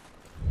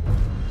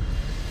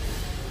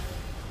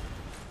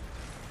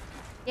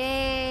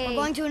 Yay! We're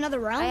going to another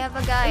realm? I have a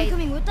Are you guide.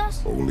 coming with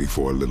us? Only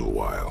for a little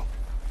while.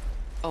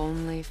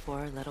 Only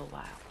for a little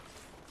while.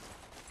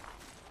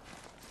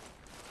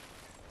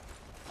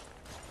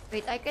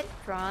 Wait, I can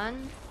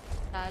run.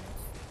 That.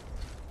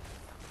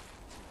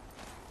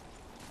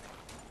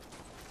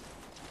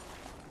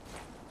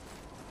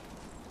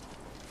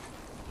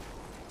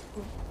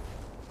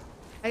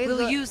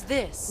 We'll use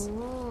this.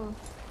 Oh.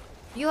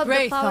 You have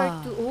the power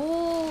Wraitha. to.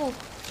 Oh.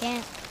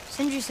 Can't.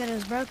 Sindri said it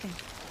was broken.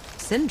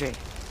 Sindri.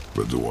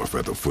 The dwarf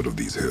at the foot of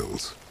these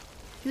hills.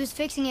 He was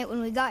fixing it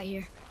when we got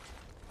here.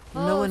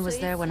 No Oh, one so was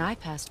there it's- when I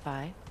passed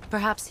by.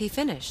 Perhaps he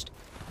finished.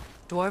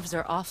 Dwarves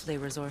are awfully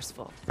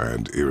resourceful.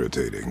 And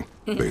irritating,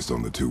 based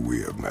on the two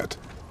we have met.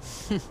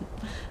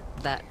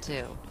 That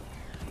too.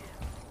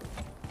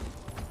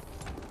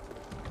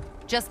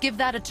 Just give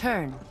that a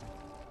turn.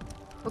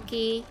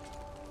 Okay.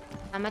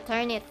 I'ma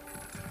turn it.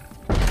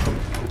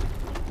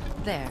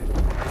 There.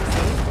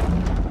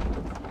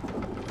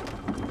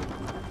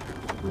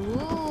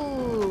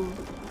 Ooh.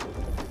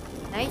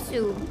 Nice.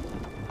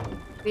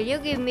 Will you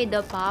give me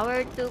the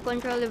power to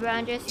control the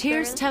branches?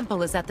 Tyr's girl?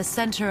 temple is at the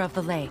center of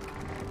the lake.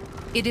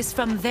 It is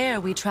from there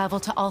we travel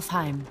to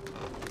Alfheim.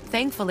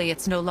 Thankfully,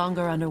 it's no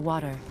longer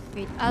underwater.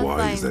 Wait, I'll Why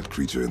find. is that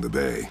creature in the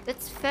bay?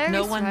 That's Ferris,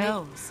 No one right?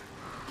 knows.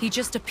 He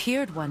just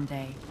appeared one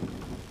day.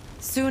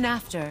 Soon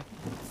after,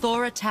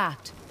 Thor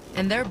attacked,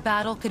 and their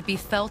battle could be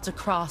felt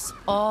across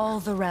all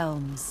the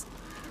realms.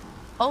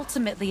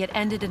 Ultimately, it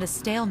ended in a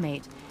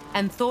stalemate,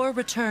 and Thor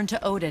returned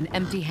to Odin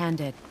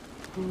empty-handed.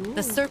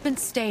 The serpent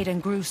stayed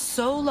and grew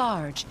so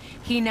large,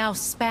 he now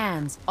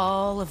spans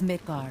all of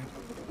Midgard.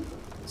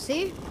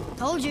 See?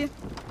 Told you.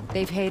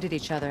 They've hated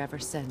each other ever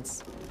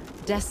since,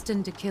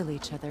 destined to kill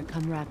each other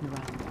come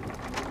Ragnarok.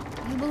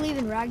 You believe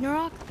in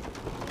Ragnarok?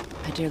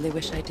 I dearly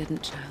wish I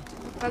didn't, child.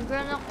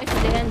 Ragnarok is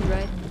the end,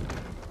 right?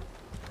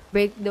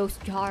 Break those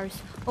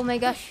jars. Oh my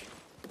gosh.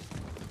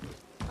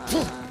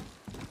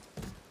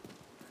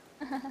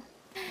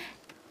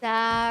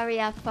 Sorry,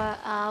 Appa.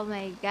 Oh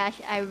my gosh,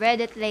 I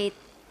read it late.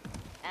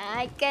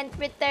 I can't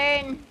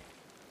return.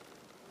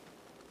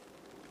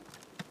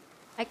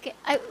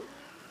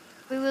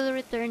 We will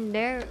return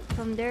there,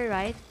 from there,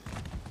 right?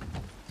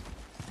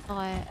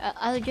 Okay,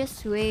 I'll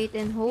just wait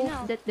and hope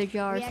that the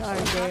jars we are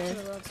actually talked there.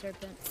 to the world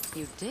serpent.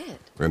 You did?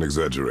 An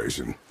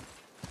exaggeration.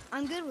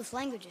 I'm good with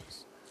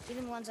languages,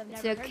 even ones I've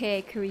It's never heard.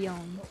 okay, carry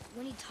on. But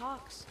when he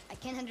talks, I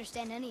can't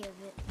understand any of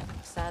it.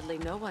 Sadly,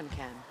 no one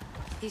can.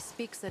 He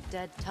speaks a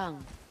dead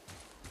tongue.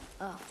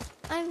 Oh,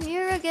 I'm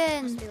here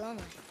again. must be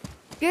lonely.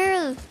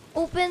 Girl,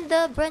 open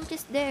the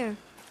branches there.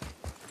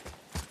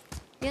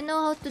 You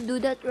know how to do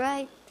that,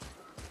 right?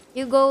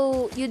 You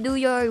do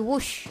your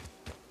whoosh.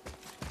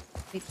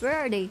 Wait, where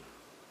are they?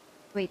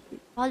 Wait,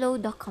 follow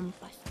the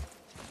compass.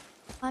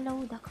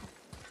 Follow the compass.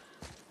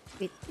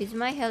 Wait, is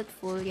my health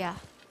full? Yeah.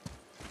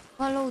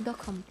 Follow the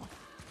compass.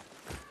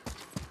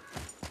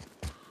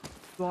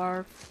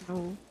 Dwarf,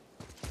 no.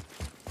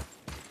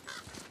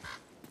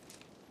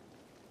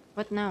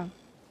 What now?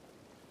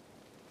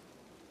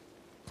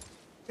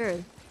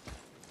 Girl.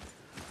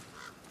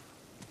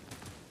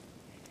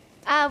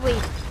 Ah,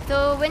 wait.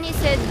 So when she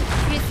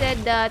said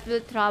that we'll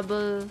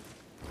travel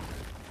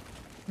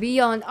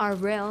beyond our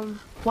realm.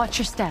 Watch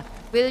your step.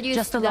 We'll use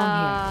Just the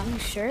along here. You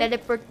sure?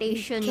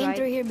 teleportation, Came right?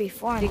 through here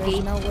before and The there's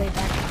gate. no way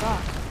back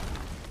across.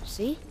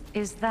 See?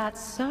 Is that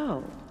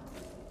so?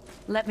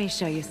 Let me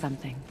show you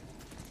something.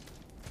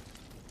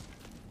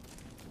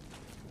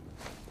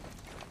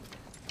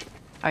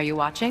 Are you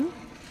watching?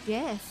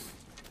 Yes.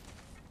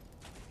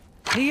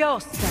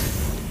 Dios!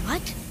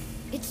 What?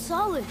 It's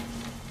solid.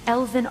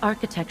 Elven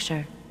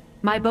architecture.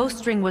 My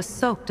bowstring was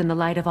soaked in the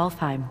light of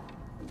Alfheim.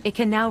 It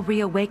can now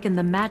reawaken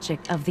the magic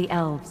of the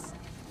elves.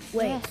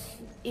 Wait, Yes.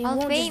 it I'll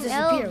won't just fame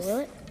disappear, elves. will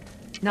it?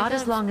 Not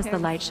as thought it long was as the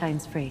perished. light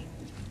shines free.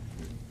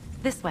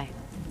 This way.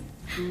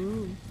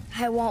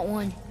 I want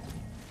one.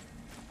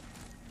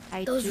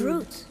 Those too.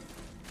 roots.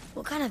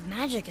 What kind of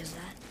magic is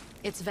that?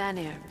 It's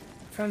Vanir.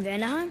 From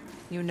Vanaheim?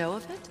 You know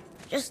of it?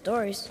 Just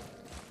stories.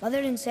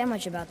 Mother didn't say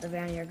much about the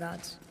Vanir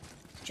gods.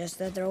 Just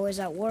that they're always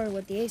at war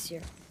with the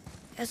Aesir.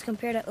 As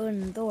compared to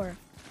Odin and Thor,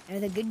 they're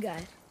the good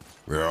guys.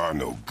 There are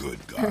no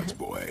good gods,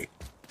 boy.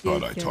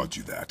 Thought I Okay. taught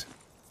you that.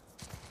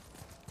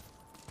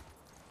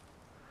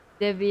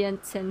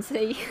 Deviant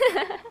Sensei.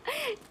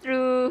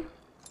 True.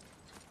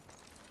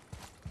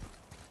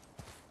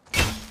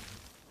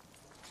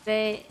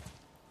 They...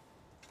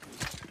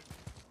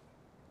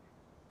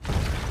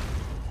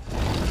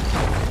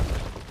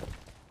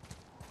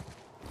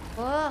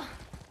 Oh.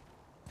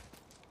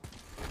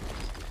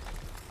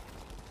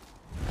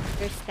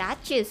 They're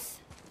statues.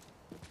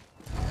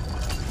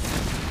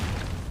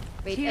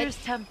 Wait,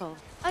 Tyr's temple.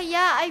 oh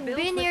yeah, I've Built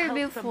been with here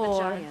help from the before.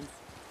 giants.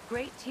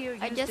 Great Tyr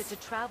I used just it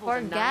to travel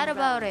forgot the 9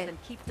 about realms it.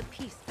 and keep the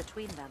peace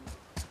between them.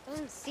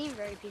 Doesn't seem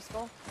very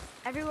peaceful.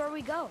 Everywhere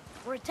we go,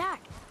 we're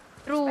attacked.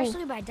 True,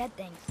 Especially by dead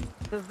things.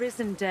 The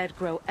risen dead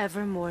grow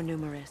ever more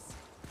numerous.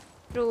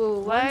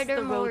 true. Why are Once there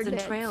the more roads and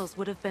deaths? trails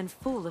would have been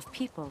full of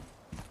people.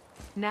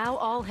 Now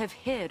all have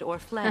hid or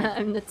fled.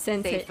 I'm not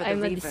Sensei, Save for the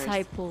I'm a Reavers.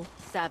 disciple.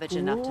 Savage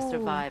enough to Ooh.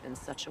 survive in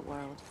such a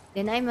world.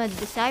 Then I'm a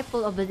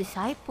disciple of a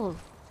disciple.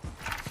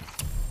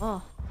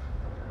 Oh.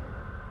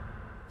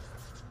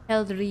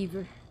 Held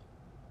River.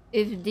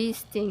 If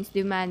these things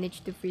do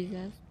manage to freeze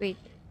us. Wait.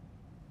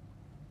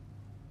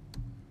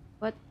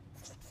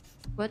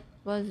 What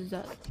was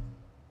that?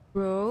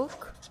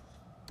 Broke?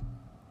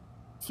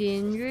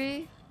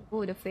 Sindri?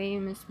 Oh, the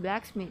famous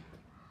blacksmith.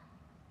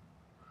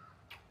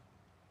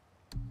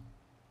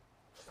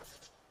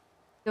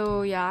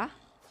 So yeah.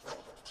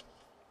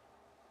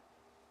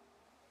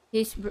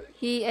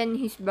 He and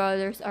his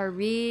brothers are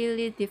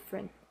really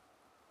different.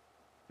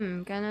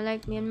 Kinda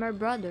like me and my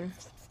brother.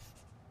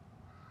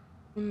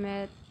 We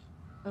met.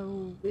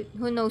 Oh,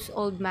 who knows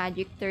old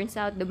magic? Turns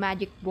out the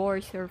magic bore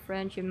is her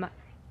friend. She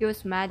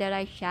was mad that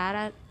I shot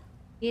at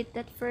it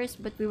at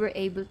first, but we were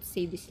able to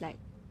save his life.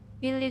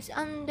 She lives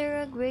under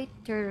a great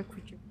turtle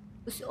creature,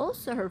 who's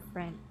also her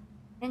friend,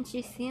 and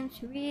she seems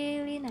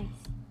really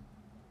nice.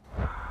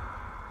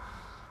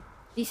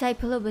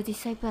 Disciple of a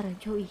disciple,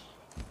 Joey.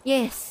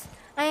 Yes,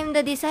 I am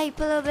the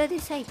disciple of a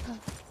disciple.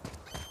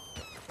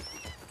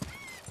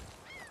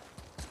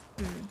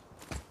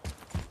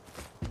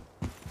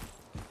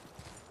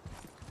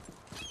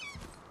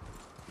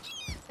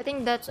 I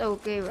think that's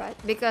okay, right?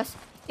 Because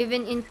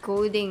even in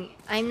coding,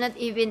 I'm not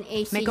even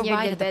a Make a senior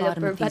right at the bottom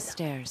developer, of these but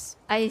stairs.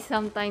 I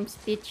sometimes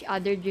teach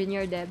other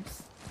junior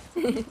devs.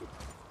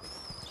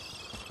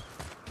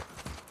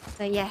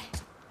 So yeah.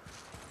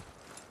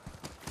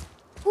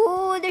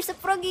 Ooh, there's a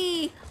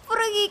froggy!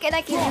 Froggy! Can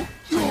I kill him?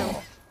 Oh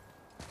no.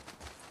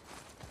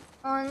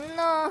 Oh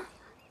no!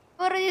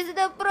 Where is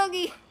the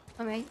froggy?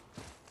 Okay.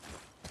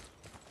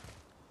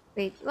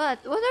 Wait, what?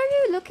 What are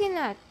you looking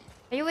at?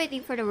 Are you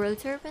waiting for the world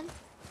serpent?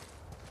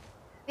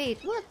 Wait,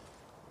 what?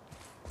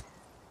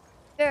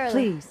 Girl.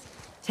 Please,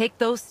 take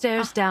those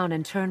stairs down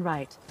and turn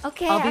right.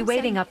 Okay, I'll be I'm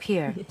waiting sorry. up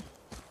here.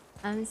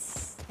 I'm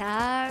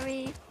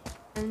sorry.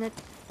 I'm not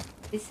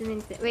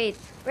listening to... Wait,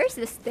 where's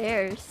the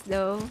stairs,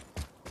 though?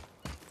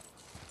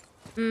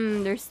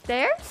 There's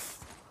stairs?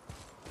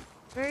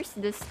 Where's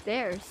the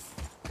stairs?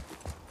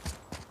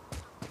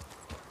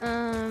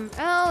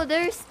 Oh,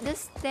 there's the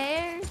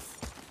stairs.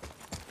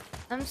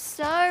 I'm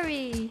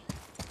sorry.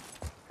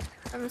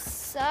 I'm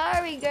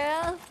sorry,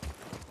 girl.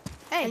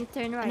 Hey, And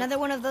turn right. another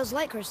one of those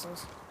light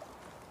crystals.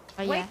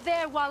 Oh, yeah. Wait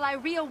there while I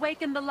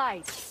reawaken the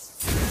light.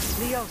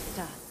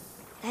 Leosta.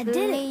 That did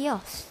it.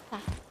 Leos.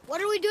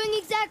 What are we doing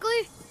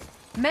exactly?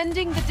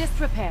 Mending the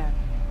disrepair.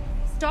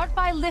 Start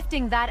by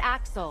lifting that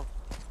axle.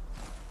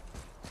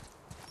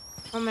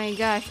 Oh my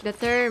gosh, the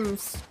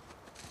terms.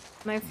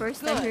 My first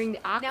time hearing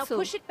the axle.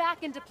 Now push it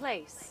back into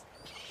place.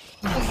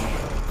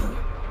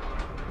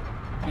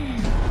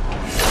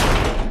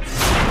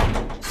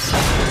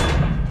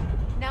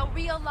 Now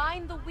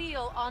realign the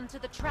wheel onto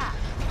the track.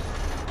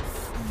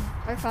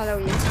 I follow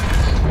you.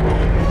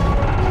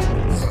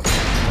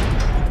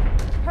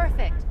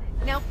 perfect.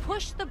 Now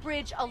push the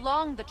bridge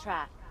along the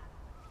track.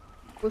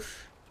 Push.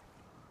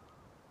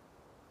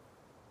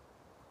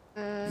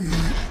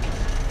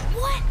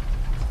 What?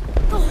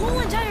 The whole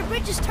entire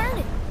bridge is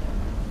turning.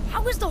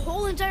 How is the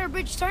whole entire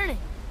bridge turning?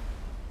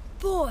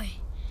 Boy,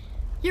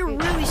 you're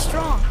really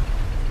strong.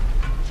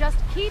 Just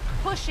keep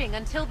pushing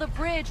until the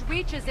bridge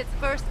reaches its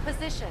first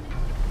position.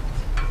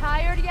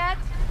 Tired yet?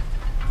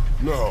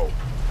 No.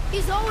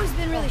 He's always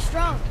been really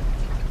strong.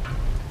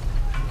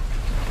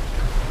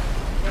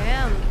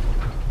 Damn.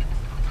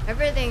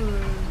 Everything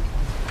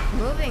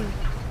moving.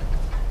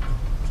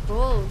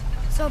 Cool.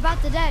 So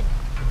about the dead.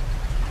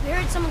 We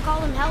heard someone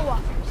call them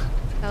Hellwalkers.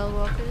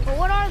 Hellwalkers. But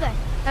what are they?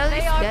 Hell They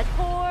is are dead.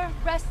 poor,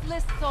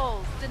 restless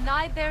souls,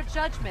 denied their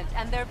judgment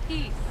and their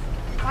peace.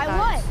 By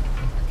Gods. what?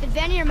 Could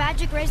Vanir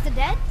magic raise the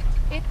dead?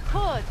 It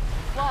could,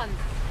 once.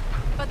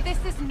 But this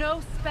is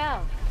no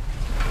spell.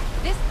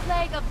 This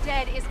plague of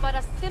dead is but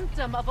a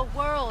symptom of a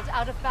world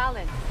out of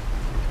balance.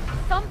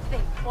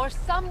 Something or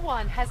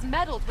someone has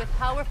meddled with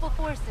powerful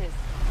forces.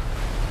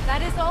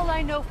 That is all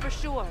I know for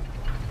sure.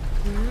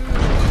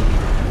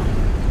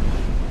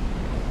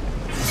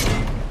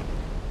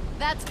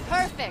 That's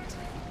perfect.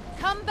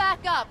 Come back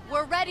up.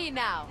 We're ready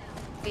now.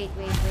 Wait.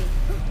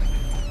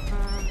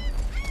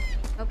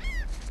 Oh,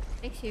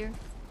 Nick's here.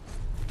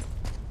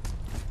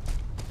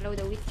 Hello,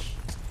 the witch.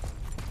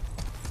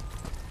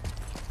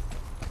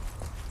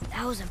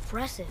 That was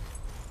impressive.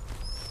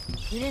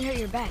 You didn't hurt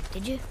your back,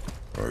 did you?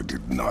 I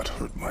did not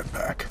hurt my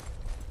back.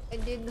 I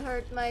did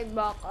hurt my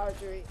back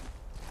artery.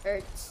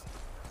 Hurts.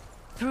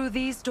 Through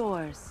these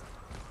doors,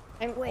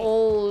 I'm Wait.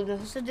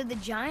 old. So did the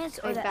Giants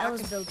or My the back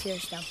Elves is- build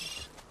Tyr's temple?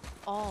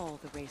 all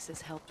the races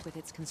helped with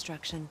its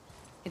construction.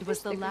 It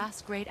was the Where's the-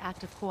 last great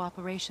act of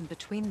cooperation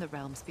between the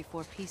realms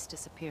before peace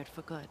disappeared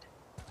for good.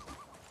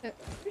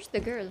 Where's the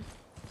girl?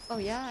 Oh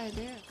yeah,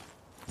 there.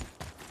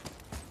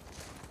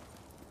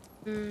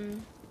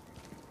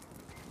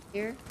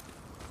 Here.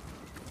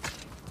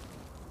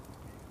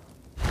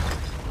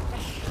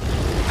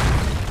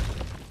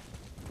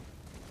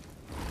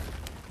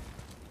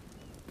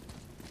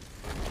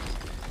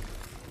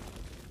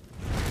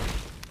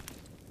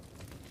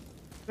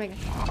 Oh my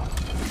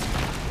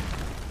gosh.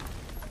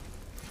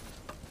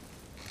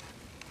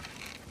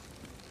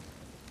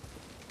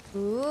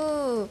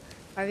 Ooh,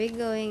 are we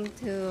going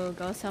to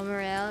go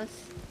somewhere else?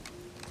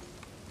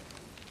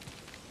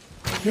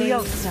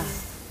 Lyosta.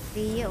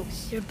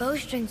 Leos. Your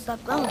bowstring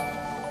stopped going.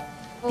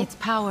 Its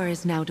power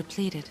is now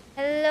depleted.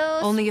 Hello,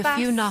 Only a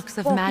few Spas knocks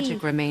of Poppy.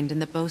 magic remained in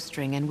the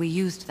bowstring, and we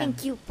used them.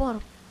 Thank you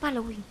for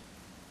following.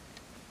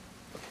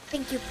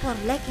 Thank you for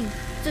liking,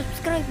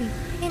 subscribing,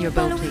 and Your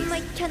bow, following please.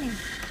 my channel.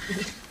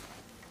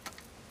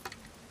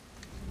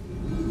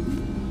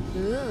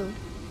 Ooh.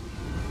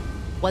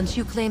 Once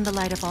you claim the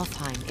light of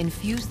Alfheim,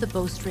 infuse the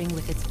bowstring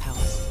with its power.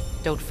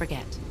 Don't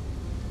forget.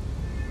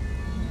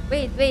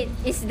 Wait,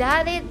 is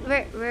that it?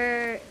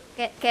 Where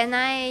can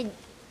I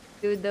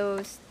do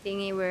those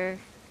thingy where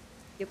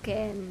you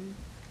can?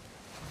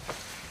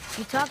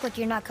 You talk like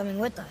you're not coming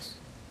with us.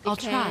 I'll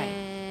try,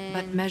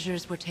 but can-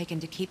 measures were taken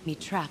to keep me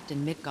trapped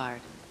in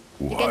Midgard.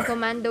 You can Why?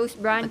 command those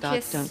The branches.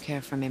 gods don't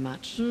care for me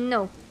much.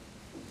 No.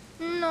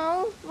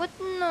 No? What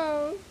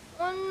no?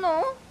 Oh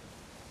no?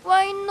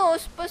 Why no,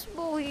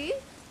 Spasbuhi?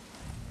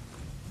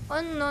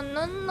 Oh no,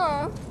 no,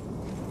 no.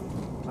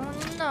 Oh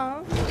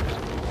no.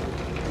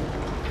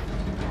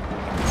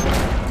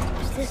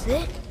 Is this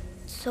it?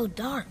 It's so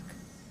dark.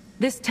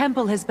 This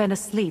temple has been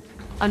asleep,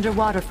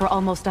 underwater for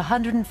almost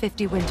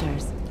 150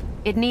 winters.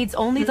 It needs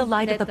only the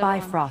light of the Later on.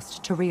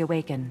 Bifrost to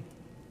reawaken.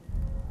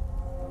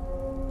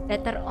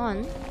 Later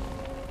on.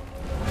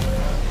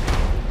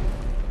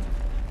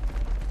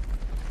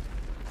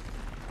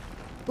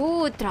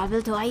 Ooh,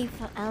 travel to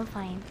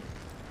Alfheim.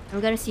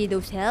 I'm gonna see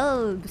those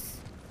elves.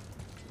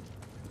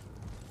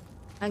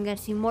 I'm gonna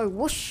see more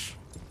whoosh.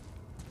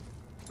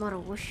 More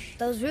whoosh.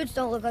 Those roots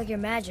don't look like your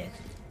magic.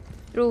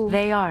 True.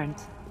 They aren't.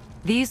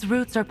 These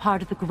roots are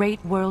part of the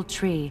Great World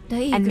Tree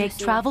The and make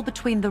Yggdrasil. travel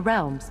between the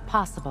realms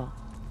possible.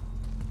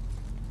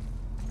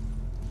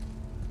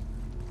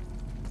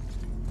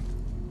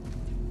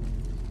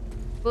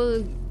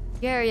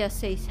 Bulgaria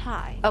says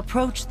hi.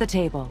 Approach the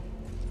table.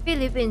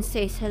 Philippines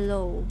says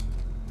hello.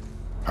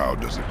 How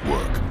does it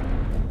work?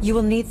 You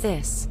will need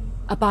this,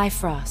 a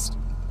Bifrost,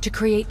 to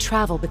create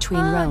travel between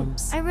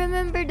realms. I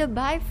remember the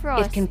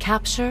Bifrost. It can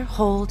capture,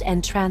 hold,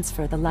 and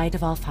transfer the light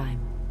of Alfheim.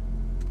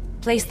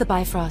 Place the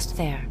Bifrost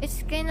there.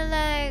 It's kinda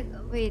like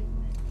wait.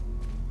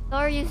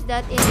 Thor used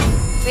that in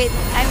wait,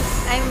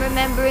 I'm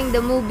remembering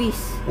the movies.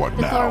 What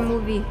the Thor now?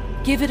 movie.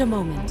 Give it a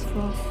moment.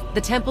 Bifrost.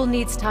 The temple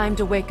needs time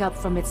to wake up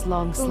from its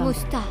long slumber.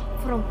 Kumusta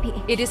from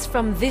PH. It is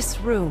from this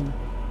room,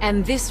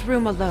 and this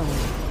room alone,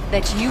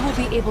 that you will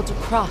be able to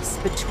cross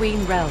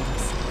between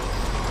realms.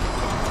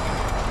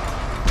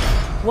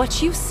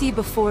 What you see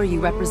before you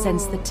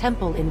represents the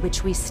temple in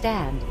which we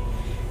stand,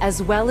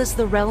 as well as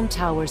the realm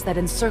towers that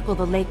encircle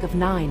the Lake of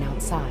Nine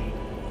outside.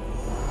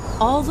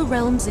 All the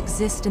realms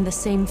exist in the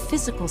same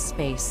physical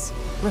space,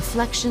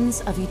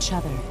 reflections of each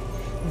other.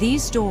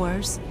 These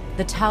doors,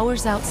 the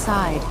towers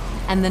outside,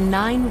 and the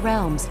 9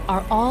 realms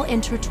are all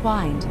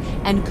intertwined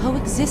and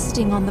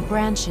coexisting on the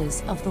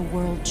branches of the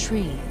World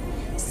Tree,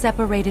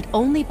 separated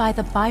only by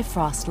the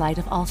Bifrost light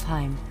of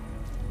Alfheim.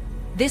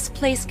 This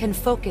place can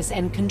focus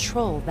and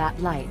control that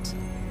light.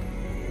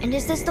 And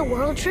is this the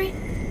World Tree?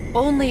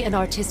 Only an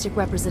artistic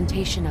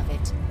representation of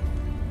it.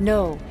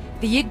 No,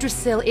 the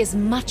Yggdrasil is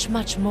much,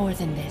 much more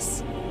than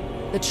this.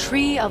 The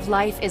Tree of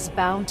Life is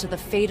bound to the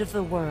fate of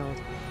the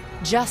world,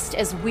 just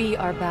as we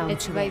are bound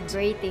It's to it.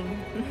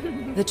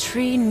 vibrating. The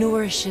tree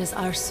nourishes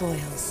our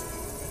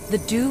soils. The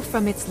dew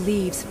from its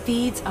leaves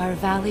feeds our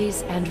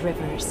valleys and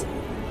rivers.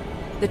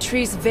 The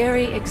tree's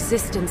very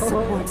existence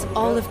supports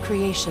all of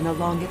creation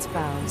along its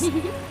boughs.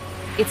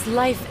 Its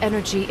life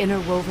energy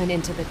interwoven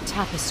into the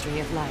tapestry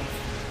of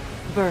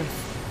life.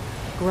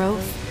 Birth,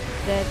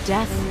 growth,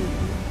 death,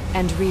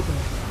 and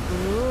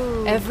rebirth.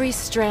 Ooh. Every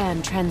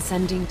strand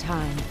transcending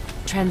time,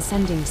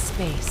 transcending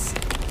space.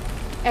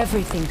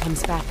 Everything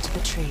comes back to the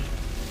tree.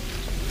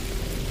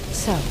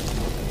 So,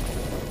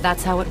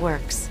 that's how it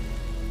works.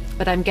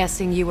 But I'm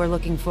guessing you were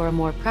looking for a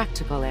more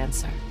practical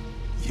answer.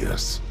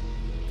 Yes.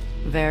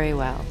 Very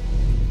well.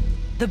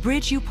 The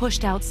bridge you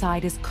pushed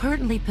outside is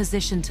currently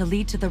positioned to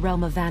lead to the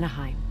realm of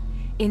Vanaheim.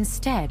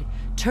 Instead,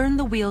 turn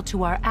the wheel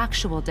to our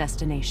actual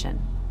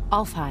destination,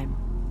 Alfheim.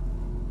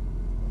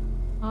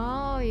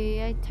 Oh,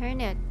 yeah, I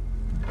turn it.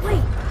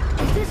 Wait,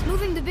 is this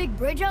moving the big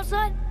bridge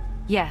outside?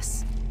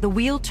 Yes, the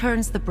wheel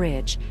turns the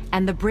bridge,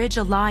 and the bridge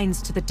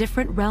aligns to the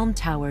different realm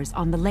towers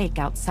on the lake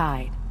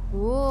outside.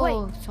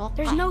 Whoa, Wait, so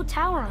there's no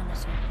tower on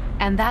this one.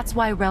 And that's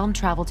why realm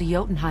travel to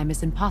Jotunheim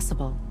is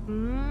impossible.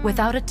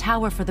 Without a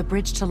tower for the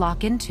bridge to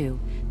lock into,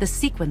 the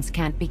sequence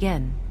can't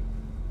begin.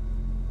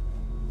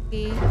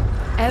 Okay.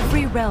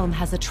 Every realm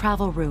has a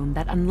travel room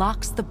that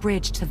unlocks the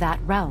bridge to that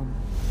realm.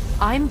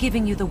 I'm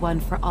giving you the one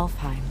for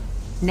Alfheim.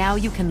 Now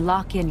you can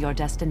lock in your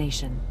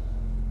destination.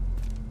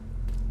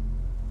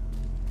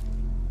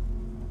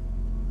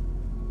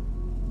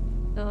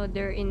 So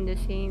they're in the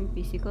same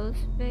physical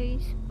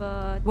space,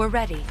 but We're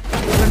ready.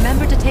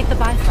 Remember to take the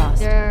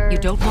Bifrost. They're- You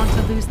don't want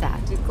to lose that.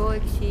 they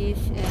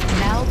coexist and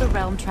Now the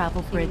realm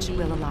travel bridge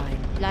will align,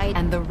 light.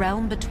 and the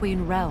realm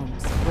between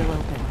realms will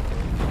open.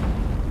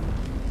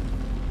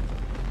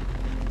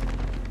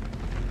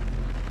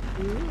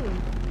 Ooh.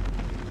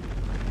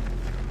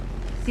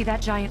 See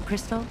that giant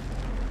crystal?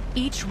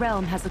 Each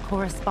realm has a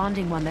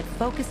corresponding one that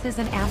focuses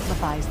and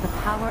amplifies the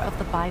power of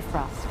the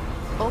Bifrost,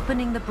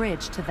 opening the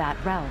bridge to that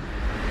realm.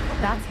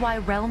 That's why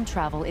realm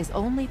travel is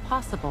only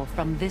possible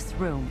from this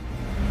room.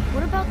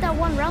 What about that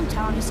one realm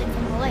tower missing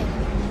from the lake?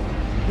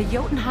 The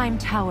Jotunheim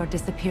Tower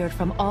disappeared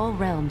from all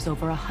realms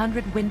over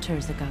 100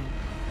 winters ago,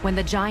 when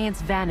the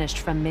giants vanished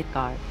from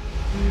Midgard.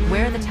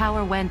 Where the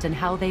tower went and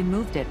how they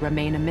moved it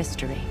remain a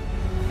mystery.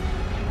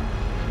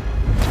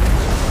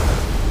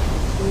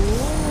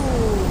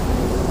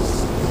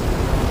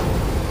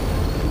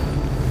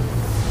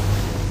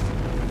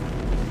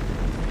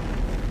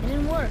 It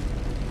didn't work.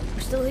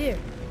 We're still here.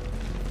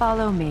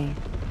 Follow me.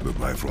 The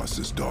Bifrost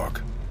is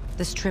dark.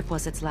 This trip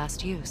was its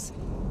last use.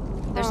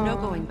 There's no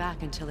going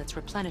back until it's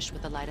replenished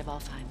with the light of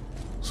Alfheim.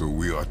 So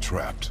we are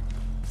trapped.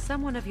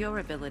 Someone of your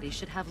ability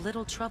should have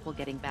little trouble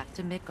getting back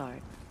to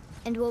Midgard.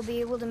 And we'll be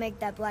able to make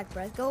that black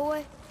breath go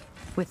away?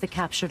 With the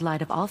captured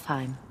light of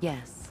Alfheim,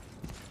 yes.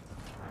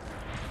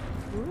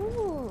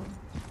 Ooh.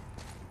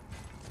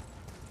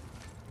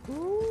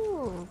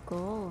 Ooh,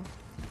 go.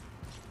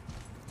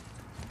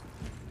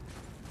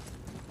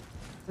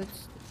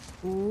 What's...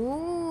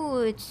 Ooh,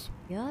 it's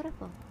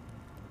beautiful.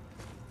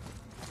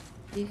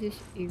 This is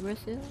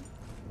Yggdrasil.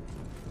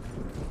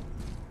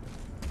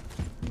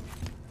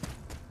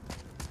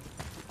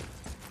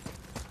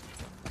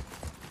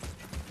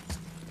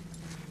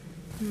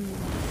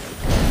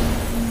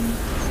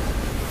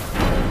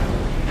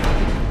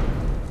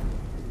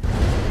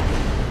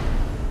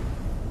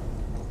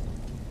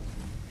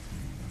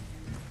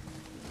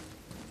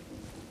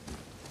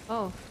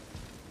 Oh.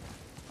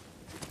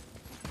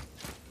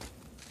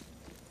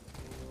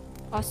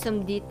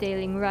 Awesome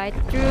detailing right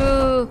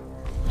through.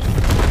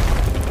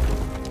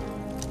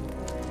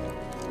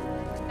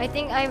 I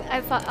think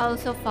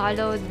also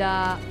followed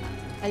a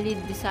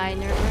lead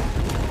designer.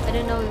 I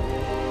don't know.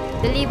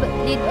 The lead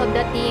of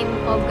the team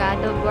of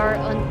God of War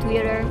on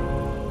Twitter.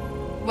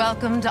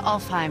 Welcome to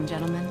Alfheim,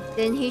 gentlemen.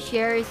 Then he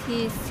shares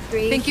his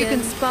creation. Think you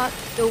can spot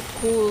So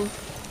cool.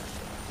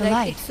 the Like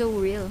light? it's so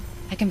real.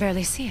 I can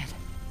barely see it.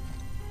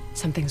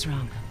 Something's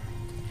wrong.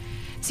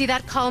 See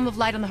that column of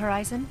light on the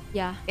horizon?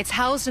 Yeah. It's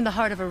housed in the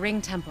heart of a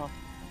ring temple.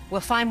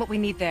 We'll find what we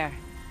need there.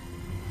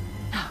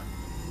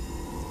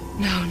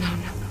 No. No.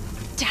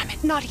 Damn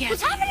it, not yet.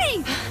 What's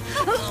happening?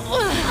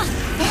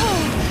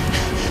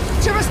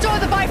 To restore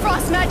the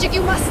Bifrost magic,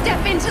 you must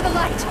step into the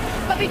light.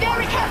 But be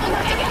very careful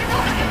not to get your...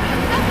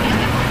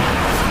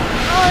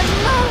 Oh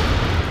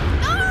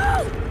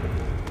no!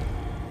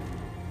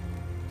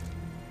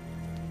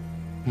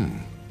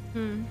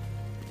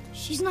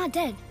 She's not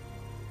dead.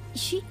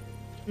 Is she?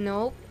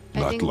 Nope. I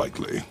Not think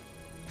likely.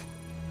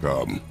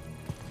 Come.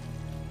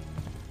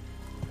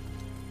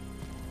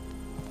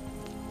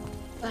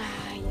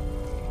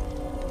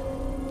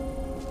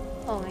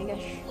 Oh my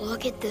gosh.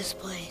 Look at this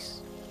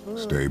place. Ooh,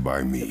 Stay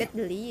by me. look at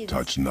the leaves.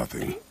 Touch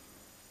nothing.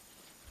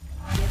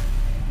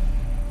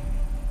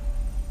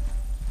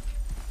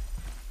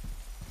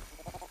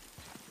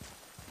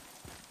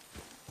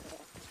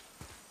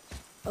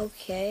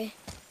 Okay.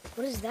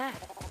 What is that?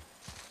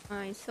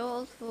 My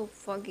soul so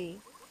foggy.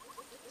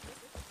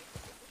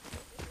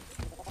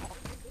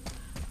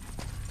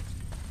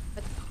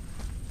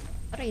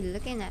 What are you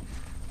looking at?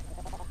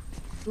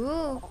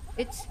 Ooh,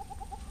 it's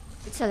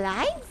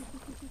alive?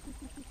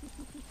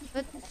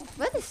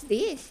 What is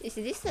this? Is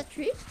this a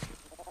tree?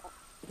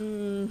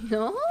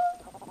 No?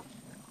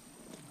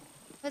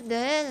 What the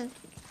hell?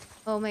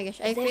 Oh my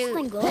gosh, I Is there feel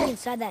something glowing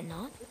inside that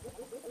knot?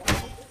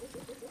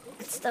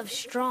 That stuff's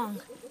strong.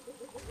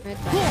 right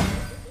back.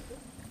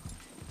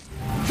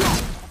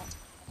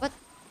 What?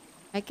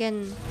 I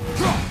can.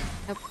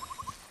 Nope.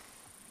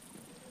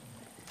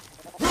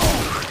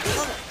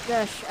 Oh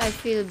gosh, I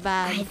feel I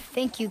bad.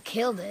 think you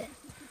killed it.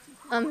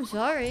 I'm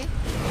sorry.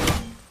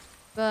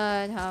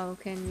 But how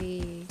can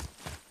we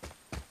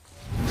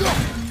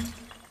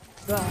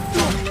go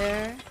from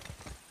there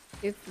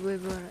if we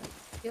wanna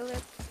kill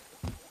it?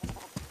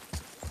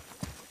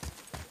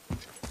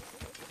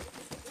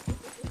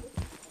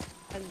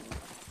 And,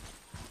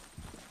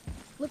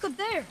 Look up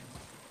there.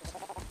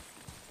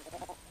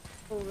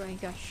 oh my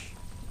gosh.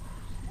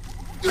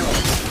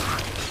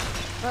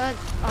 What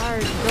are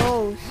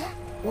those?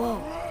 Whoa,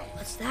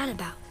 what's that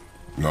about?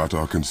 Not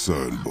our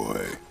concern,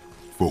 boy.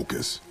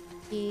 Focus.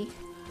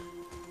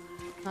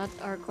 Not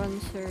our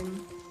concern.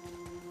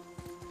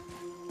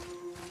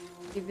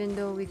 Even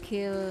though we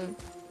kill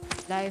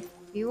life.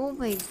 Oh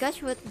my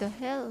gosh, what the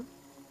hell?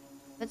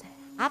 What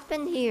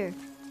happened here?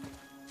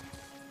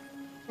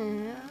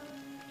 Can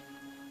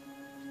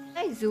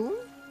I zoom?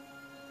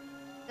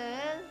 The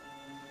hell?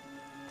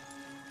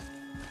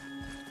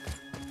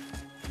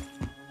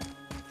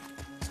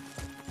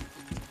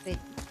 Wait.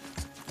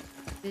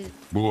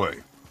 Boy,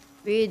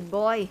 Read,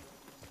 boy.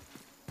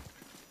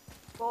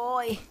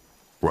 Boy.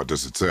 what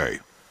does it say?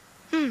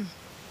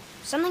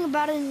 Something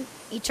about an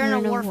eternal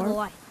Eternal war for the war.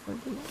 light.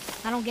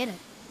 I don't get it.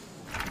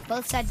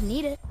 Both sides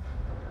need it.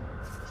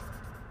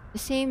 The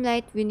same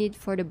light we need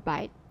for the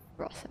bite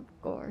cross, of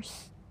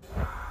course.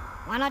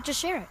 Why not just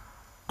share it?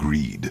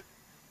 Greed.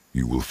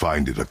 You will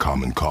find it a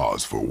common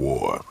cause for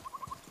war.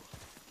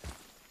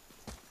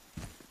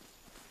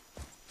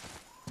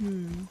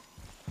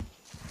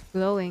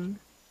 Glowing.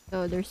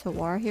 So there's a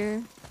war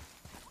here.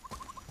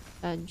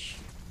 Edge.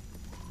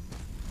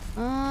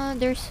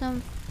 There's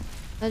some,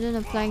 I don't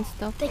know, flying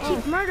stuff. They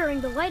keep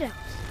murdering the lighthouse.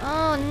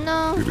 Oh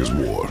no! It is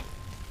war.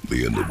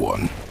 The end of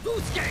one.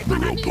 The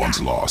rope once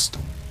lost.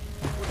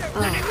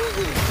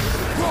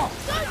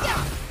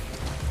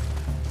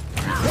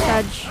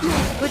 Edge.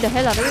 Who the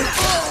hell are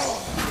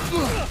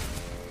you?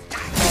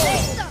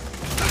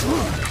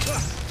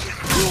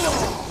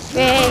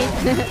 Wait.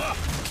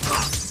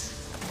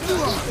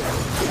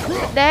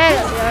 There.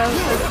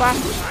 So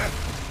fast.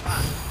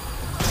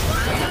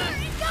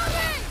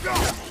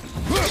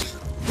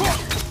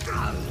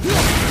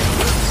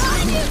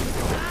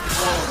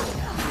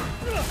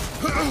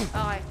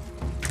 Okay.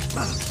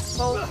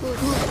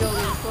 Focus,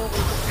 Joey,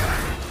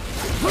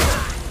 focus.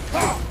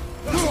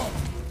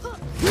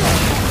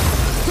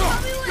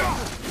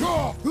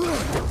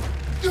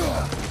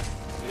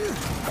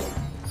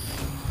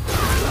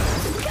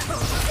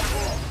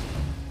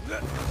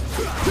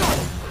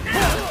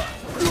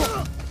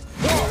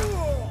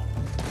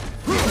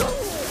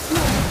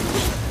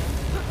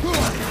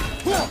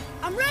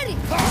 I'm ready.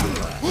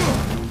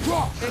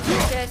 There's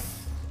a chest.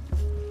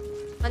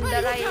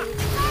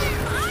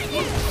 Andaray.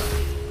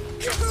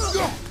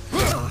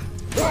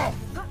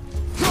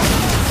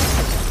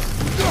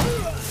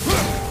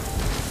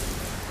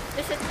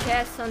 There's a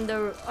chest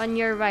on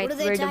your right What are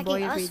they where the attacking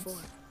boy us reads. for?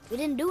 We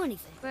didn't do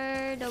anything.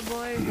 Where the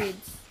boy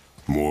reads.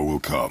 More will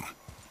come.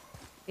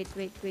 Wait.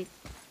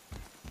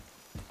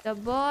 The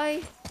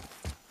boy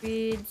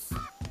reads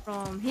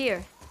from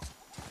here.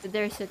 So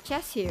there's a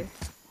chest here.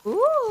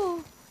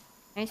 Ooh!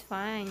 Nice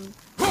find.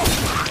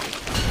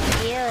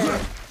 Ew.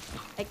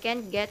 I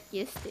can't get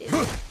used to it.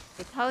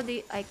 Wait, how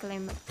do I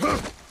climb up?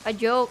 A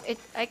joke.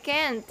 I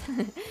can't.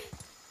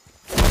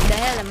 What the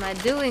hell am I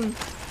doing?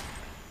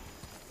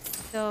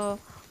 So,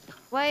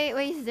 why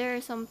is there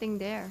something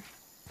there?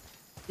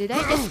 Did I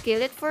just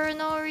kill it for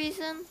no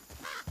reason?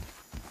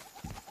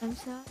 I'm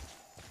sorry.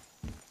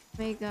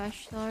 My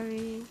gosh,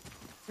 sorry.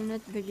 I'm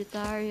not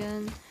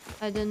vegetarian.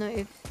 I don't know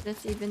if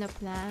that's even a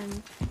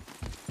plant.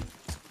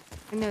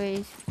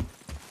 Anyways,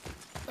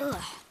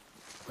 Ugh.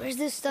 Where's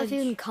this stuff Fudge.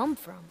 even come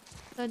from?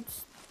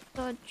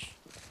 touch.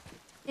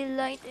 The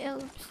light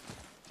elves.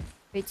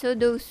 Wait, so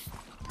the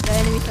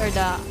enemies are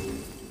the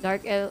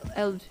dark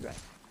elves, right?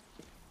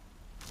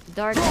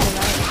 Dark and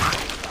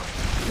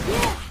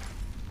light.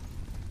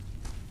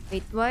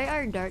 Wait, why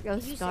are dark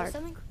elves Did you say dark?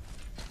 something?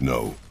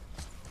 No.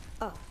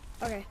 Oh,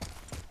 okay.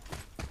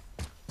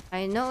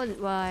 I know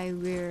why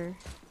we're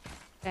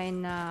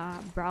kinda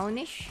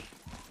brownish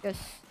because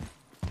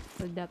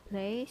of the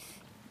place.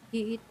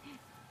 Heat.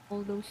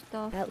 all those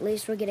stuff. At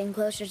least we're getting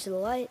closer to the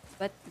light.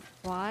 But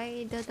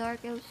why the dark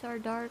elves are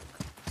dark?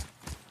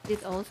 Is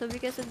it also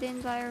because of the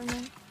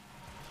environment?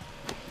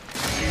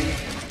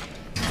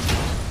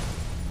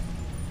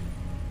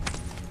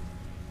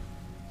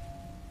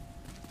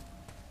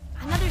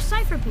 Another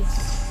cipher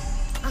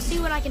piece. I'll see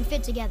what I can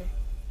fit together.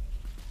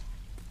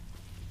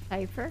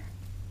 Cipher?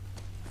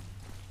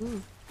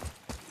 Ooh.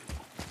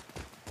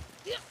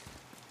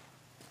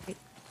 Wait.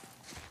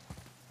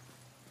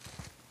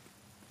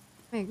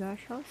 Oh my gosh,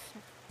 how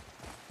sad.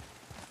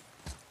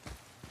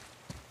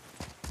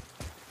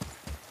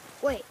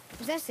 Wait,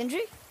 is that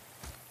Sindri?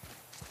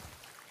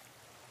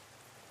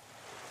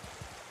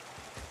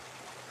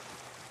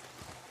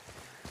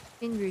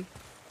 Sindri.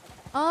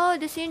 Oh,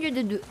 the Sindri,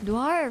 the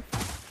dwarf.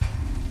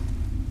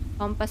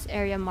 Compass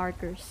area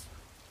markers.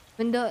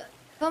 When the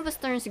compass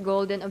turns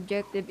gold, an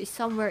objective is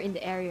somewhere in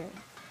the area.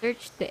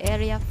 Search the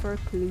area for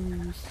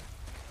clues.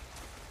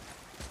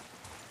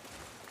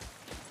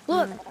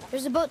 Look,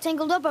 there's a boat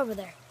tangled up over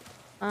there.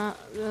 I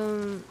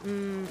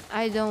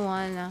don't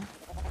wanna.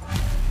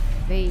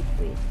 Wait.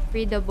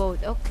 Free the boat.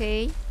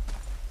 Okay.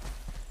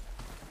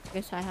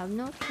 Guess I have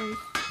no choice.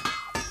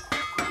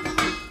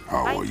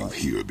 How are you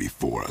here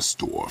before us,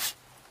 dwarf?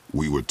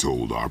 We were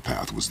told our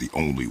path was the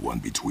only one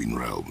between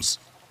realms.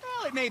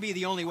 Well, it may be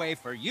the only way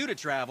for you to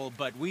travel,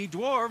 but we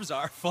dwarves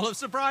are full of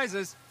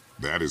surprises.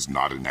 That is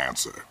not an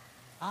answer.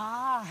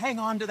 Ah, hang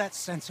on to that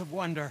sense of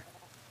wonder.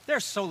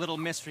 There's so little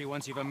mystery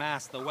once you've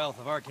amassed the wealth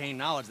of arcane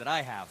knowledge that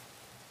I have.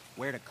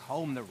 Where to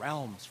comb the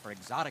realms for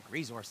exotic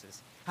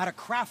resources. How to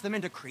craft them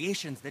into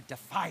creations that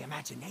defy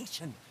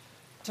imagination.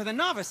 To the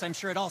novice, I'm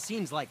sure it all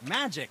seems like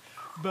magic,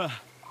 but...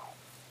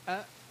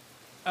 oh,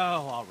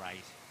 all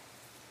right.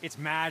 It's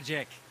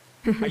magic.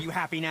 Are you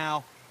happy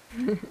now?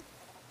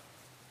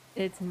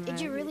 It's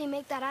Did you really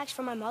make that axe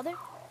for my mother?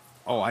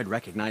 Oh, I'd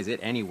recognize it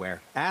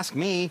anywhere. Ask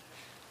me.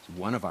 It's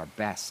one of our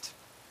best.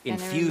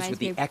 Kinda Infused reminds with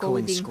me the of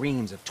echoing coding.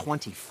 screams of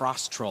 20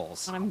 frost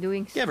trolls. What I'm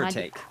doing? Give or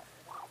magic. take.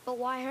 But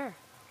why her?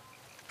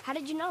 How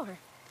did you know her?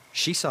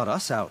 She sought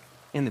us out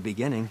in the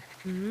beginning.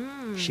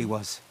 She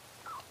was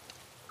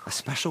a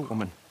special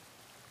woman.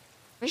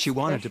 Very She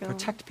wanted to special.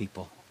 protect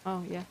people.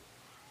 Oh yeah.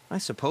 I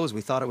suppose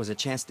we thought it was a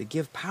chance to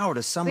give power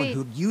to someone Wait.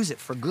 who'd use it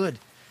for good.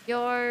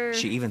 You're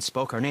She even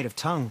spoke our native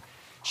tongue.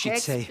 She'd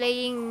say,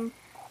 explaining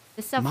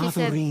the stuff you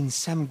said Madurin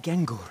sem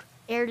gengur,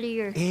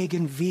 earlier.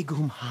 egen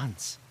vigum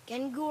hans.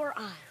 Gengur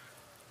An.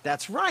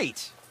 That's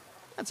right.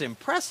 That's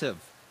impressive.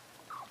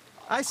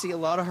 I see a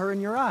lot of her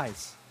in your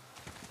eyes.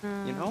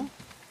 You know?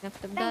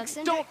 After that, Thanks,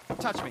 Sindri. Don't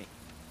touch me.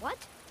 What?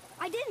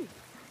 I didn't.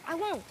 I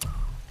won't.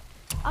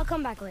 I'll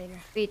come back later.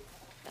 wait.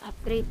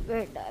 Upgrade,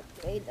 word,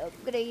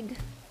 upgrade.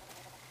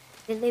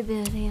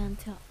 Delivery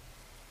until.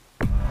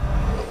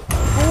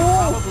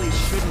 Probably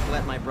shouldn't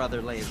let my brother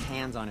lay his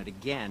hands on it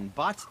again,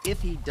 but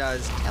if he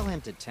does, tell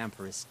him to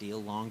temper his steel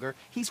longer.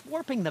 He's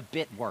warping the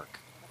bit work.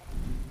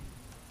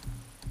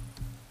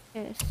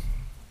 Yes.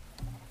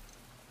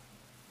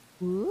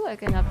 Ooh, I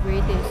can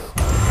upgrade this.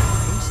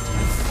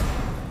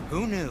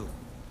 Who knew?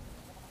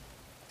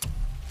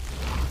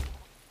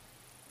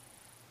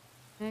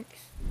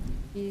 Next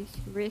is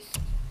wrist.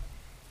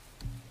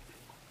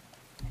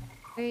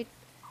 Wait.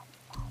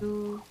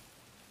 2,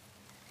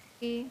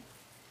 3.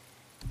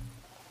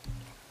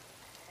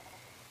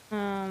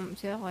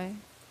 Sige, okay.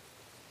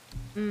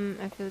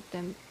 I feel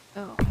tempted.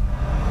 Oh.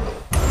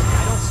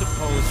 I don't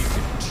suppose you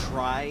could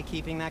try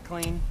keeping that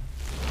clean?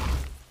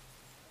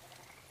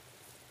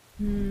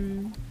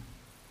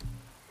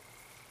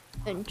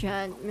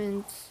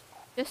 Enchantments.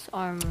 Just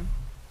armor.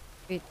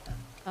 Wait.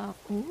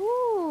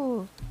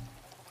 Ooh.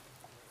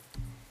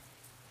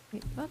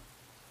 Wait, what?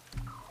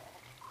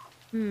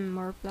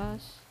 More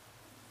plus.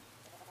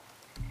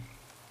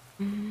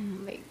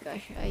 My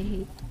gosh, I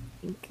hate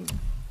thinking.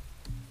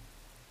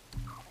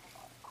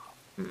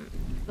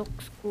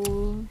 Looks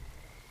cool.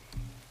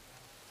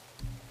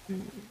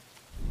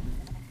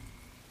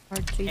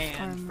 Archery's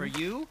And armor. for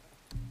you?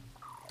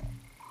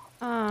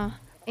 I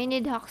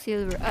need Hawk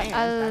Silver. And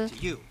back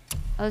to you.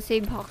 I'll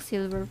save Hawk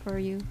Silver for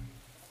you.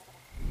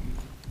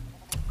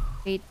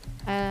 Wait,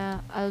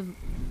 I'll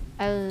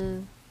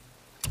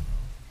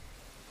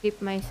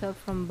keep myself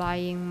from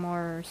buying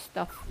more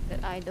stuff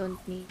that I don't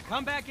need.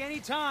 Come back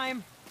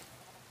anytime.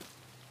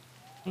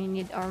 I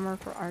need armor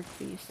for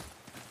archeries.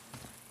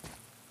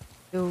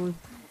 So,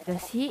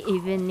 does he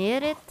even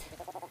need it?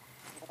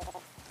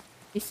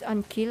 It's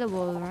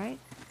unkillable, right?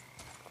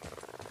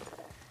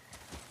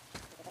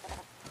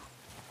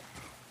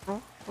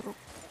 Oh.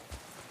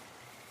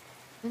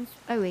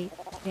 Oh wait,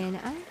 can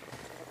I?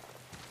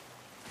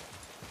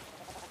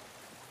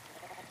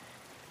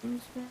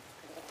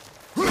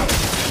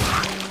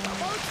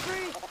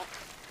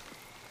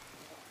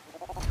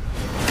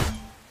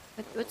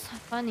 But what's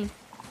funny?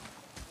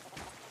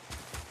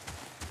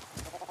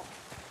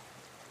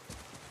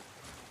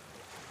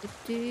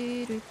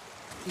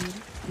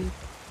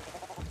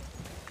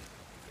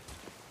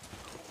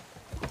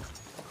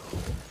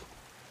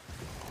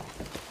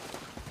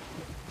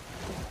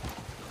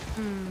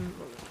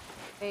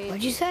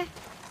 What'd you say?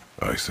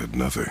 I said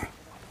nothing.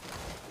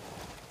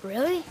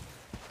 Really?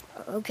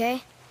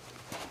 Okay.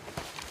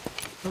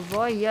 Oh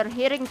boy, you're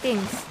hearing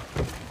things.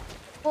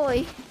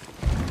 Boy,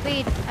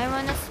 wait,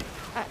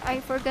 I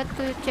forgot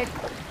to check.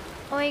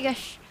 Oh my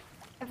gosh,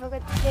 I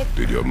forgot to check.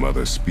 Did your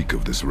mother speak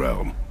of this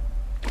realm?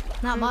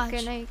 Not much.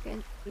 Can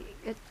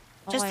get...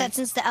 Just that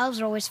since the elves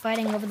are always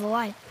fighting over the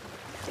light,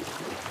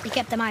 he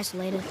kept them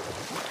isolated.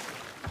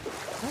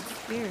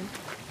 That's weird.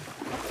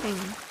 Nothing.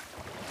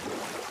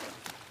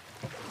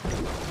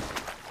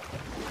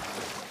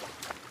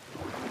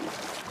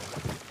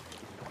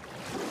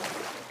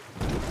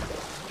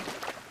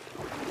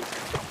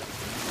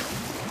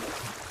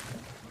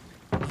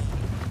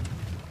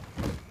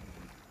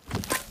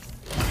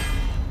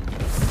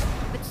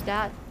 What's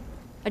that?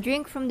 A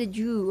drink from the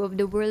dew of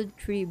the world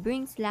tree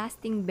brings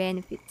lasting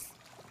benefits.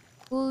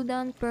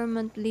 Cooldown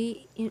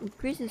permanently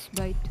increases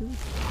by 2.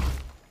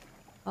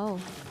 Oh.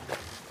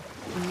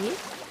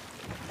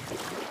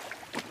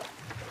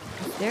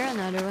 Is there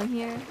another one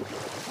here?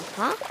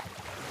 Huh?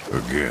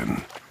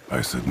 Again,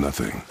 I said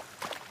nothing.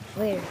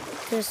 Weird.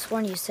 Could've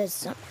sworn you said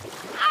something.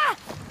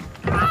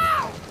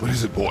 What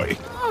is it, boy?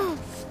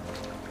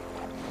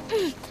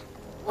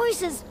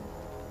 Voices!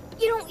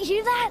 You don't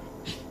hear that?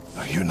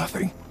 I hear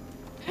nothing.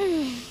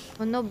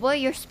 Oh no, boy,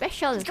 you're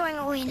special. It's going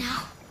away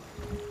now.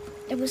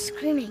 It was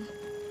screaming.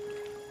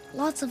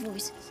 Lots of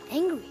voices.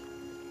 Angry.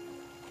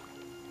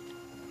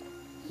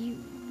 You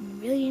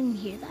really didn't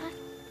hear that?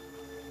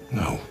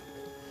 No.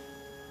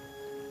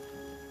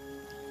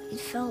 It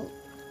felt...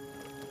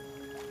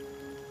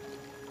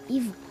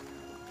 evil.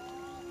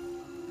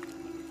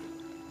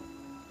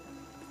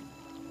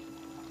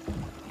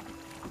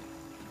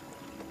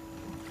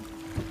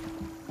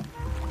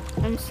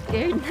 I'm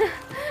scared.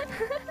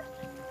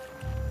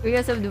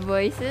 Because of the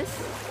voices?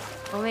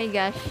 Oh my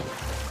gosh.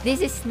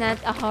 This is not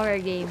a horror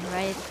game,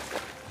 right?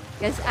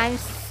 Because I'm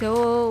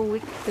so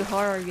weak to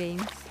horror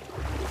games.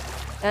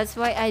 That's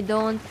why I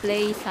don't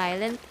play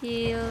Silent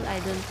Hill, I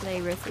don't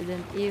play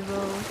Resident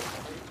Evil.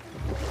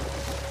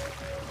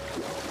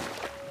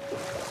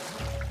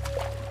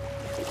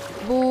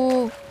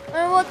 Boo!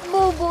 What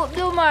boo boo,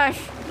 Dumash?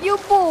 You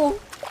boo!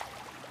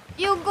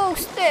 You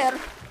ghoster!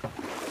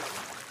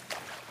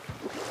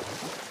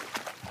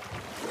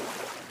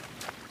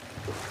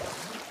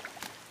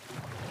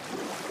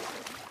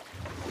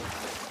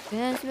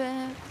 Yes,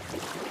 well.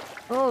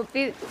 Oh,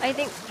 I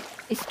think...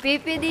 Is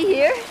PPD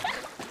here?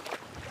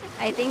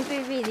 I think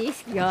PPD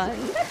is gone.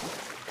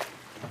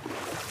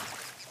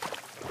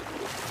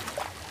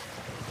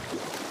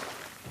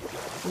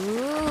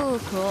 Ooh,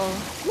 cool.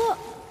 Look,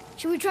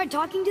 should we try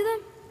talking to them?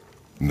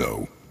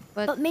 No.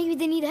 But maybe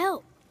they need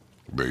help.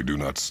 They do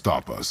not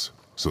stop us,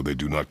 so they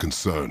do not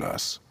concern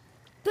us.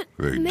 But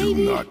They maybe...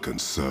 do not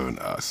concern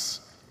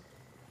us.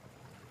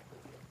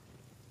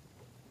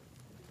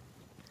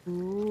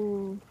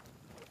 Ooh.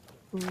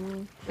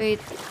 Ooh. Wait,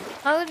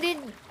 how did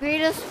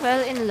Kratos fell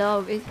in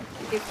love if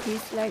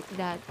he's like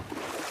that?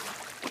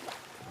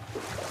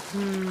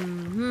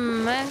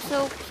 I'm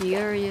so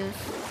curious.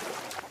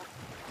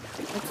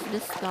 What's the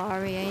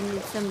story? I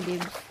need some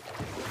dibs.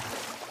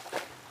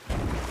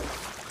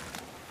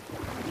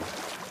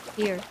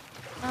 Here.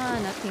 Ah,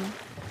 nothing.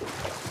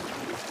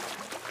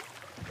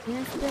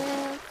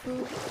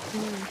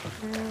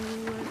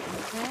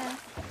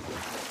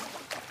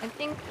 I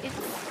think it's...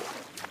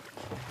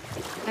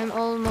 I'm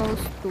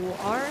almost 2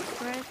 hours,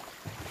 right?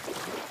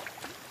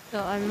 So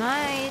I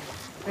might...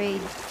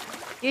 Wait.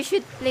 You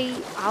should play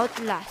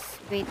Outlast.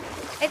 Wait.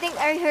 I think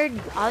I heard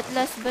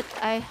Outlast, but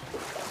I...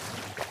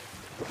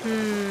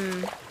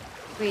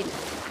 Wait.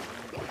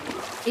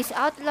 Is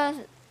Outlast...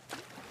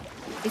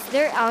 Is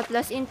there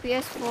Outlast in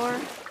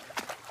PS4?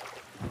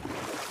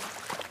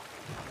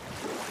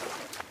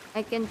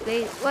 I can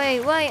play... Wait,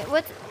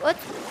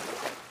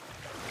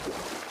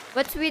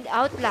 what's with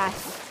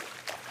Outlast?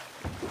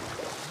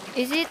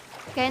 Is it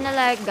kinda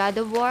like God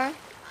of War?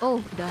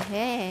 Oh, the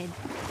head.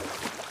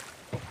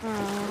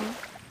 Oh.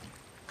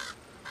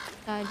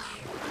 Touch.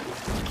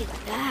 Look at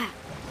that.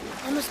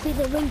 That must be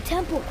the Ring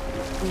Temple.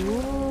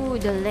 Ooh,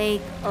 the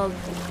Lake of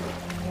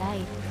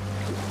Light.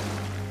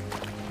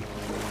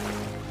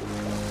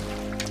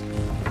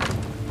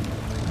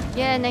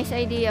 Yeah, nice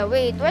idea.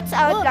 Wait, what's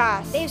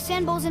Outlast? Look, they have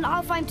sandballs in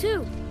Alfheim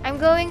too. I'm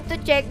going to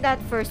check that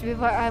first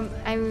before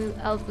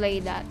I'll play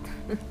that.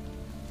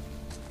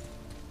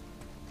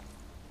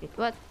 Wait,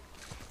 what?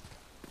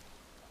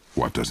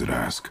 What does it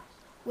ask?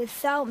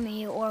 Without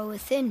me or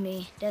within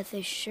me, death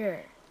is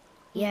sure.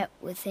 Yet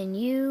within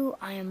you,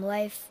 I am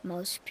life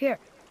most pure.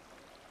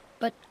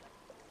 But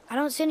I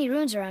don't see any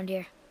runes around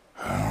here.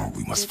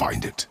 We must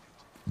find it.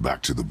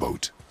 Back to the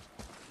boat.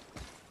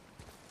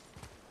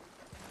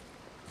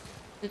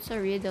 It's a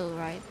riddle,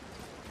 right?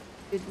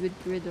 Good with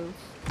riddles.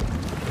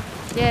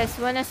 Yes,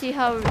 wanna see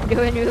how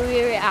when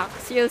we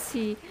react, you'll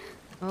see.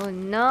 Oh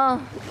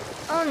no.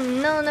 Oh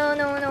no, no,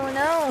 no, no,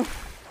 no.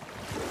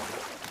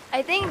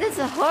 I think that's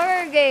a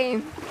horror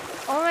game.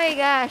 Oh my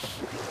gosh.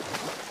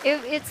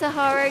 If it's a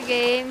horror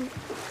game,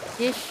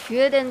 you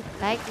shouldn't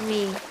like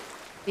me.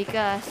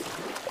 Because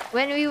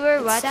When we were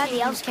It's sad watching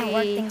the elves can't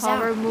work a things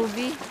horror out.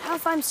 movie How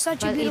if I'm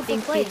such a while beautiful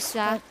eating place?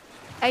 pizza, But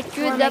I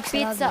threw Gore the makes it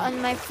pizza ugly.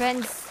 on my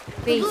friend's the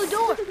face. blue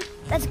door.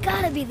 That's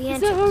gotta be the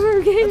It's a entrance.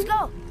 horror game. Let's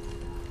go.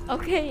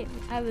 Okay,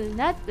 I will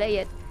not play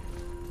it.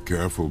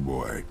 Careful,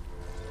 boy.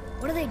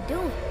 What are they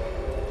doing?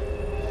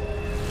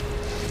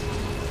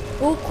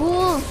 Oh,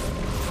 cool.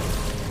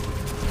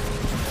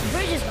 The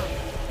bridge is gone.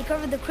 They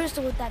covered the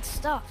crystal with that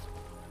stuff.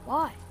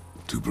 Why?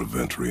 To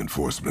prevent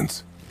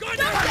reinforcements.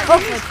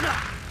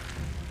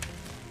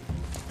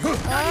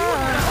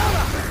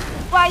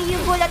 Why you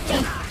bullet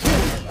me?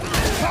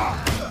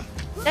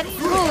 That's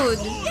rude.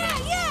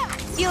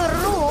 You're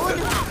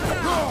rude.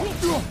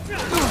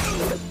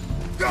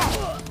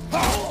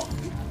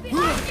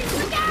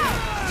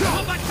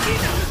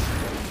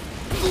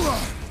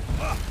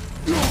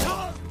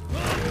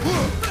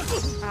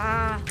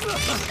 Ah.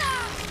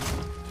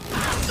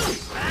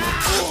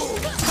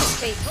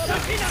 Wait.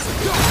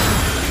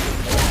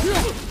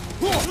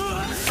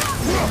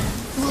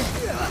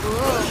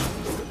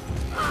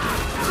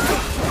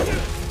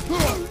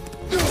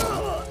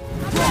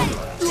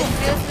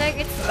 Feels like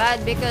it's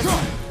bad because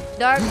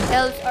dark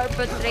elves are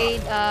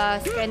portrayed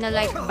as kind of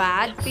like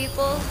bad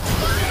people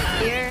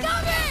here.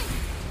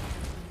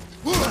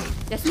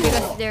 Just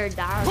because they're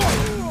dark.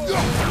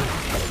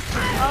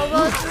 How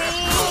about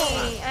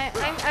me?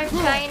 I'm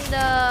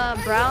kinda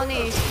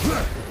brownish.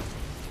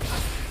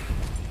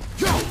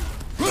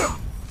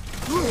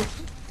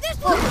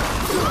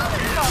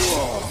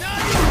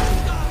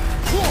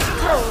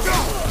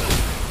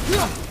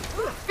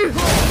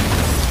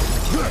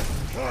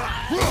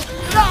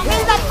 No,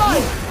 kill that boy!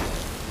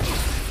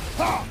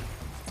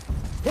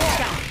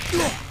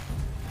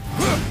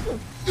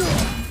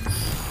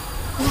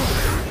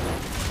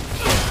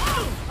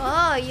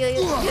 Oh, you're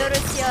your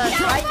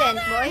trident,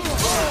 boy.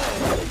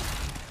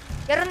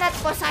 You're not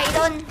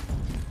Poseidon.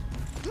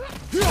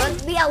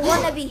 Don't be a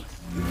wannabe.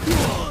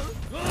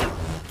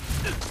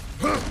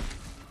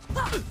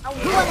 A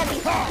wannabe.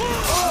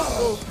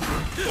 Oh.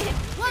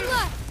 One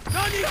left.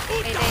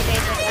 Wait.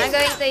 I'm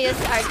going to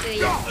use archery.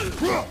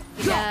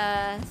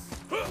 Because...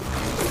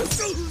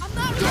 I'm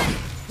not ready.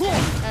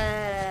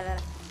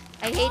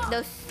 I hate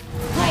those...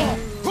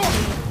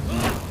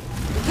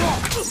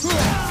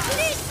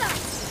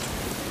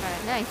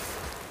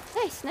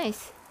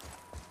 Nice.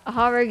 A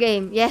horror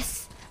game.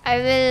 Yes. I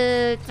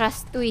will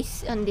trust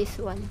Twist on this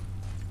one.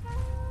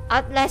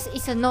 Atlas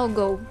is a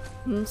no-go.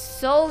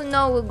 So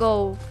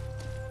no-go.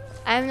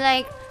 I'm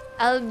like,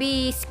 I'll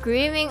be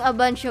screaming a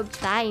bunch of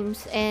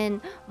times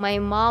and my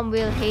mom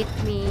will hate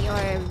me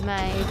or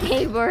my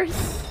neighbors.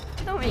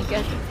 Oh my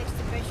gosh. Fix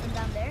the bridge from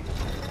down there.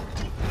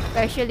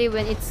 Especially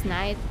when it's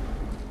night.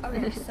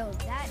 Okay, so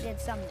that did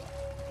something.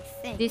 I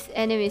think. These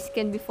enemies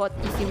can be fought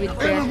easy with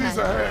bare hands.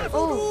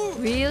 Oh,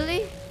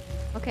 really?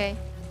 Okay.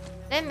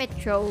 Let me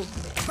throw.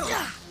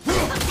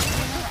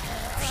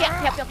 Yep.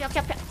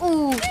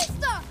 Ooh.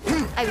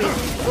 I will.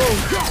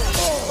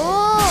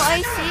 Oh,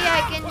 I see.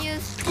 I can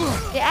use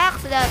the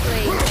axe that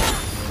way.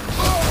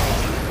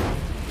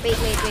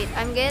 Wait.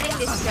 I'm getting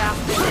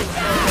distracted.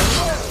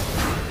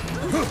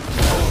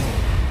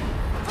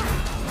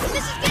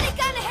 This is getting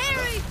kind of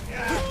hairy.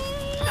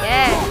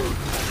 Yeah.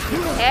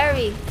 It's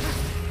hairy.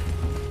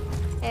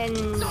 And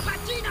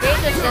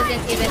Kratos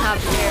doesn't even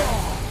have hair.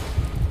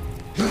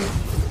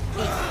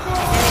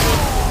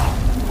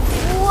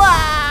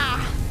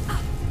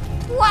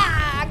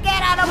 Wow!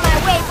 Get out of my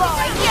way,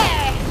 boy!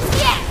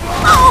 Yeah!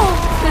 Oh!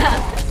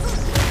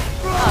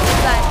 Oh,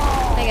 that's bad.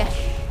 Oh my gosh.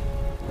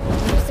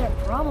 What's their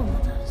problem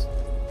with us?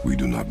 We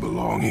do not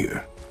belong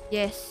here.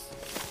 Yes.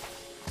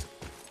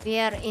 We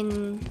are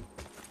in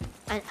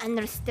an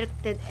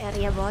unrestricted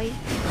area, boy.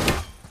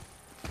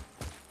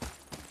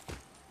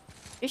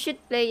 You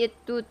should play it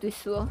too,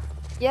 Twiswo.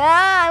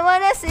 Yeah, I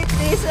wanna see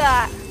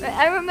Twiswa.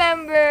 I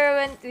remember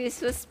when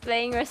Twist was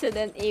playing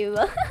Resident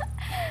Evil.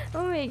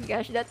 Oh my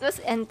gosh, that was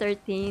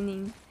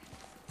entertaining.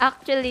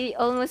 Actually,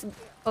 almost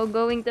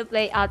going to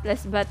play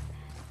Atlas, but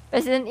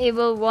Resident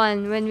Evil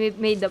 1 when we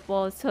made the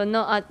poll. So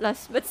no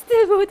Atlas, but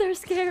still both are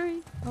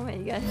scary. Oh my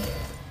gosh.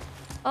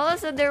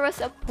 Also, there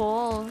was a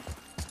poll.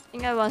 I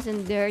think I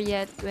wasn't there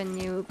yet when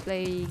you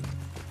played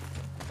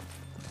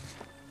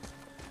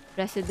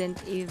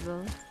Resident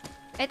Evil.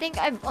 I think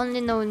I've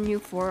only known you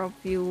for a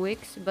few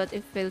weeks, but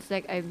it feels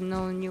like I've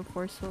known you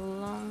for so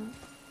long.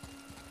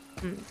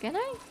 Can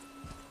I?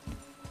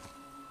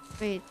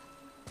 Wait.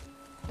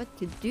 What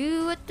to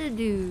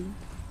do?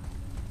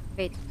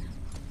 Wait.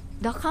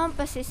 The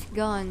compass is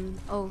gone.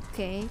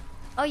 Okay.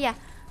 Oh yeah.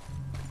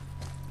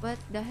 What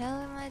the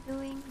hell am I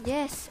doing?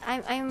 Yes,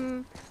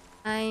 I'm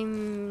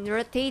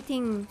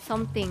rotating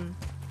something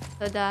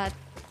so that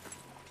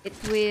it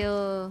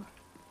will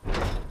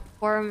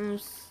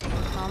forms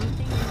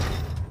something.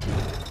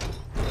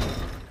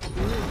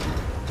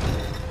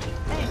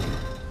 Hey,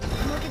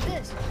 look at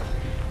this.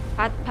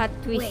 Pat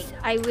twist. Wait,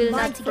 I will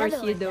not combined together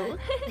force you like though. that,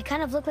 they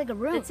kind of look like a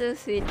room. It's so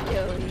sweet,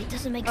 Joey. It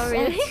doesn't make Oh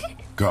sense. really?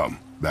 Come,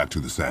 back to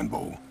the sand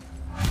bowl.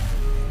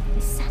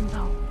 The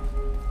sandbow.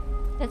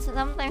 That's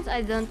sometimes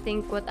I don't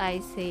think what I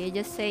say. I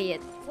just say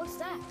it. What's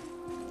What's that?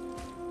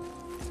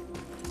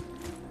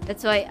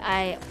 That's why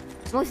I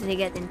mostly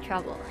get in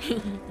trouble.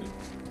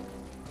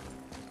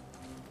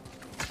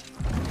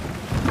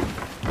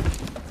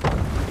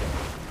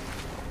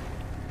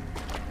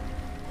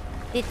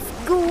 Let's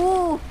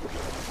go!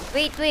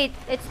 Wait, it's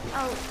it's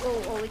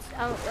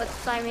what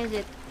time is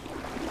it?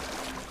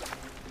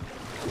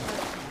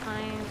 What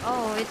time?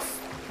 Oh, it's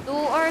 2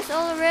 hours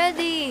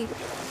already.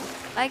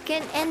 I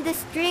can end the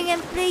string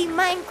and play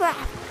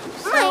Minecraft.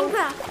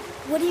 Minecraft.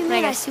 What do you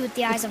mean I Minecraft. see with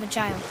the eyes of a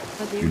child?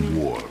 What do you In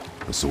mean? war,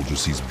 a soldier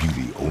sees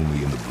beauty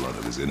only in the blood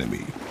of his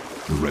enemy.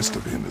 The rest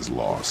of him is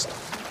lost,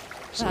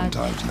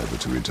 sometimes never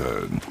to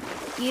return.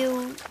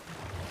 You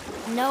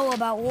know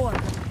about war,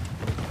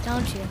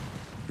 don't you?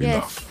 Yes.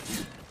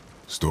 Enough.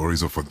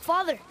 Stories are for the...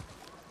 Father,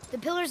 the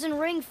pillars and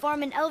ring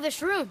form an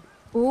elvish rune.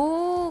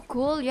 Oh,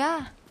 cool,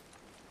 yeah.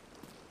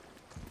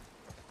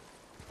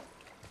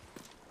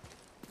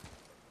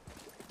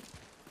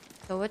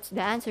 So what's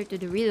the answer to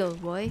the riddle,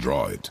 boy?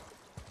 Draw it.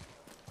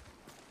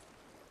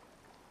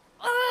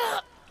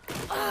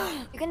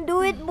 You can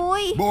do it,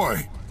 boy.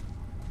 Boy!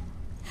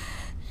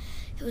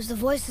 It was the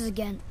voices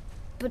again,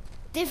 but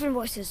different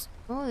voices,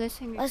 Oh,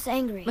 listen. less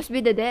angry. Must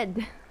be the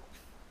dead.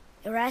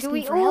 They were asking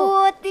We for help.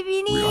 what did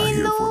we We are need?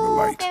 here for the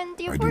light. Thank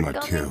you I for do not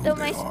care coming who to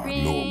they my are,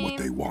 stream. nor what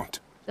they want.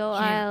 So You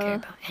don't care I'll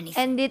about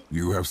anything. end it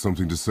You have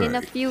something to say. in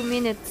a few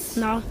minutes.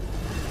 No,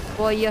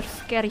 Boy, you're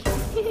scary.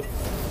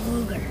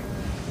 Luger.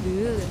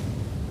 Ugh.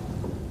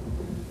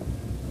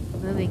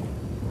 Moving.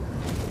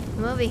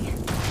 Moving.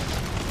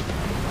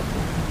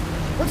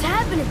 What's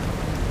happening?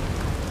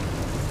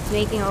 It's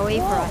making a way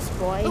for us,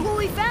 boy. Look what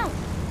we found.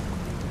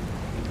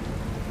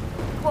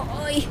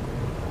 Boy.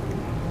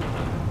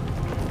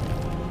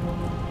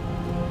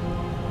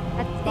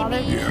 Father?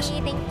 Yes.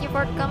 Thank you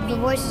for coming. The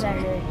voices I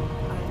heard.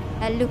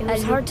 Hello, It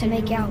was hello, hard to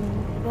make hello. out.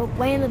 But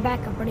way in the back,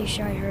 I'm pretty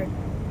sure I heard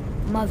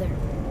Mother.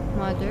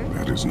 Mother.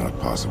 That is not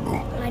possible.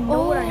 But I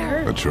know what I Oh.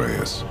 heard.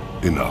 Atreus,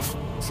 enough.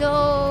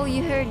 So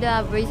you heard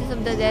the voices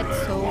of the dead,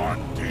 so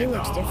He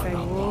looks different.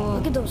 Whoa.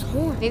 Look at those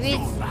horns. maybe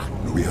it's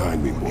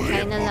Behind me, boy.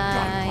 kinda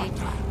like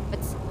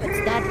what's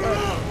that?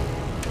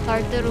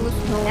 Tartarus?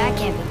 No. That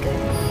can't be good.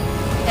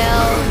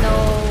 Hell no.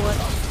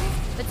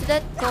 What's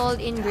that called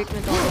in Greek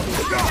mythology?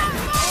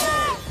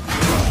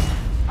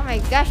 Oh my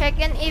gosh, I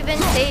can't even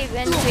save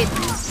and quit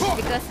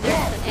because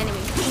there's an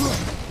enemy.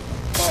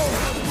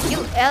 You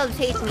elves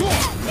hate me.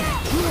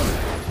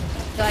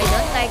 So I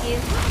don't like you.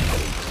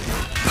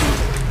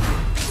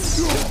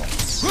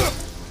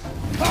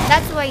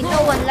 That's why no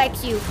one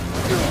likes you.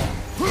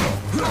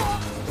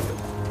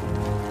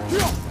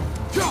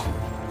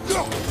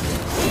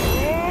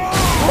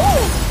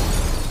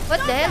 What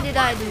the hell did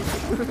I do?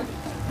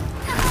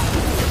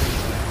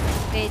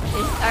 Wait,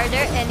 are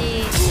there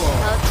any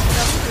health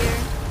stuff here?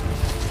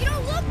 You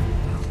don't look.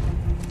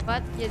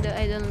 What?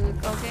 I don't look.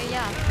 Okay,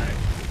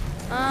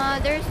 yeah.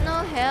 There's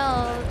no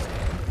health.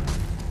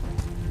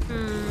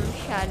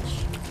 Shadj.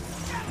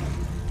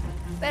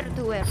 Where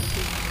to where to?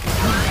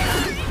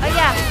 Oh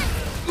yeah,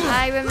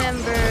 I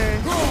remember.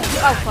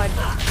 Oh fudge.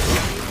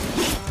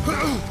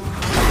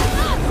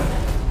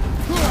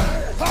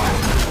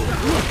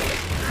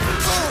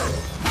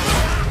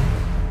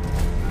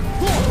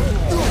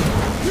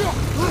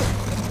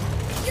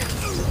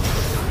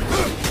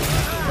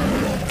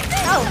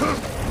 Oh.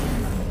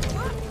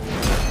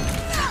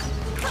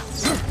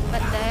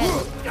 What the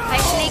hell? I'm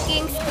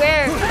clicking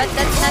square, but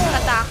that's not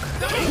attack.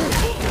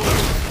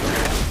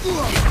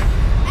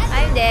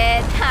 I'm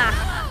dead.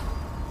 Ha.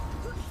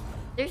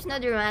 There's no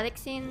dramatic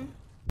scene.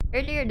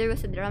 Earlier there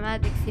was a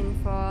dramatic scene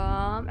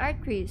from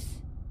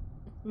Archris.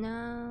 But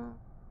now.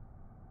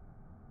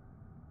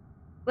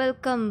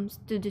 Welcome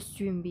to the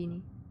stream,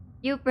 Beanie.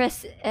 You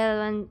press L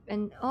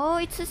and oh,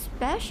 it's a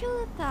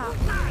special attack.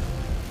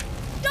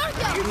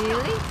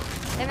 Really?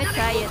 Let me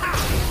try it.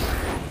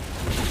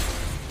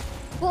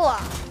 Whoa.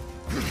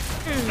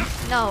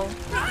 No,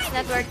 it's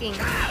not working.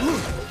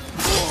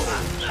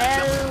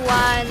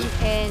 L1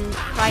 and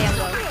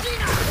triangle.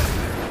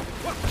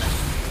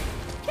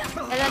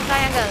 L1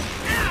 triangle.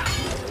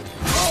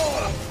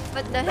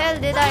 What the hell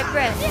did I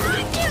press?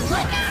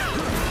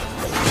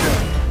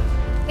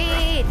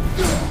 Wait.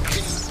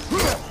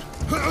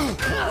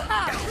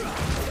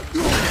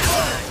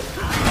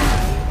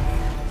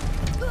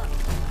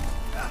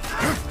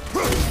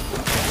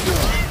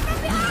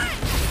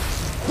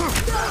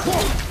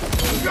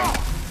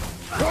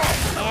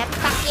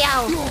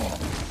 Pacquiao.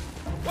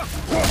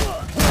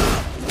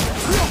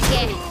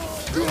 Okay.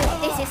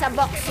 This is a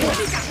box.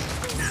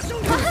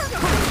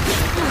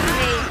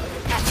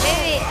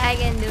 Maybe I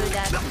can do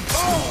that.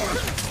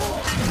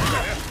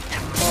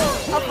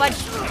 Oh,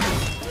 fudge.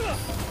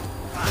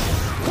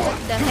 What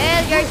the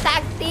hell? You're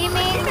tag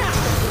teaming?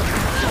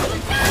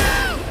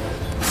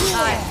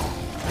 Alright.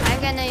 I'm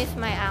gonna use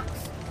my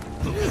axe.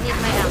 I need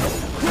my axe.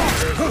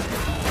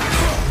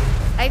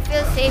 I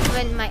feel safe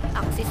when my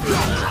axe is with me.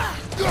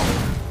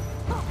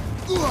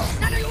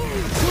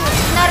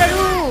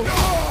 Nararu!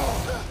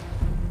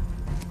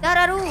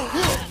 Nararu!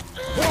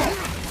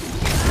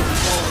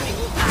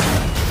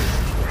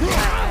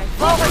 Alright.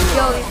 Focus,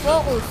 Joey,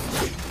 focus.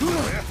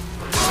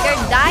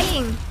 You're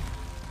dying.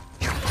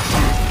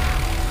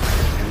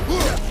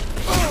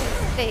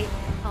 Okay,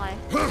 okay.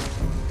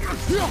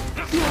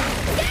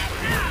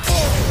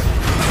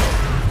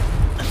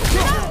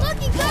 Not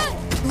looking good.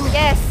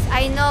 Yes,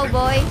 I know,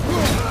 boy.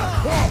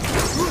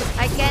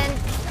 I can't.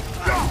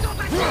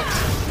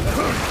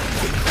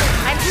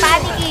 I'm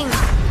panicking.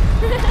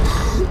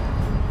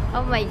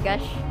 Oh my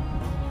gosh.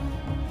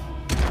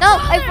 No,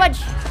 I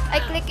fudge. I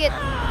click it.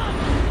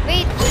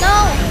 Wait, no.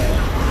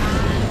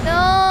 No,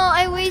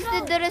 I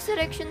wasted the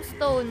resurrection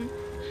stone.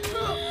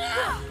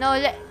 No,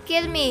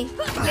 kill me.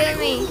 Kill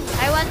me.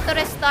 I want to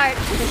restart.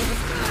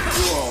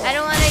 I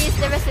don't want to use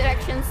the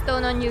resurrection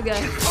stone on you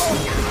guys.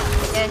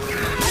 Yes.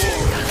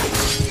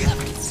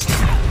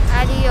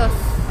 Adios.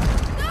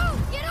 No,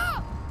 get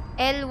up.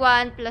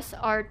 L1 plus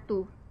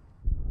R2.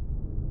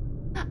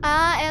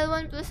 Ah,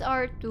 L1 plus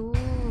R2.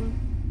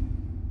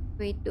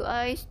 Wait, do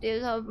I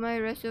still have my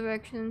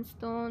resurrection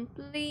stone?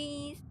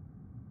 Please.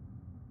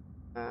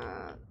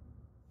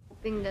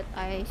 Hoping that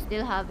I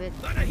still have it.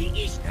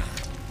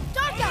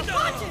 Darka,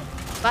 watch him.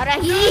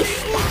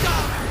 Parahis!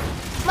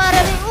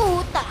 Maraming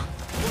uta!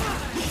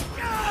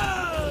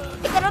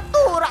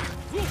 Ikaratura!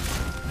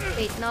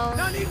 Wait, no.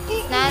 Not it.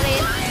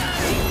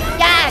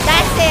 Yeah,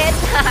 that's it!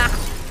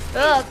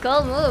 Oh,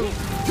 cool move.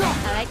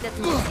 I like that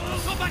move.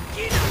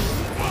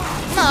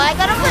 No, I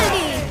gotta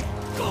believe.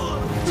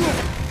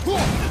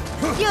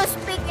 You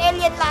speak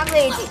alien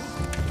language.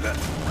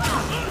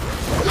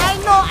 I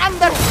don't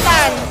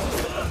understand.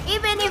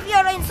 Even if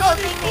you're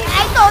insulting me,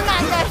 I don't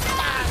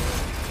understand.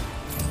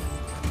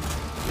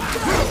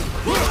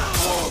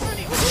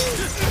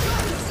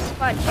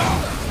 Fudge.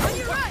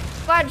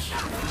 Fudge.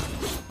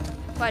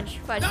 Fudge,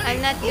 fudge.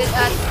 I'm not good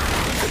at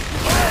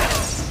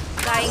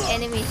dying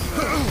enemies.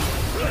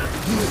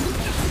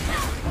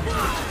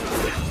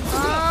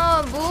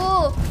 Oh,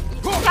 boo!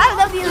 Child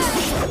abuse!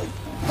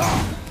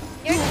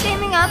 You're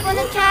teaming up on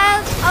a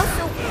child?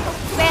 Also,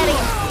 very.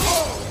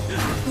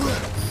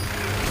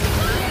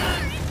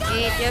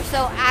 Wait, you're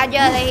so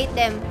agile, I hate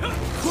them.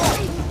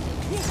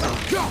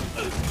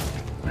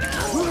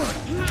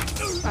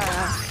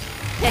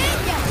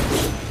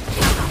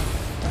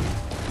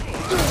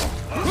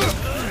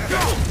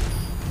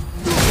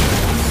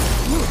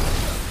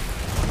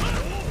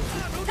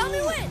 Tell me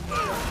when.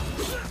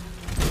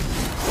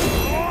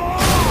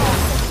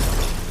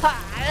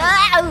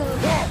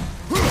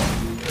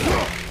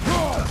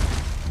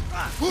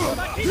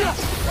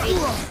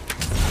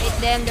 Hate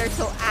them, they're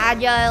so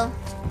agile.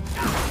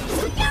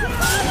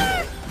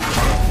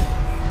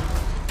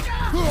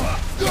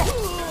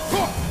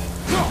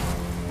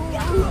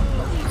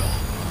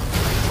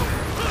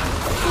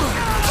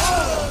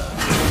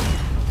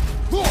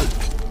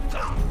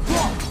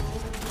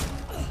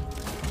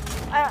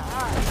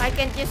 I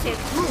can't use it.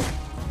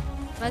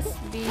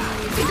 Must be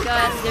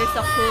because there's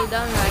a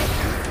cooldown, right?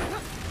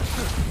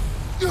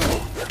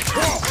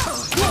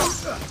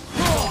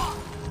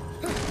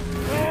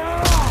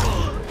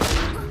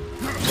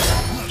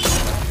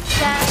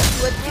 That's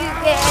what you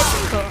get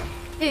for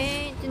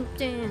dun, dun,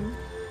 dun.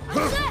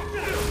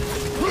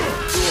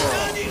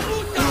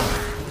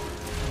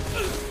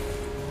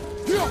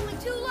 Only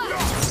two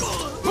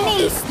left.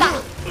 Please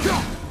stop.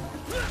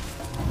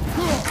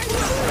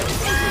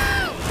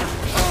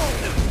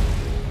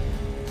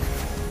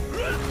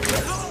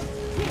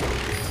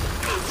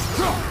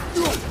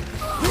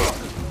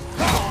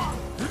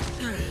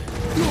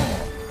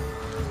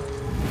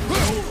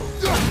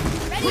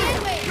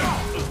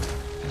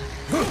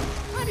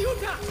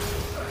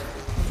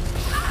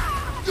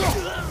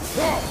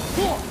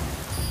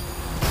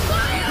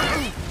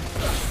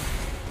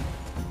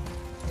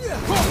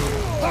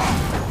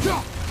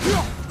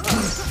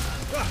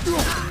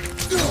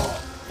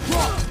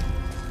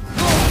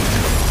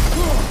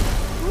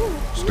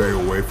 Stay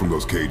away from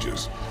those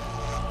cages.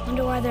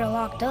 Wonder why they're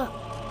locked up.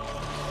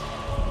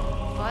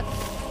 What?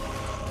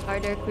 Are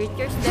there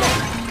creatures there?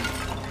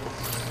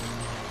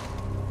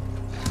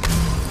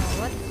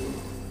 What?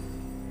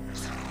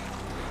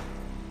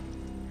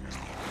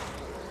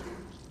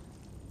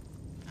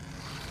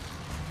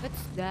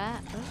 What's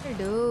that? What are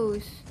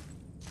those?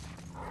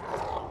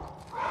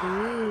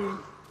 Ooh.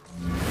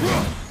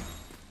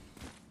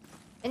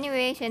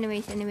 Anyways.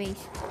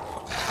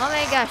 Oh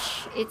my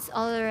gosh, it's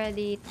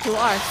already 2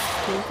 hours.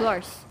 2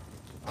 hours.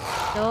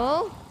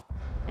 So,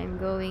 I'm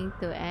going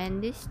to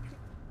end this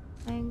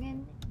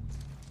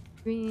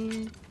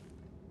stream.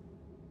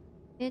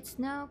 It's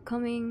now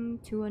coming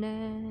to an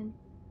end.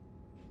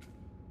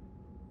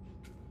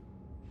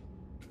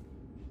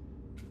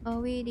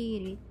 Oh, we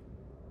did it.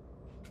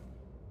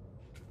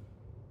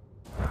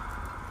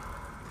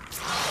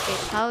 Okay,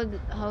 how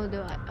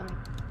do I?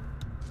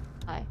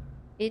 Hi.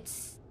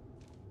 It's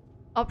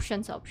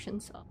options.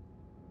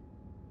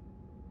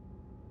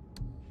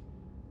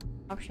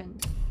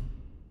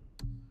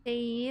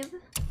 Save.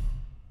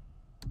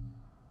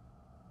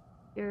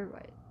 You're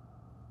right.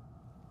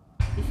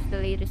 This is the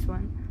latest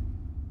one.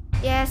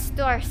 Yes,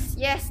 doors.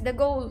 Yes, the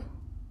goal.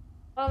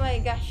 Oh my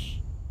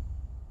gosh.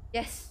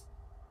 Yes.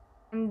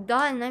 I'm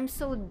done. I'm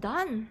so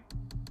done.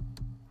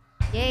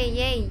 Yay,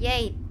 yay,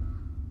 yay.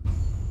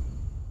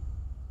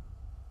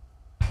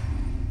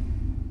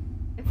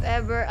 If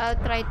ever, I'll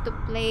try to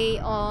play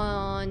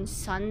on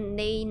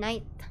Sunday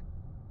night.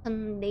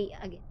 Sunday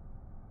again.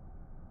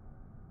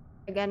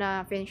 I'm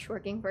gonna finish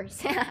working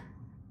first.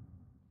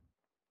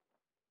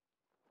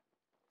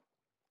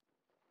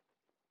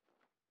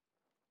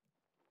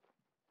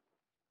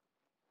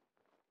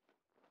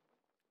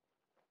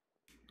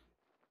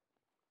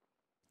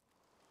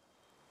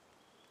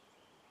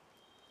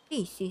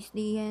 This is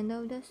the end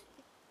of the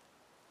story.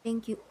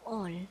 Thank you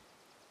all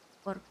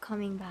for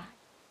coming back.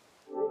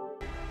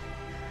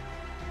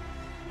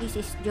 This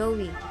is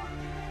Joey.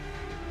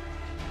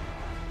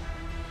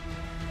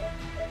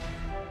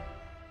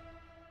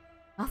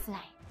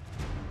 Offline.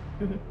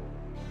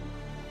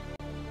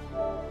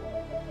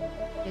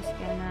 Just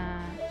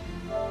gonna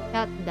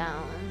shut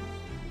down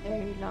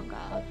the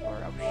logout or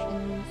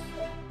options.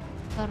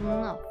 Turn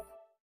off.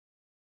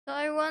 So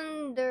I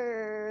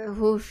wonder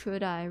who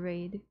should I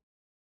raid?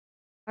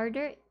 Are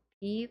there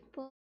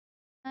people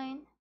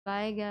online?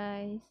 Bye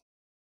guys.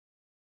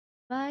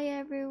 Bye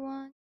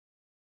everyone.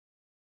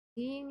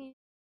 Seeing you.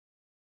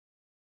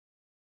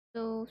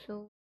 So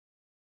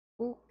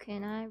who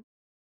can I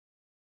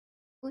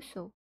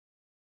so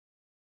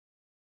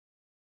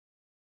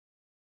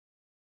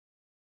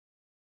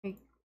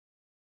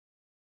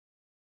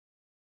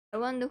I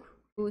wonder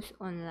who's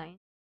online.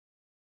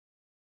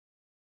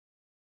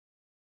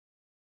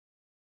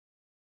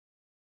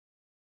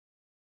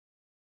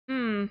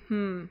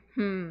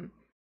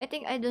 I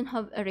think I don't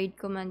have a raid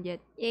command yet.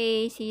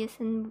 Yay, see you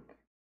soon.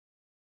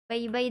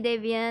 Bye bye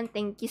Deviant.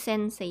 Thank you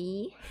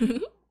Sensei.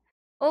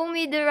 Oh,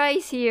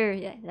 Midorai's here.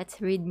 Yeah,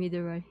 let's raid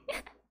Midorai.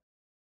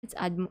 Let's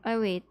add oh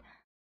wait.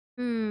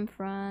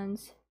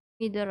 France.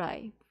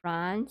 Midorai.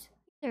 France.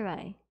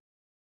 Midorai.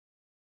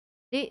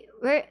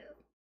 Where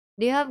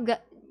do you have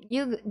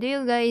do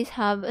you guys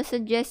have a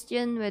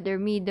suggestion whether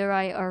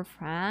Midorai or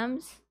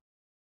France?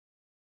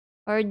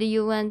 Or do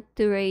you want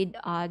to raid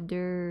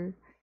other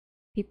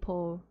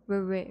people?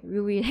 Will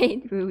we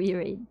raid? Will we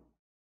raid?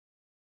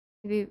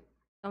 Maybe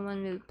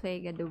someone will play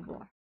God of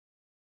War.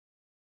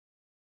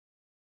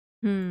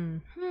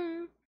 Let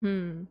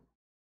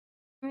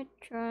me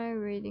try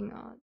raiding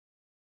out.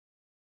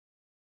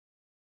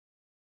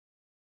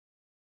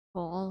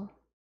 Paul.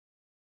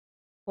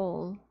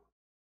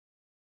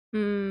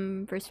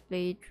 First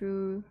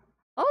playthrough.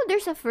 Oh,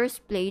 there's a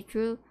first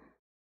playthrough.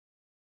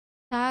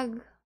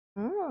 Tag.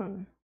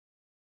 Oh.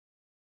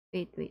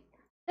 Wait.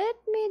 Let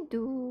me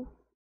do.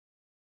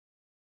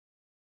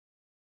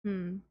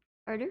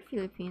 Are there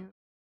Filipinos?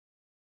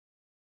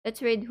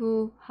 Let's raid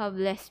who have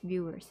less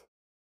viewers.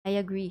 I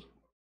agree.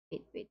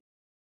 Wait.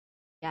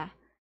 Yeah.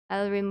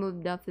 I'll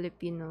remove the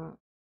Filipino.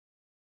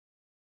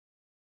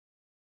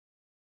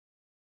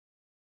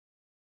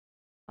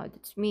 Oh,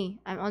 that's me.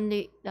 I'm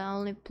the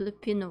only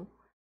Filipino.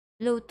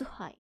 Low to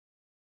high.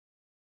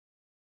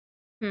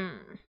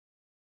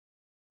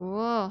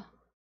 Whoa.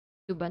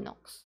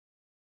 Subanox.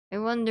 I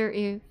wonder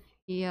if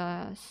he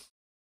has.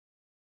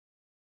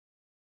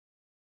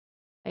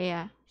 Oh,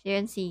 yeah.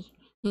 CNC.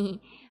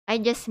 I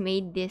just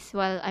made this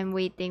while I'm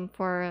waiting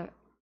for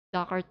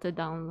Docker to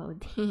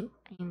download.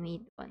 I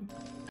made one.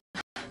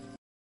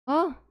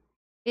 Oh,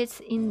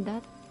 it's in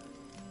that.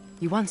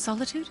 You want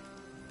solitude?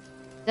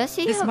 Does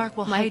he This have mark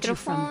will hide you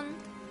microphone?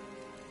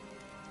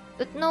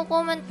 But no those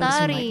who might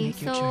commentary,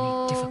 make your so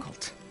journey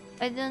difficult.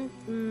 I don't.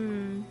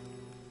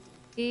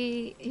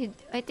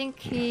 I think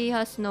he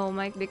has no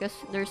mic because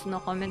there's no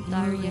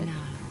commentary yet.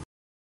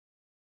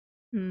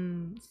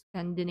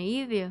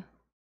 Scandinavia.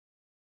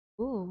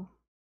 Oh,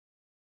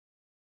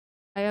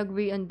 I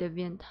agree on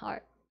Deviant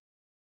Heart.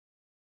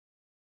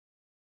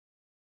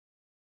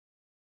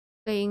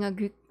 Playing a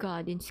Greek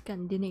god in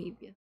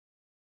Scandinavia.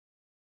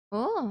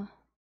 Oh,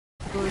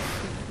 good.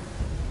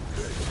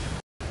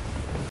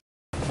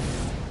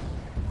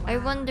 I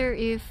wonder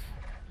if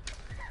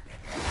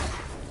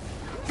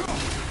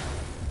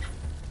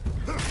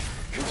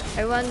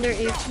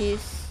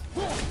he's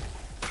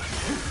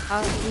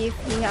if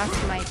he has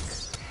mic.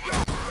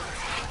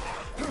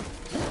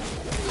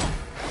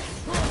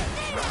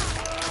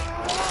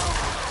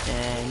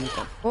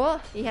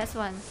 Oh, he has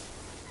one.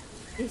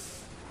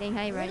 He's saying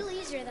hi, right? A little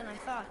easier than I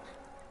thought.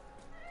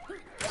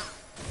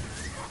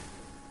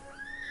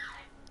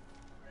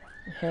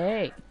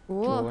 Hey,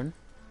 Oh. Jordan.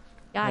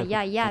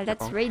 Yeah.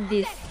 Let's raid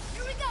this.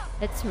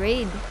 Let's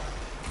raid.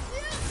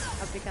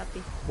 Copy.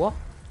 What?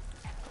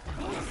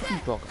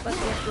 What?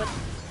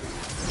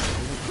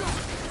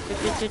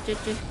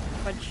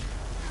 Punch.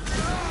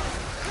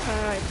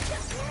 Alright.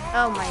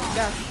 Oh my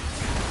gosh.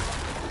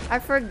 I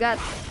forgot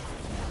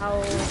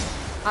how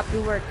happy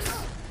works.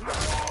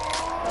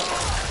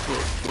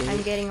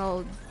 I'm getting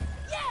old.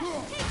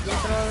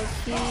 Control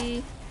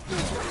C.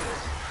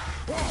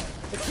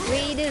 Let's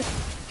raid it.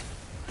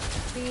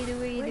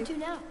 Where to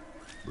now?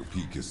 The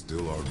peak is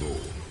still our goal.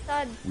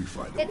 Sad. We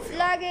find a It's way.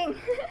 lagging.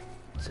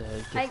 So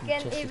I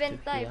can't even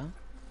type.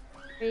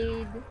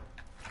 Raid.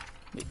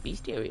 Big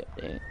beastie up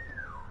there.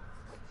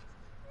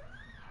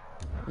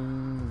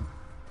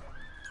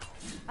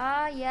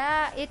 Ah,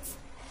 yeah, it's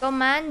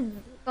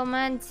Command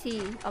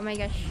C. Oh my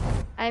gosh,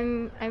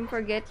 I'm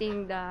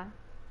forgetting the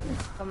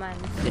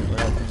commands. Didn't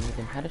realize I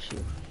even had a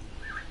shield.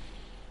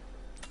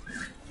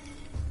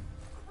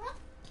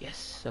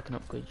 Yes, I can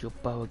upgrade your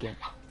bow again.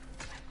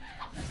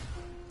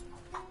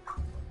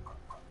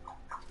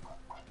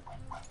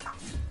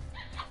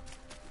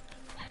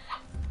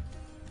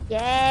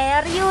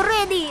 Yeah, are you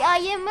ready? I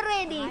am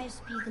ready.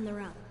 Highest peak in the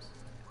realms.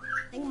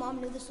 Think Mom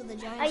knew this was the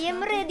giant. I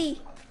am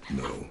ready.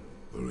 No,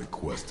 the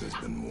request has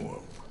been more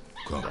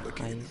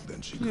complicated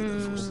than she could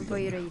have foreseen.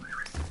 Boy raid.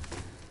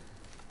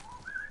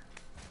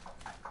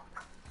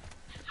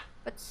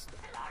 What's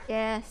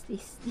yes,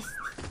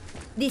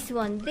 this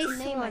one, It's a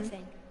name, I one.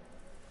 think.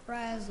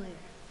 Brasley.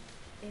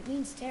 It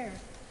means terror.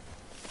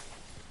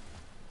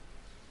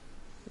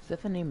 Is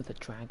that the name of the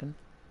dragon?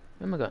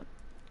 Oh my god.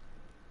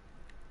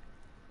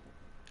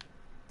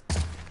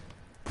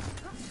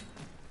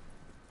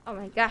 Oh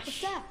my What's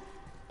gosh, that?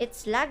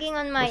 it's lagging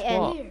on my What's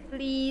end. what?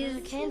 There's a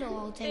Please, candle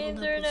all tangled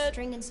up with internet.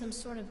 string and some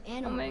sort of Oh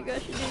animal. my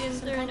gosh, the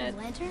Some kind internet. of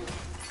lantern?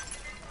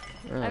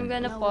 I'm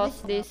gonna No,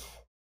 pause wait. this.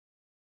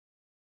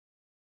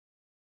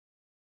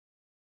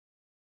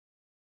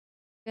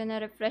 Gonna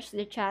refresh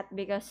the chat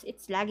because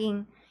it's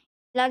lagging.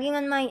 Lagging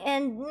on my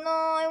end.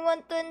 No, I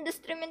want to end the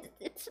stream and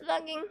it's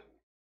lagging.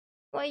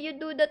 Why you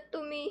do that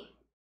to me?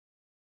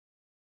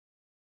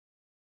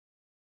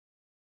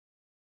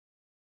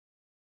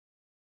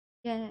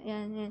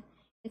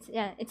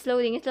 Yeah. It's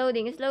loading, it's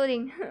loading, it's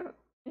loading.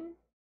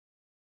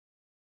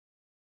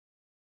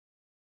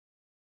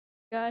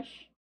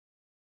 Gosh.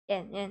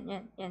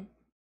 Yan.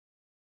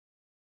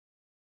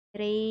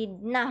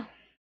 Trade now.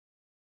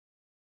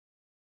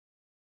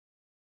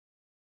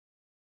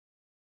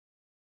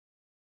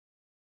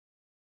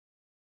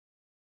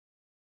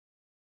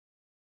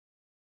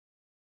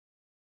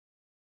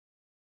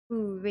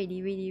 Ooh,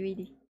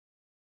 ready.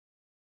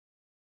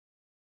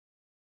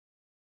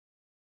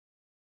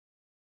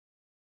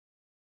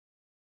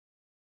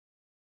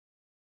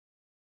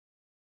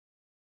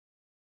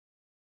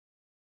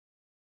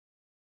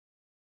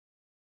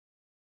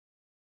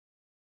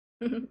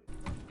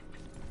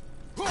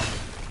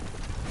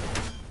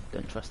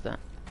 Don't trust that.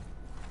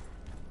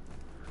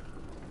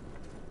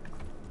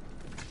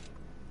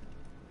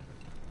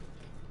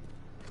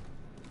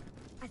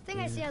 I think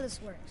I see how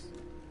this works.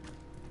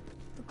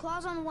 The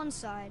claw's on one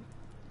side,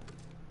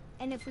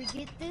 and if we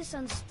get this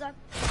unstuck,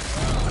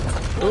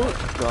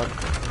 Oh god.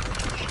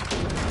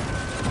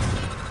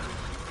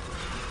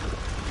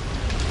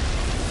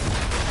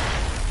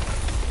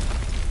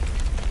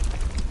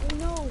 oh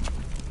no!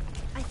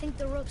 I think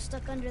the rope's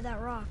stuck under that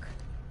rock.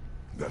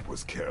 That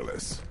was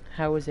careless.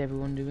 How is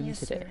everyone doing Yes,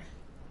 today? sir.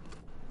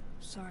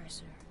 Sorry,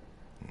 sir.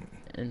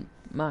 And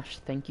Mash,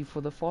 thank you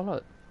for the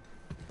follow.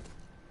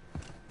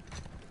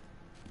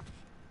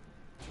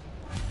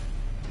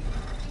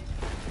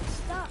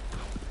 Stop.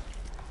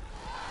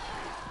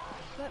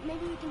 But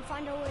maybe we can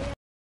find our way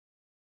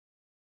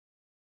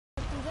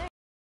up through there.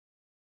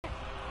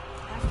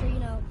 After,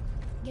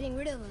 getting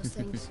rid of those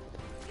things.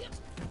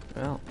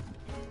 Well,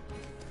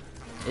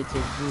 it's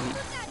a really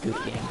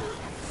good game.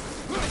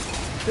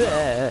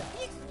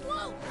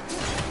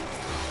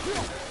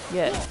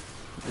 Yeah,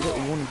 a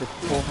little warning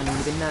beforehand would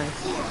have been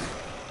nice.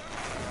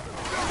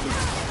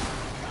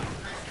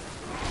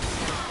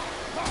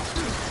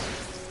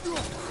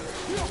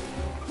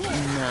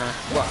 Nah,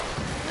 what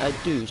I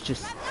do is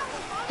just,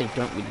 they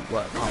don't really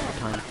work half the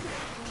time.